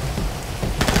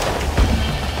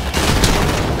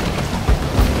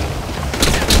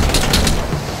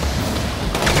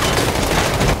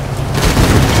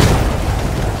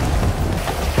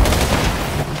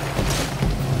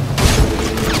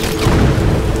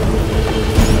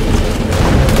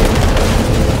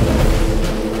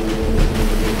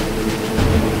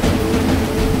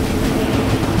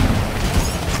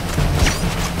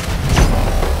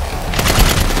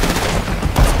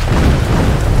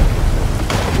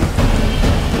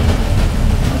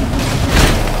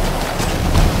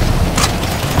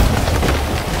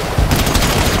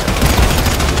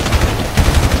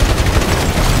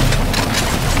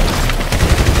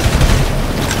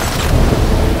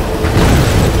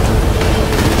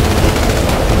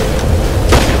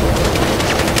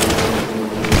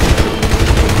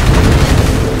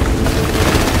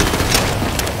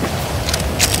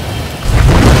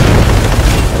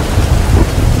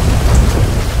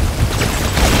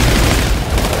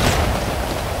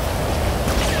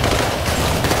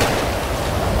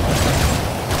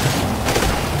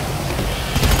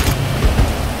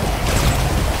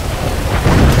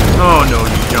 Oh, no,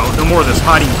 you don't. No more of this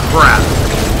hiding crap.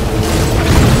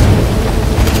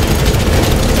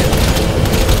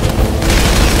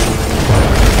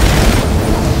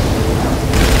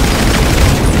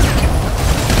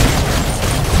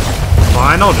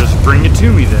 Fine, I'll just bring it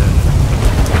to me then.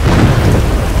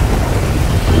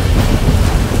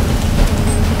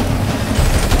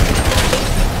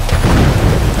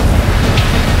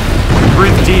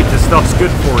 Breathe deep, this stuff's good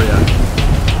for you.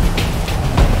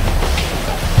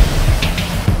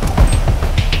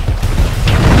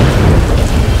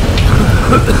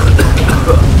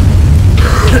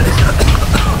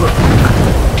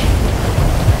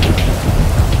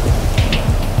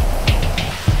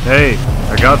 Hey,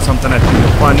 I got something I think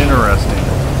you'll find interesting.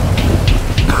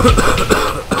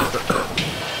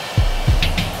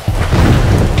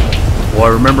 Well, I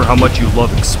remember how much you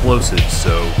love explosives,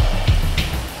 so...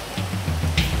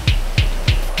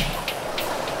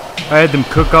 I had them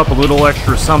cook up a little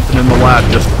extra something in the lab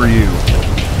just for you.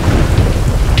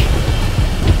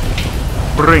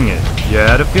 Bring it. Yeah,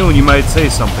 I had a feeling you might say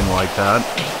something like that.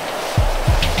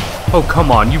 Oh, come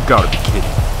on, you've got to be kidding.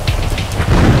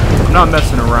 I'm not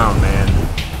messing around, man.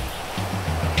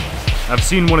 I've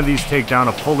seen one of these take down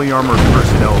a fully armored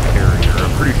personnel carrier.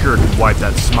 I'm pretty sure it could wipe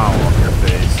that smile off your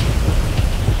face.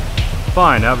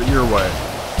 Fine, have it your way.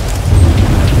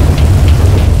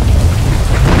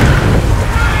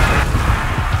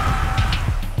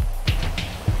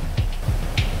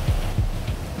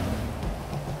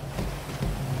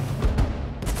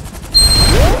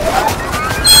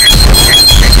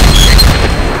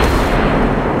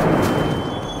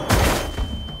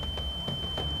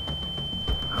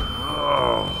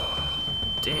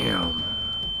 Damn.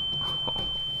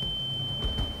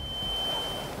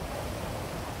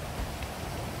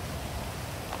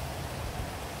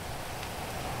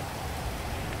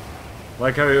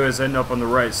 Like how you always end up on the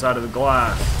right side of the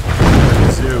glass. Like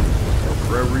a zoo.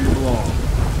 Wherever you belong.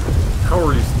 How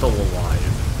are you still alive?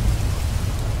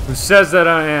 Who says that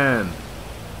I am?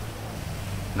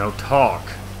 Now talk.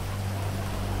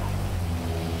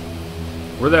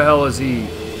 Where the hell is he?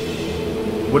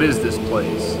 What is this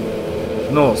place?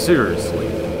 No, seriously.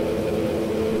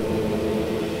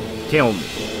 Tell me.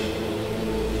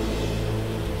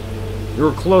 You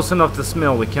were close enough to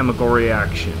smell the chemical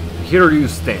reaction. Here you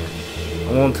stand.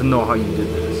 I want to know how you did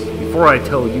this. Before I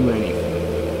tell you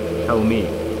anything, tell me,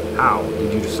 how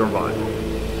did you survive?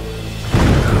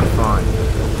 Fine.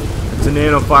 It's a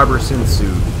nanofiber synth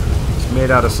suit. It's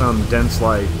made out of some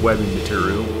dense-like webbing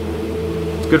material.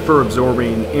 It's good for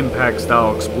absorbing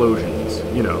impact-style explosions.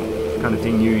 You know, kind of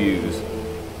thing you use.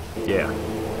 Yeah,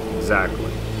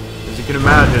 exactly. As you can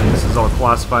imagine, this is all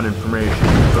classified information,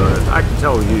 but I can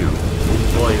tell you.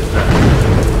 Why is that?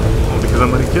 Well, because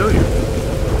I'm gonna kill you.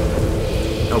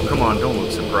 Oh, come on, don't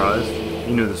look surprised.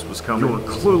 You knew this was coming. You were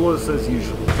clueless as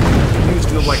usual. You used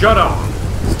to like Shut up!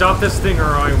 Stop this thing or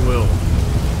I will.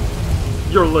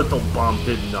 Your little bomb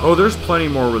didn't know. Oh, there's plenty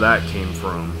more where that came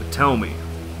from, but tell me.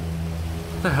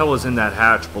 What the hell is in that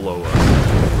hatch below us?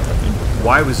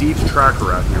 Why was Eve's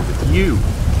tracker out here with you?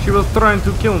 She was trying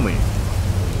to kill me.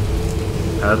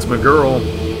 That's my girl.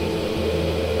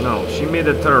 No, she made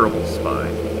a terrible spy.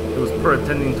 She was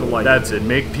pretending to like... That's it,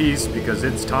 make peace, because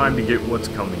it's time to get what's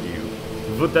coming to you.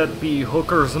 Would that be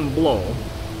hookers and blow?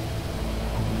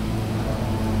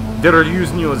 They're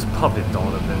using you as a puppet,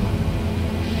 Donovan.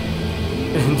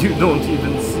 And you don't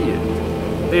even see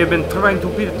it. They have been trying to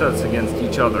pit us against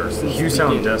each other since You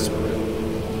sound desperate.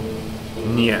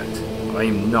 Yet, I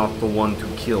am not the one to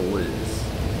kill Liz.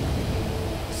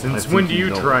 Since when do you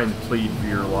try and plead for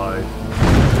your life?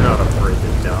 You're not afraid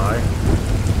to die.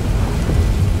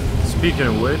 Speaking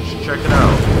of which, check it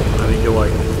out. I think you'll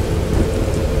like it.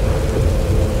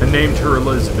 I named her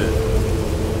Elizabeth.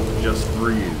 Just for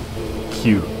you.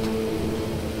 Cute.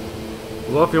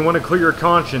 Well, if you want to clear your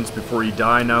conscience before you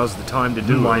die, now's the time to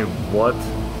do My it. what?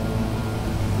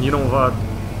 You know what?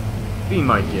 Be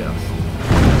my guest.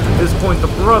 At this point, the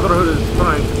Brotherhood is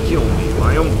trying to kill me.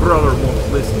 My own brother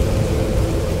won't listen to me.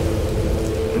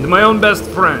 And my own best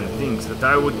friend thinks that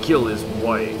I would kill his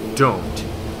wife. Don't.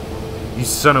 You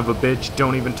son of a bitch,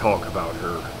 don't even talk about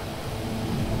her.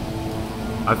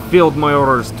 I failed my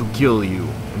orders to kill you,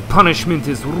 and punishment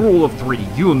is rule of 3.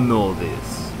 You know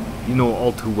this. You know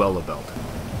all too well about it.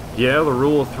 Yeah, the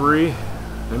rule of 3.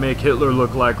 They make Hitler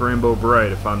look like Rainbow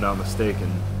Bright, if I'm not mistaken.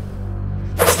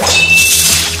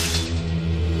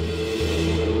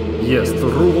 Yes, the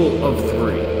rule of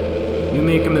 3. You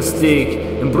make a mistake,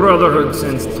 and Brotherhood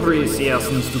sends 3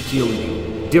 assassins to kill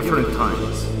you. Different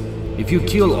times. If you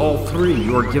kill all 3,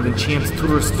 you are given chance to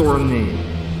restore a name.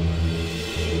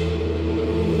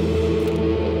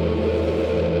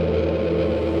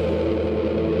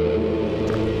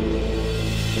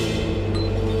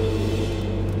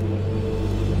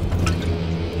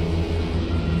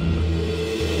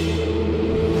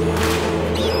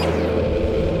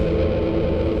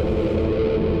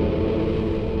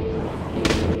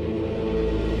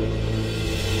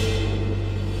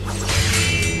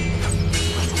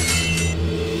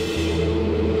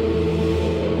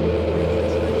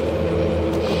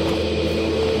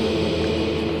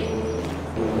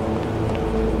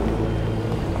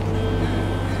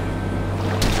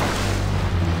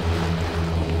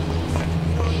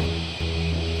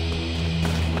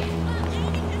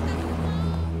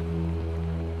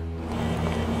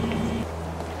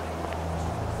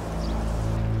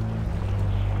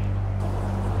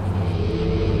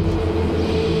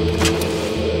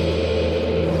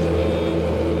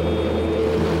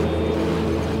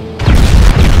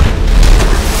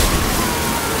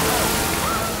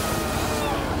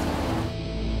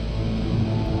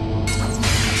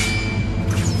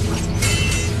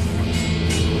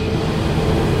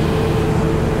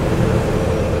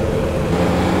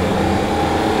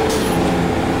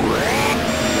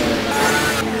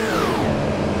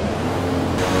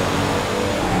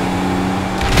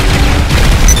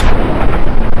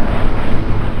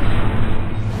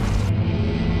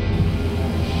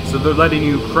 So they're letting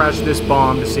you crash this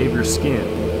bomb to save your skin.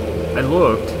 I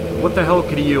looked. What the hell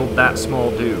could a yield that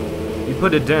small do? You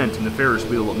put a dent in the Ferris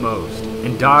wheel at most,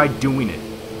 and died doing it.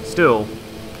 Still,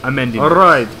 I'm ending it.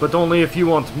 Alright, but only if you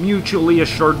want mutually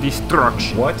assured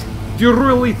destruction. What? Do you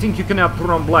really think you can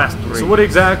outrun blast rate? So what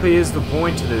exactly is the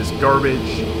point to this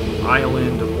garbage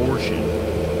island abortion?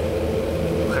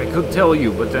 I could tell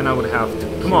you, but then I would have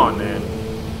to. Come on, man.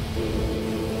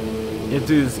 It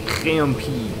is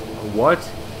GMP. What?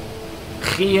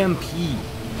 GMP.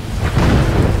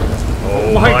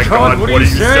 Oh my god, what are you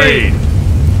saying?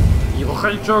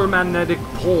 Electromagnetic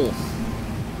pulse.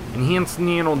 Enhanced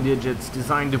nanodigits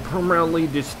designed to permanently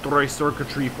destroy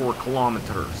circuitry for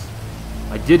kilometers.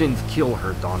 I didn't kill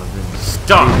her, Donovan.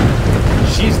 Stop!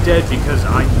 She's dead because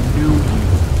I knew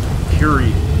you.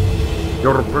 Period.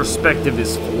 Your perspective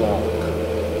is flawed.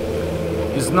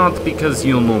 It's not because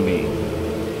you know me.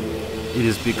 It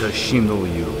is because she know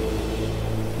you.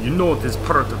 You know it is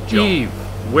part of job. Eve.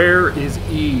 Where is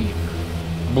Eve?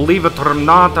 Believe it or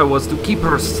not, I was to keep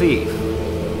her safe.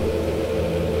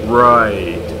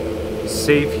 Right.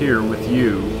 Safe here with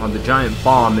you on the giant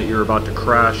bomb that you're about to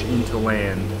crash into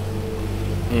land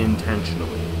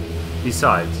intentionally.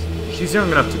 Besides, she's young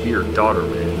enough to be your daughter,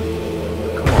 man.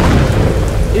 Come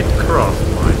on. It crossed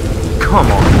mine.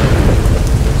 Come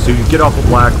on. So you get off a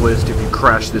blacklist if you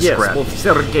crash this crap. Yes, both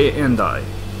Sergei and I.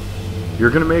 You're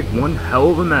gonna make one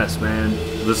hell of a mess, man.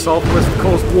 The southwest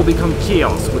coast will become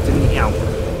chaos within the hour.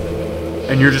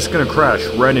 And you're just gonna crash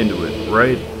right into it,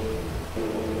 right?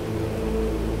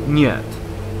 Yet,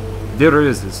 there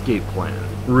is escape plan.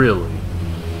 Really?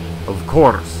 Of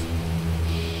course.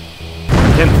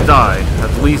 I can't die,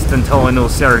 at least until I know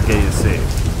Sergei is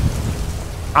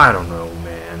safe. I don't know.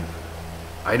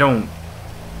 I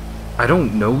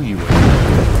don't know you anymore.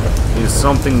 It is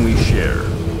something we share.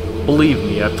 Believe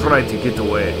me, I tried to get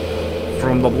away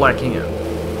from the Black Hand.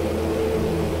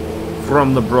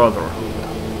 From the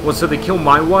Brotherhood. What, so they kill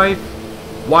my wife?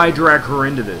 Why drag her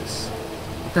into this?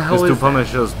 What the hell is to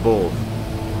punish us both.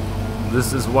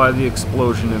 This is why the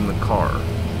explosion in the car.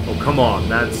 Oh, come on,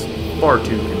 that's far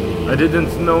too convenient. I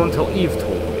didn't know until Eve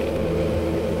told me.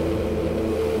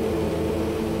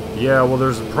 Yeah, well,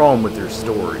 there's a problem with your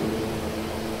story.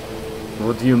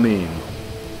 What do you mean?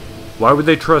 Why would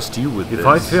they trust you with this? If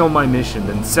I fail my mission,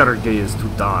 then Sergei is to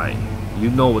die.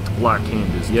 You know what the Black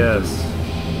Hand is. Yes.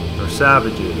 They're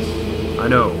savages. I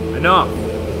know. Enough!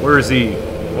 Where is he?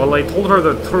 Well, I told her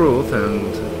the truth,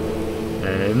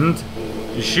 and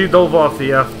she dove off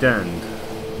the aft end.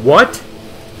 What?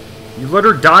 You let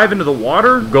her dive into the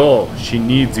water? Go. She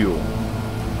needs you.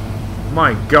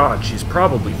 My god, she's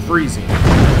probably freezing.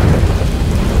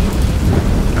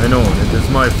 I know, and it is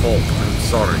my fault. I'm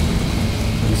sorry.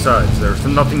 Besides, there's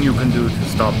nothing you can do to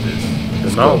stop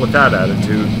this. Not with that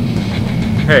attitude.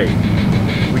 Hey,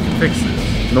 we can fix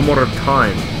this. No more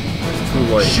time. It's too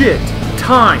late. Shit!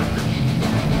 Time!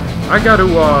 I gotta,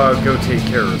 go take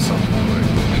care of something quick.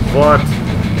 What?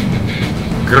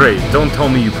 Great, don't tell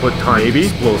me you put time in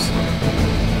explosive.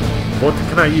 What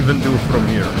can I even do from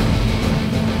here?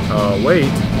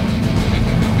 Wait.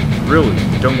 Really,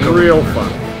 don't go. Real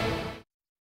fun.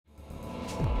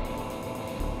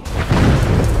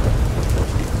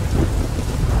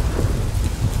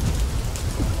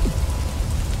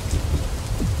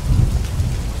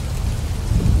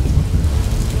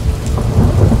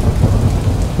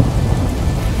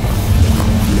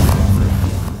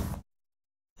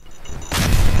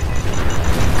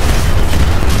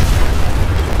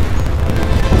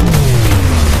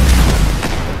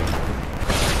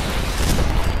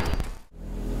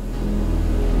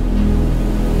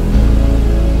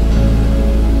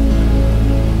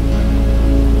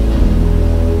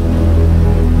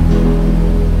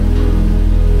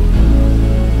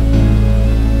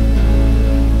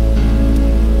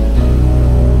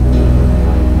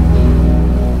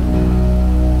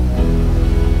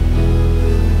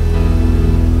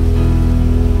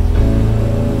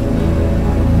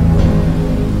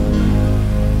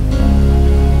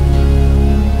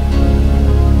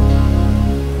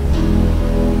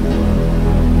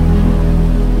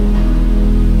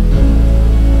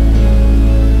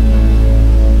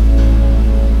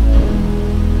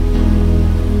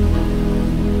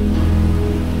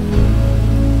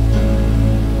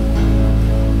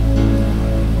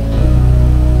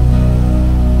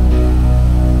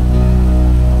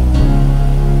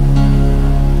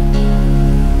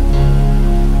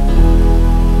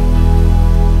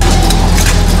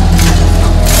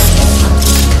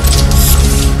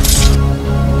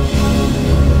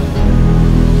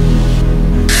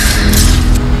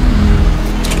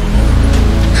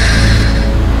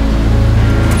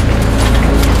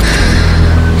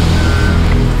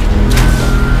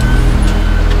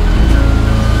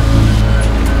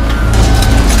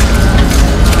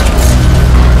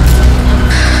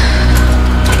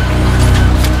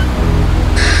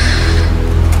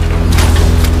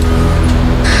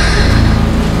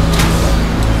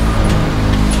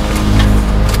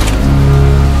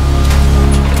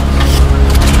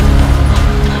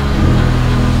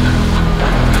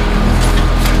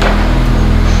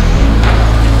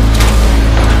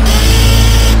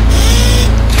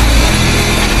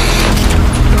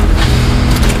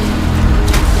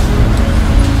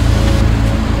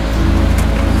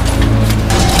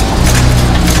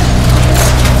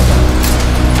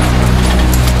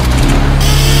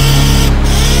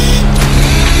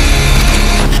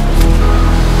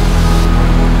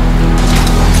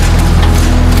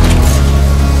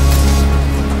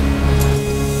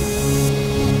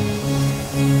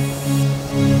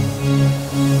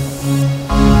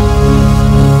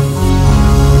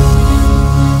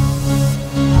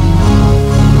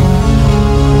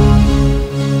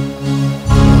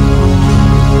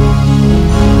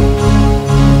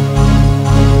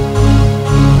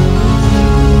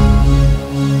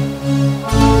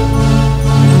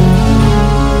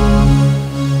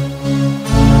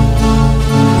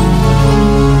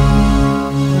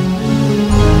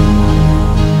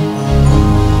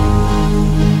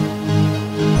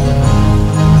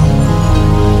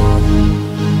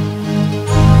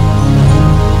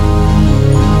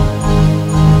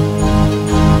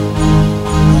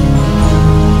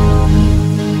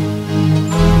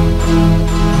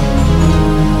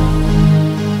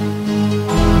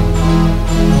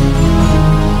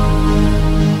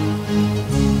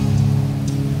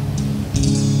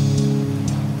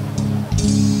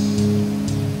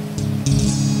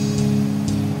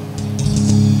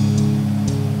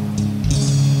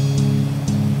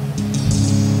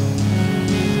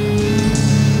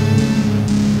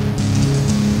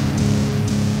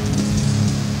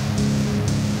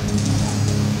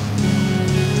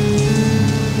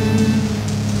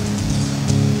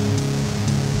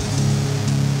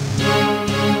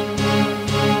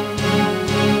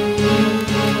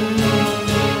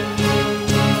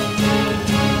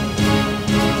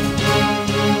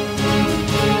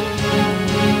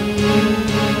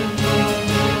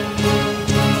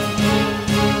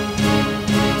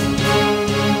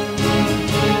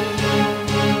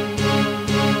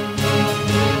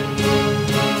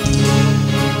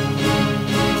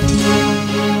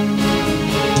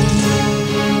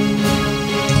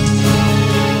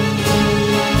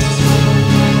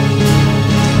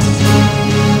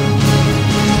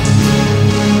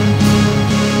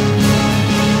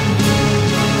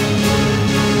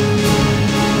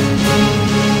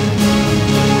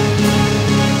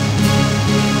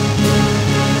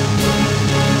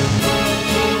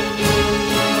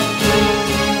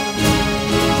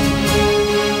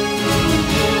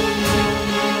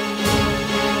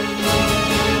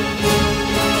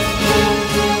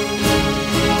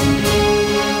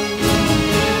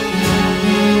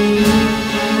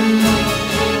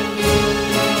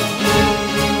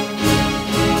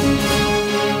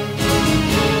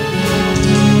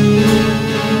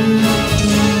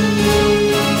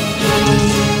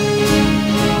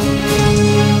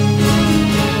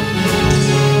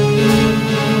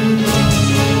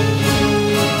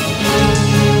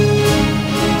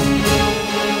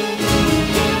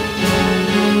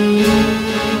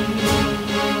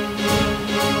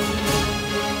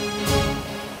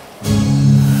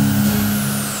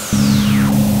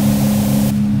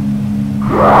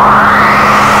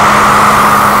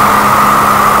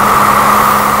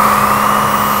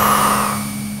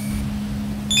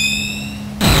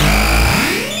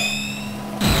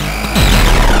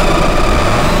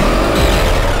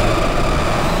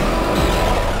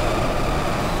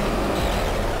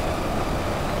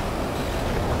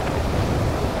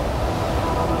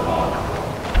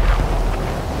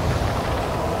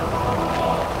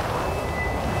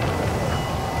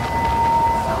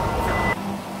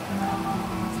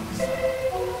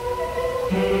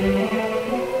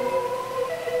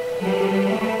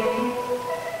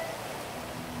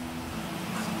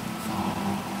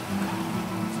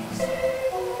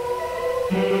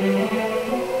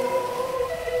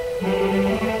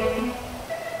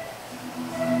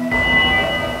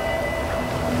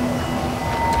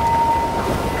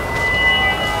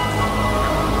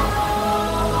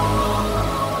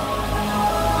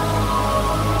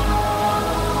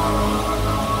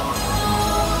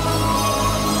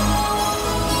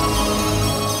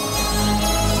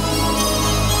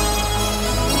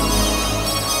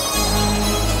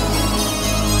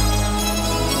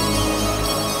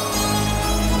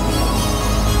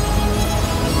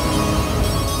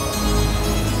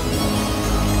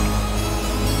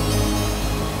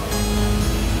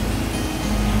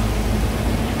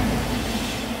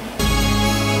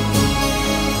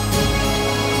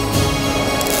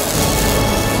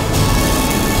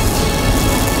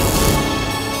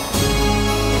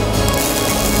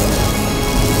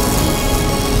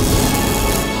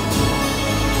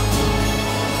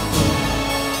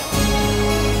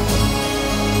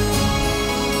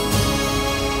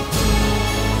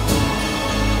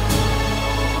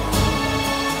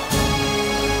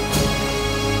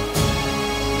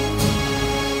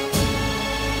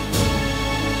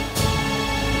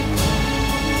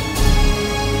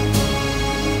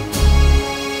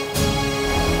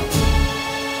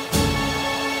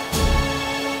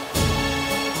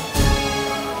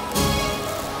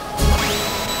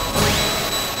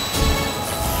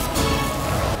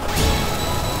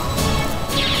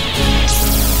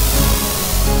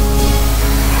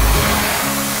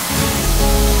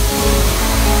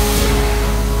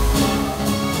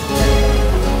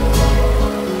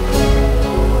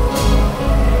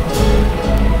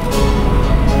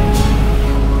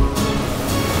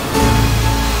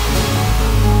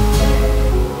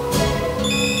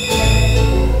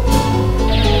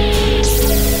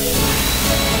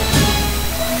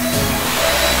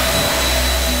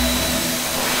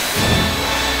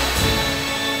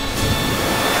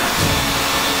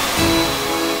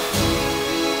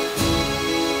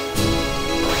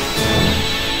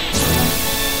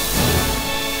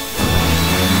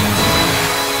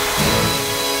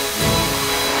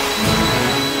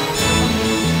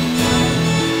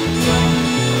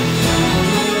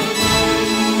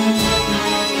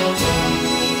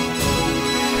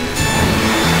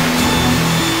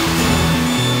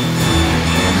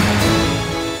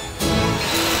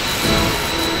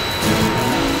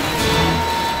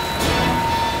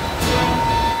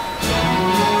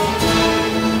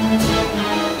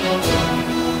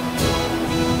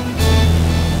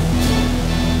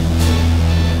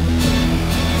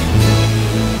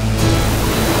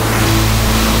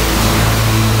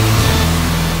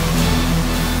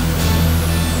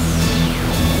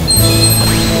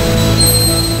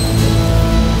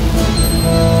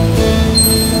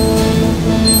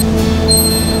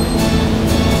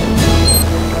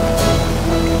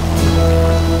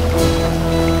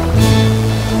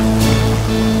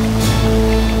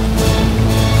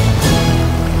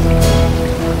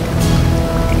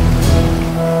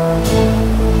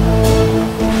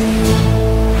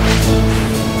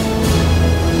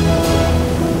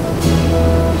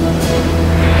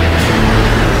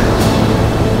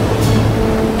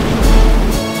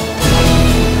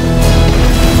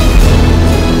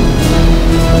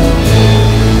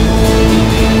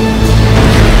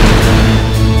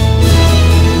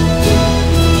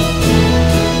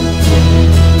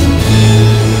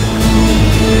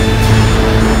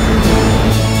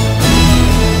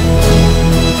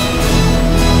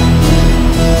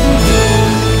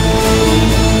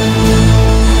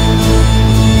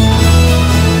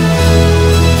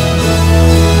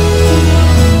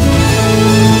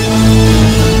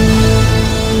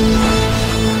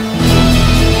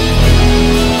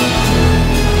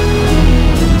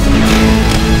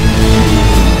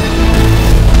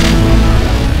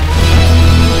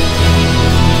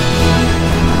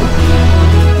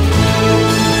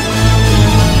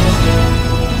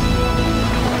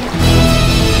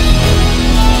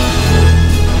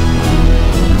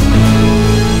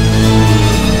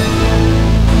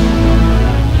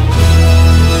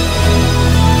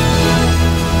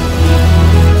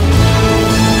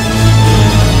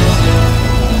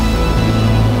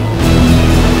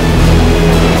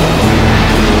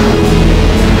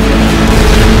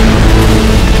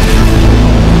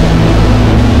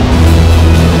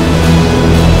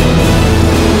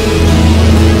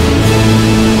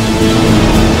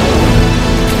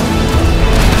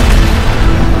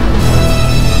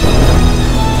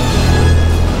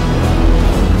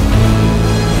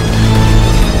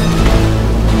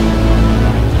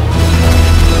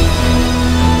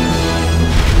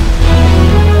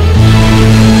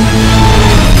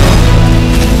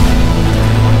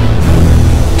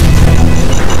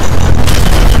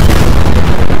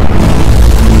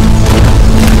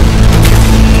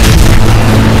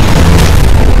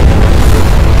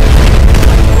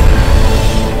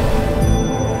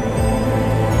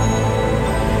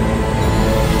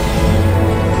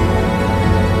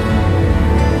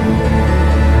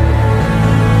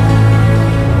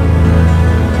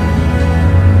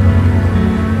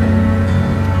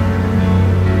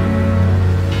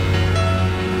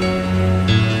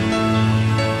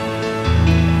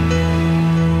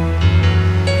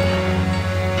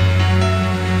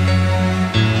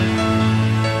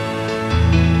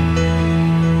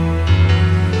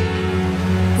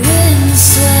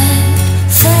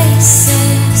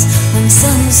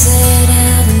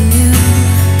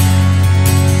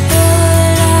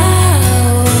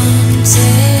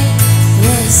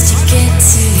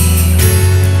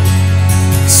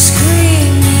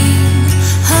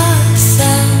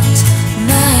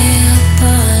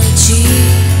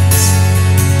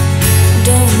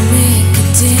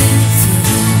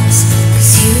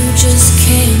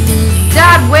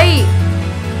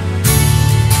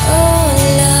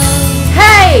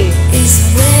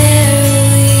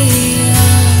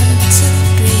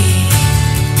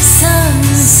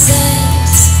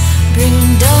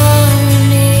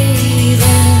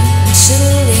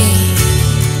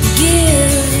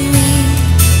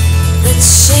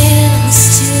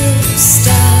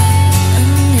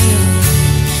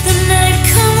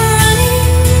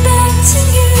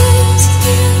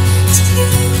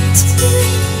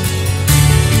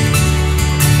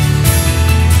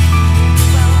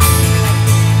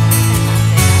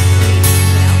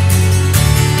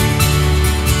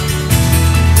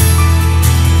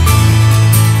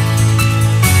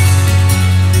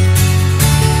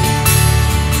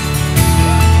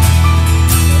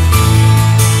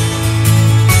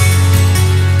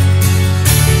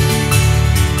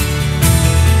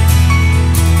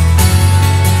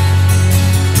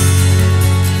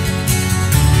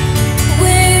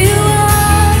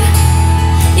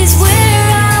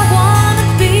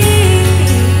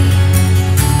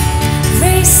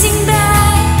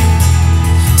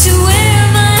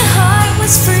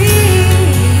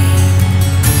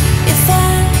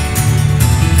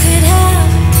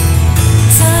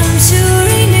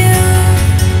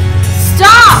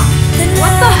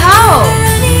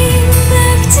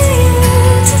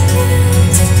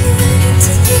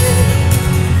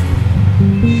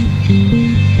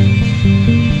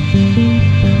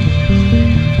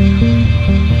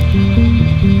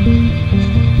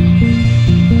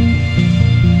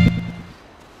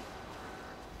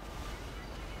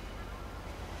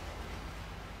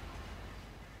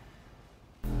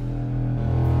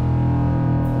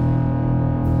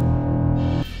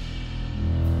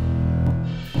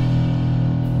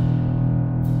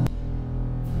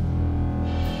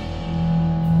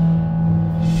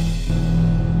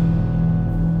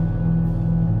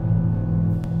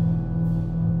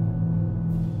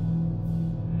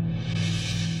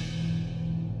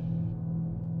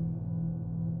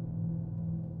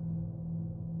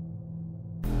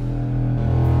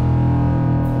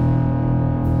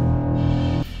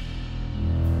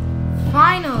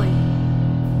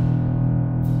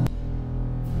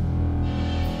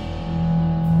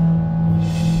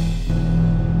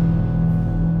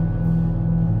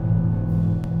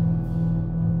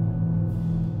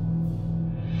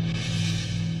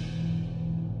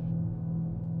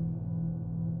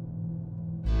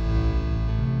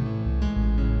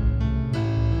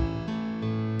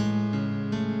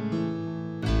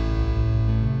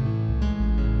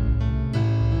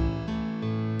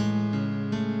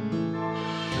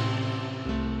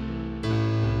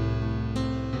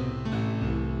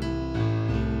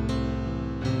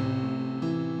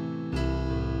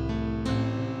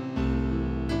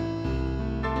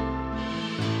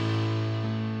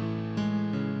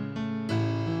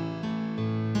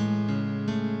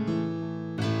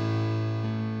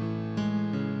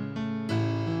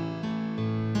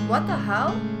 What the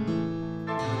hell?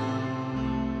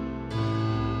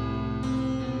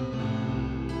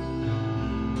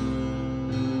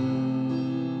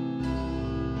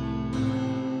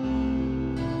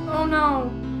 Oh no.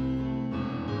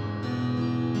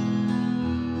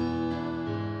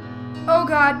 Oh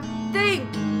god, think!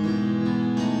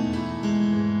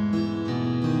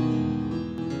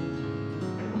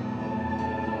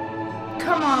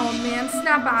 Come on, old man,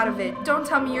 snap out of it. Don't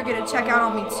tell me you're gonna check out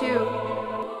on me too.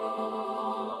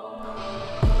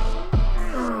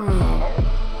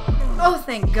 Oh,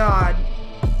 thank God.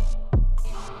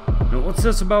 Now, what's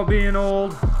this about being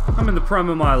old? I'm in the prime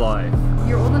of my life.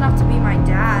 You're old enough to be my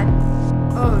dad.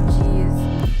 Oh,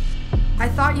 jeez. I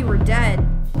thought you were dead.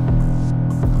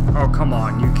 Oh, come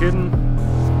on, you kidding?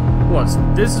 What,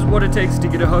 this is what it takes to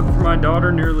get a hug from my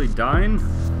daughter nearly dying?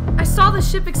 I saw the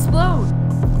ship explode.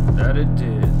 That it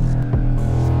did.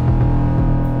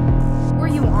 Were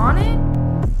you on it?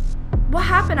 What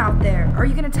happened out there? Are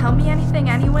you gonna tell me anything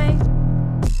anyway?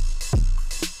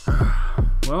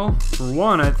 Well, for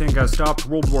one, I think I stopped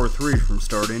World War III from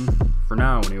starting. For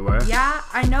now, anyway. Yeah,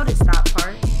 I noticed that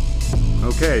part.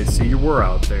 Okay, so you were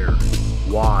out there.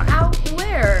 Why? Out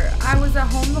where? I was at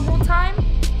home the whole time?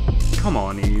 Come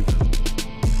on, Eve.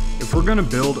 If we're gonna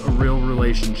build a real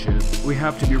relationship, we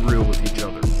have to be real with each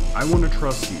other. I want to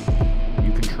trust you.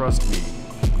 You can trust me.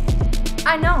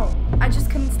 I know. I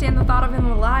just couldn't stand the thought of him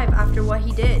alive after what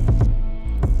he did.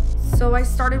 So I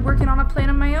started working on a plan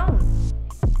of my own.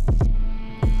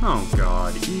 Oh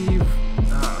god, Eve.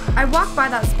 I walk by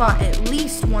that spot at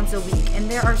least once a week, and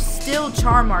there are still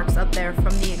char marks up there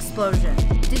from the explosion.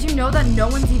 Did you know that no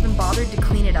one's even bothered to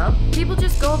clean it up? People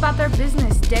just go about their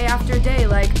business day after day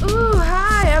like, ooh,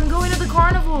 hi, I'm going to the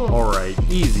carnival. Alright,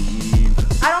 easy,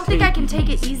 Eve. I don't think I can take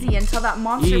it easy until that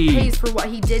monster pays for what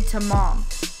he did to Mom.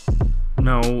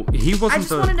 No, he wasn't I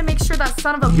just wanted to make sure that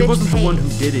son of a bitch He wasn't paid. the one who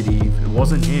did it, Eve. It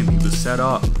wasn't him. He was set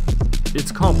up.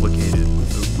 It's complicated.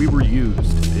 We were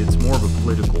used. It's more of a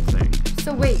political thing.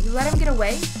 So wait, you let him get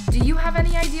away? Do you have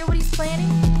any idea what he's planning?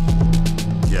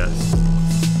 Yes.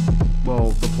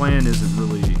 Well, the plan isn't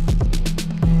really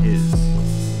his.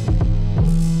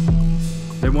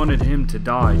 They wanted him to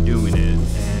die doing it,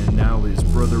 and now his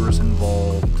brother is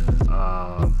involved.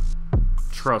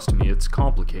 Trust me, it's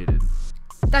complicated.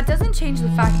 That doesn't change the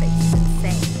fact that he's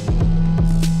insane.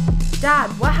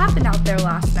 Dad, what happened out there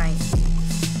last night?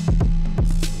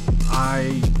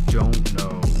 I don't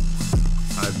know.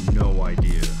 I have no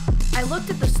idea. I looked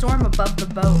at the storm above the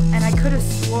boat, and I could have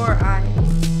swore I'm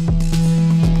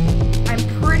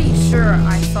pretty sure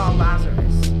I saw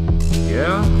Lazarus.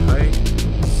 Yeah, I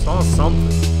saw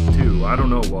something, too. I don't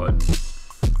know what.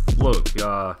 Look,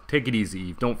 take it easy,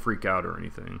 Eve. Don't freak out or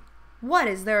anything. What,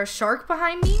 is there a shark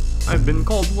behind me? I've been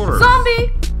called worse.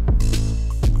 Zombie!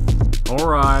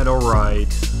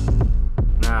 Alright.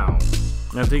 Now,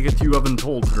 I think if you haven't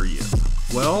told her yet.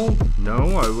 Well,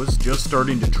 no, I was just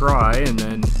starting to try, and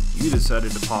then you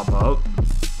decided to pop up.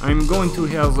 I'm going to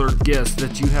hazard a guess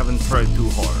that you haven't tried too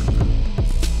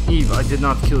hard. Eve, I did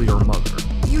not kill your mother.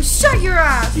 You shut your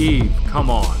ass! Eve, come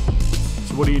on.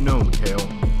 So what do you know, Mikhail?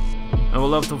 I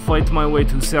will have to fight my way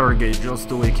to Sergei just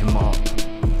to wake him up.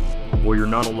 Well, you're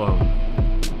not alone.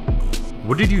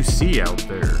 What did you see out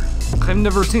there? I've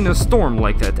never seen a storm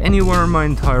like that anywhere in my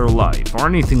entire life, or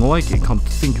anything like it, come to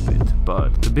think of it.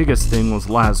 But the biggest thing was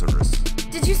Lazarus.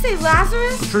 Did you say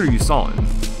Lazarus? I'm sure you saw him.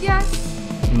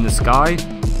 Yes. In the sky?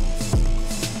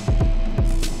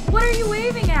 What are you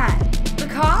waving at? The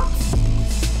cops?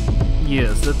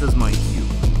 Yes, that is my cue.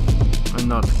 I'm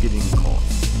not getting caught.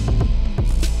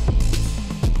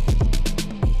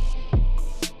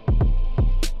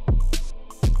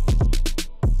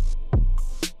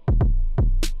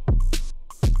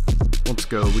 Let's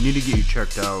go. We need to get you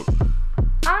checked out.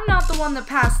 I'm not the one that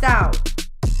passed out.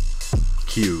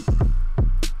 Cute.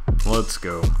 Let's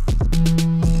go.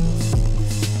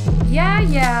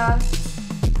 Yeah.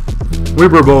 We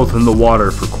were both in the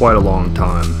water for quite a long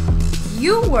time.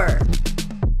 You were.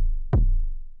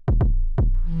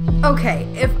 Okay,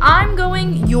 if I'm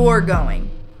going, you're going.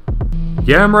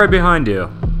 Yeah, I'm right behind you.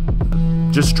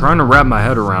 Just trying to wrap my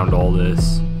head around all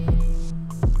this.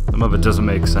 Some of it doesn't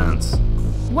make sense.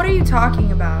 What are you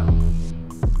talking about?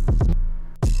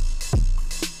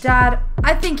 Dad,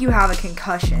 I think you have a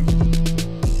concussion.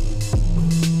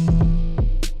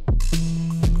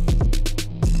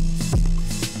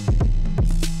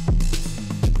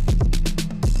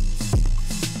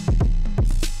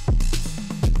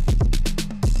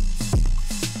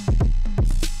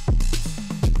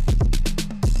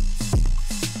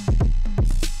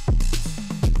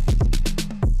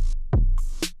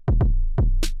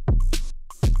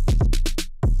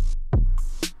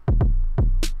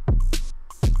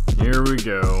 Here we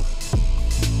go.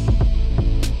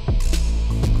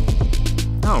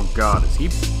 Oh god, is he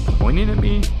pointing at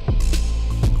me?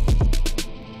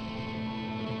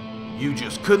 You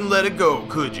just couldn't let it go,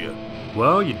 could you?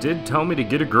 Well, you did tell me to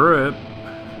get a grip.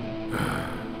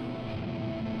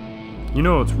 You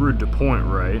know it's rude to point,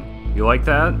 right? You like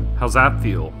that? How's that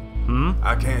feel?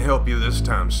 I can't help you this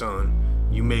time, son.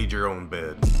 You made your own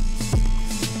bed.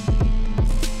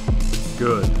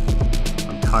 Good.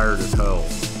 I'm tired as hell.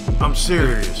 I'm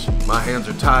serious. My hands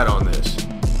are tied on this.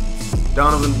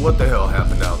 Donovan, what the hell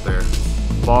happened out there?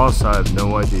 Boss, I have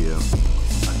no idea.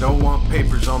 I don't want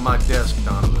papers on my desk,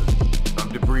 Donovan. I'm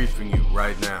debriefing you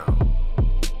right now.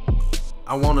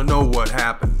 I want to know what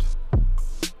happened.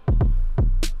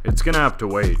 It's gonna have to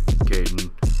wait, Caden.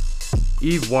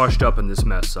 Eve washed up in this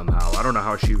mess somehow. I don't know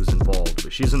how she was involved,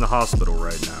 but she's in the hospital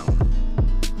right now.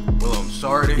 Well, I'm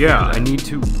sorry to hear that. I need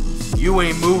to... You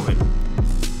ain't moving.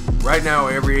 Right now,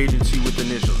 every agency with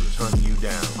initials is hunting you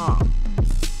down. Huh.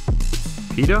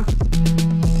 PETA?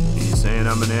 You saying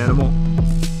I'm an animal?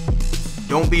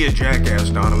 Don't be a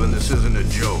jackass, Donovan. This isn't a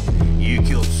joke. You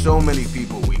killed so many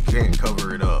people, we can't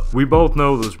cover it up. We both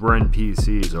know those were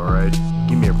NPCs, alright?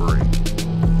 Give me a break.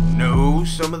 No,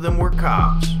 some of them were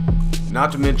cops.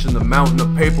 Not to mention the mountain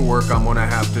of paperwork I'm gonna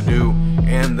have to do,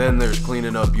 and then there's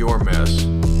cleaning up your mess.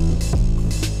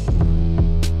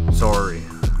 Sorry.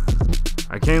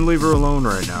 I can't leave her alone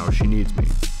right now. She needs me.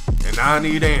 And I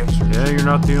need answers. Yeah, you're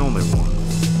not the only one.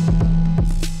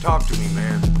 Talk to me,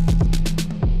 man.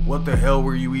 What the hell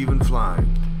were you even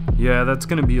flying? Yeah, that's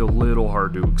gonna be a little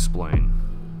hard to explain.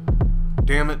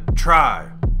 Damn it, try.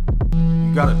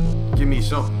 You gotta give me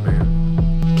something,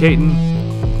 man.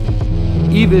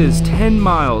 Caden, Eva is 10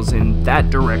 miles in that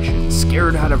direction,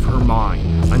 scared out of her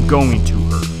mind. I'm going to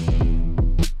her.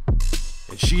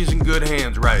 And she's in good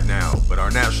hands right now, but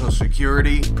our national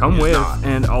security Come with, not.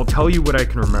 And I'll tell you what I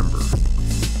can remember.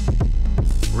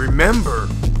 Remember?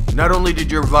 Not only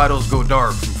did your vitals go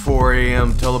dark from 4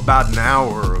 a.m. till about an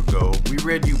hour ago, we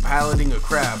read you piloting a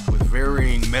craft with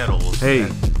varying metals. Hey,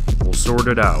 we'll sort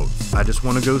it out. I just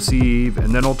want to go see Eve,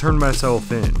 and then I'll turn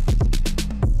myself in.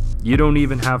 You don't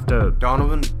even have to...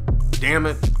 Donovan, damn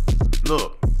it.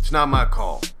 Look, it's not my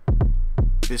call.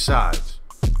 Besides,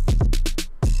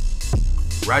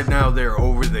 right now they're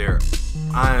over there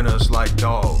eyeing us like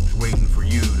dogs, waiting for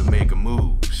you to make a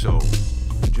move. So,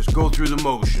 just go through the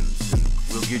motions, and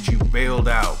we'll get you bailed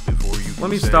out before you can Let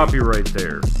me stop you right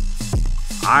there.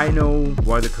 I know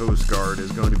why the Coast Guard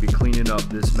is going to be cleaning up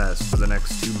this mess for the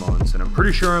next 2 months, and I'm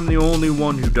pretty sure I'm the only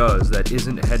one who does that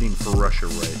isn't heading for Russia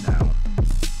right now.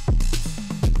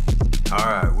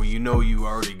 Alright, well you know you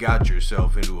already got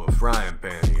yourself into a frying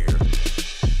pan here.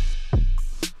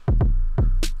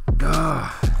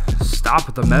 Stop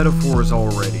with the metaphors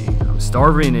already. I'm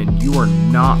starving and you are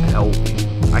not helping.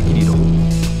 I could eat a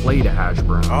whole plate of hash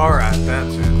browns. Alright,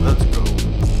 that's it. Let's go.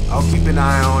 I'll keep an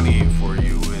eye on Eve for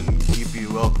you and keep you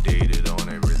updated on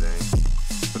everything.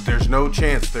 But there's no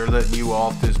chance they're letting you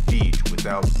off this beach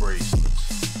without bracelets.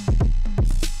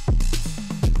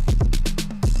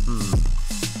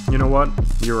 You know what?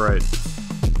 You're right.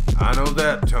 I know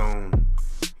that, Tone.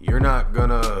 You're not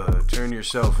gonna turn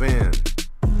yourself in,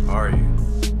 are you?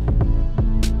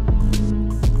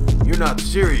 You're not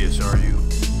serious, are you?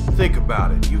 Think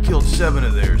about it. You killed 7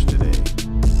 of theirs today.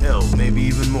 Hell, maybe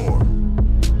even more.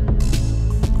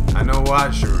 I know I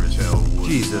sure as hell would.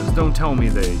 Jesus, don't tell me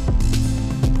they...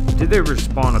 Did they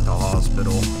respawn at the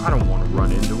hospital? I don't want to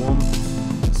run into them.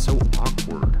 It's so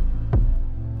awkward.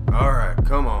 Alright,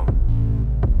 come on.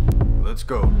 Let's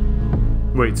go.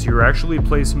 Wait, so you're actually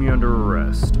placing me under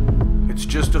arrest? It's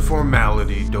just a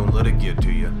formality. Don't let it get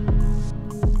to you.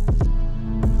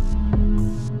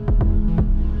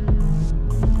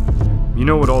 You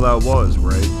know what all that was,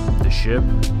 right? The ship?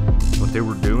 What they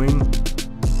were doing?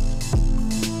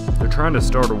 They're trying to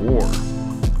start a war.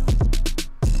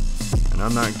 And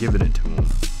I'm not giving it to them.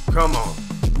 Come on.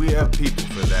 We have people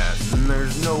for that. And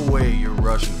there's no way your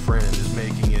Russian friend is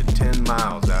making it 10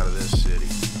 miles out of this city.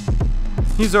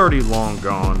 He's already long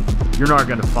gone. You're not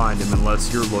going to find him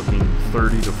unless you're looking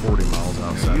 30 to 40 miles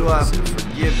outside You'll of the have city. to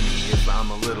forgive me if I'm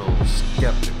a little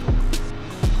skeptical.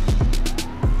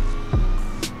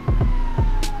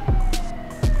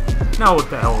 Now what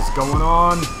the hell's going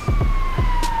on?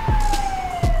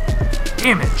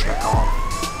 Damn it, Chekhov.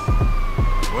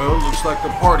 Well, looks like the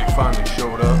party finally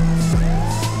showed up.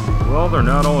 Well, they're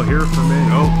not all here for me.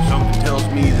 Nope, something tells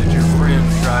me that your friend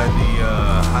tried the,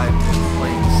 hiding in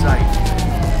plain sight.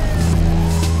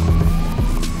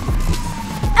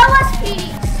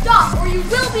 LSPD, stop or you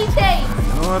will be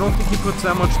tased! No, I don't think he puts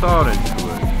that much thought into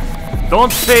it.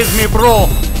 Don't tase me, bro!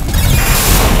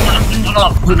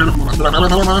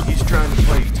 He's trying to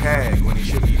play tag when he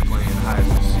should be playing hide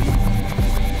and seek.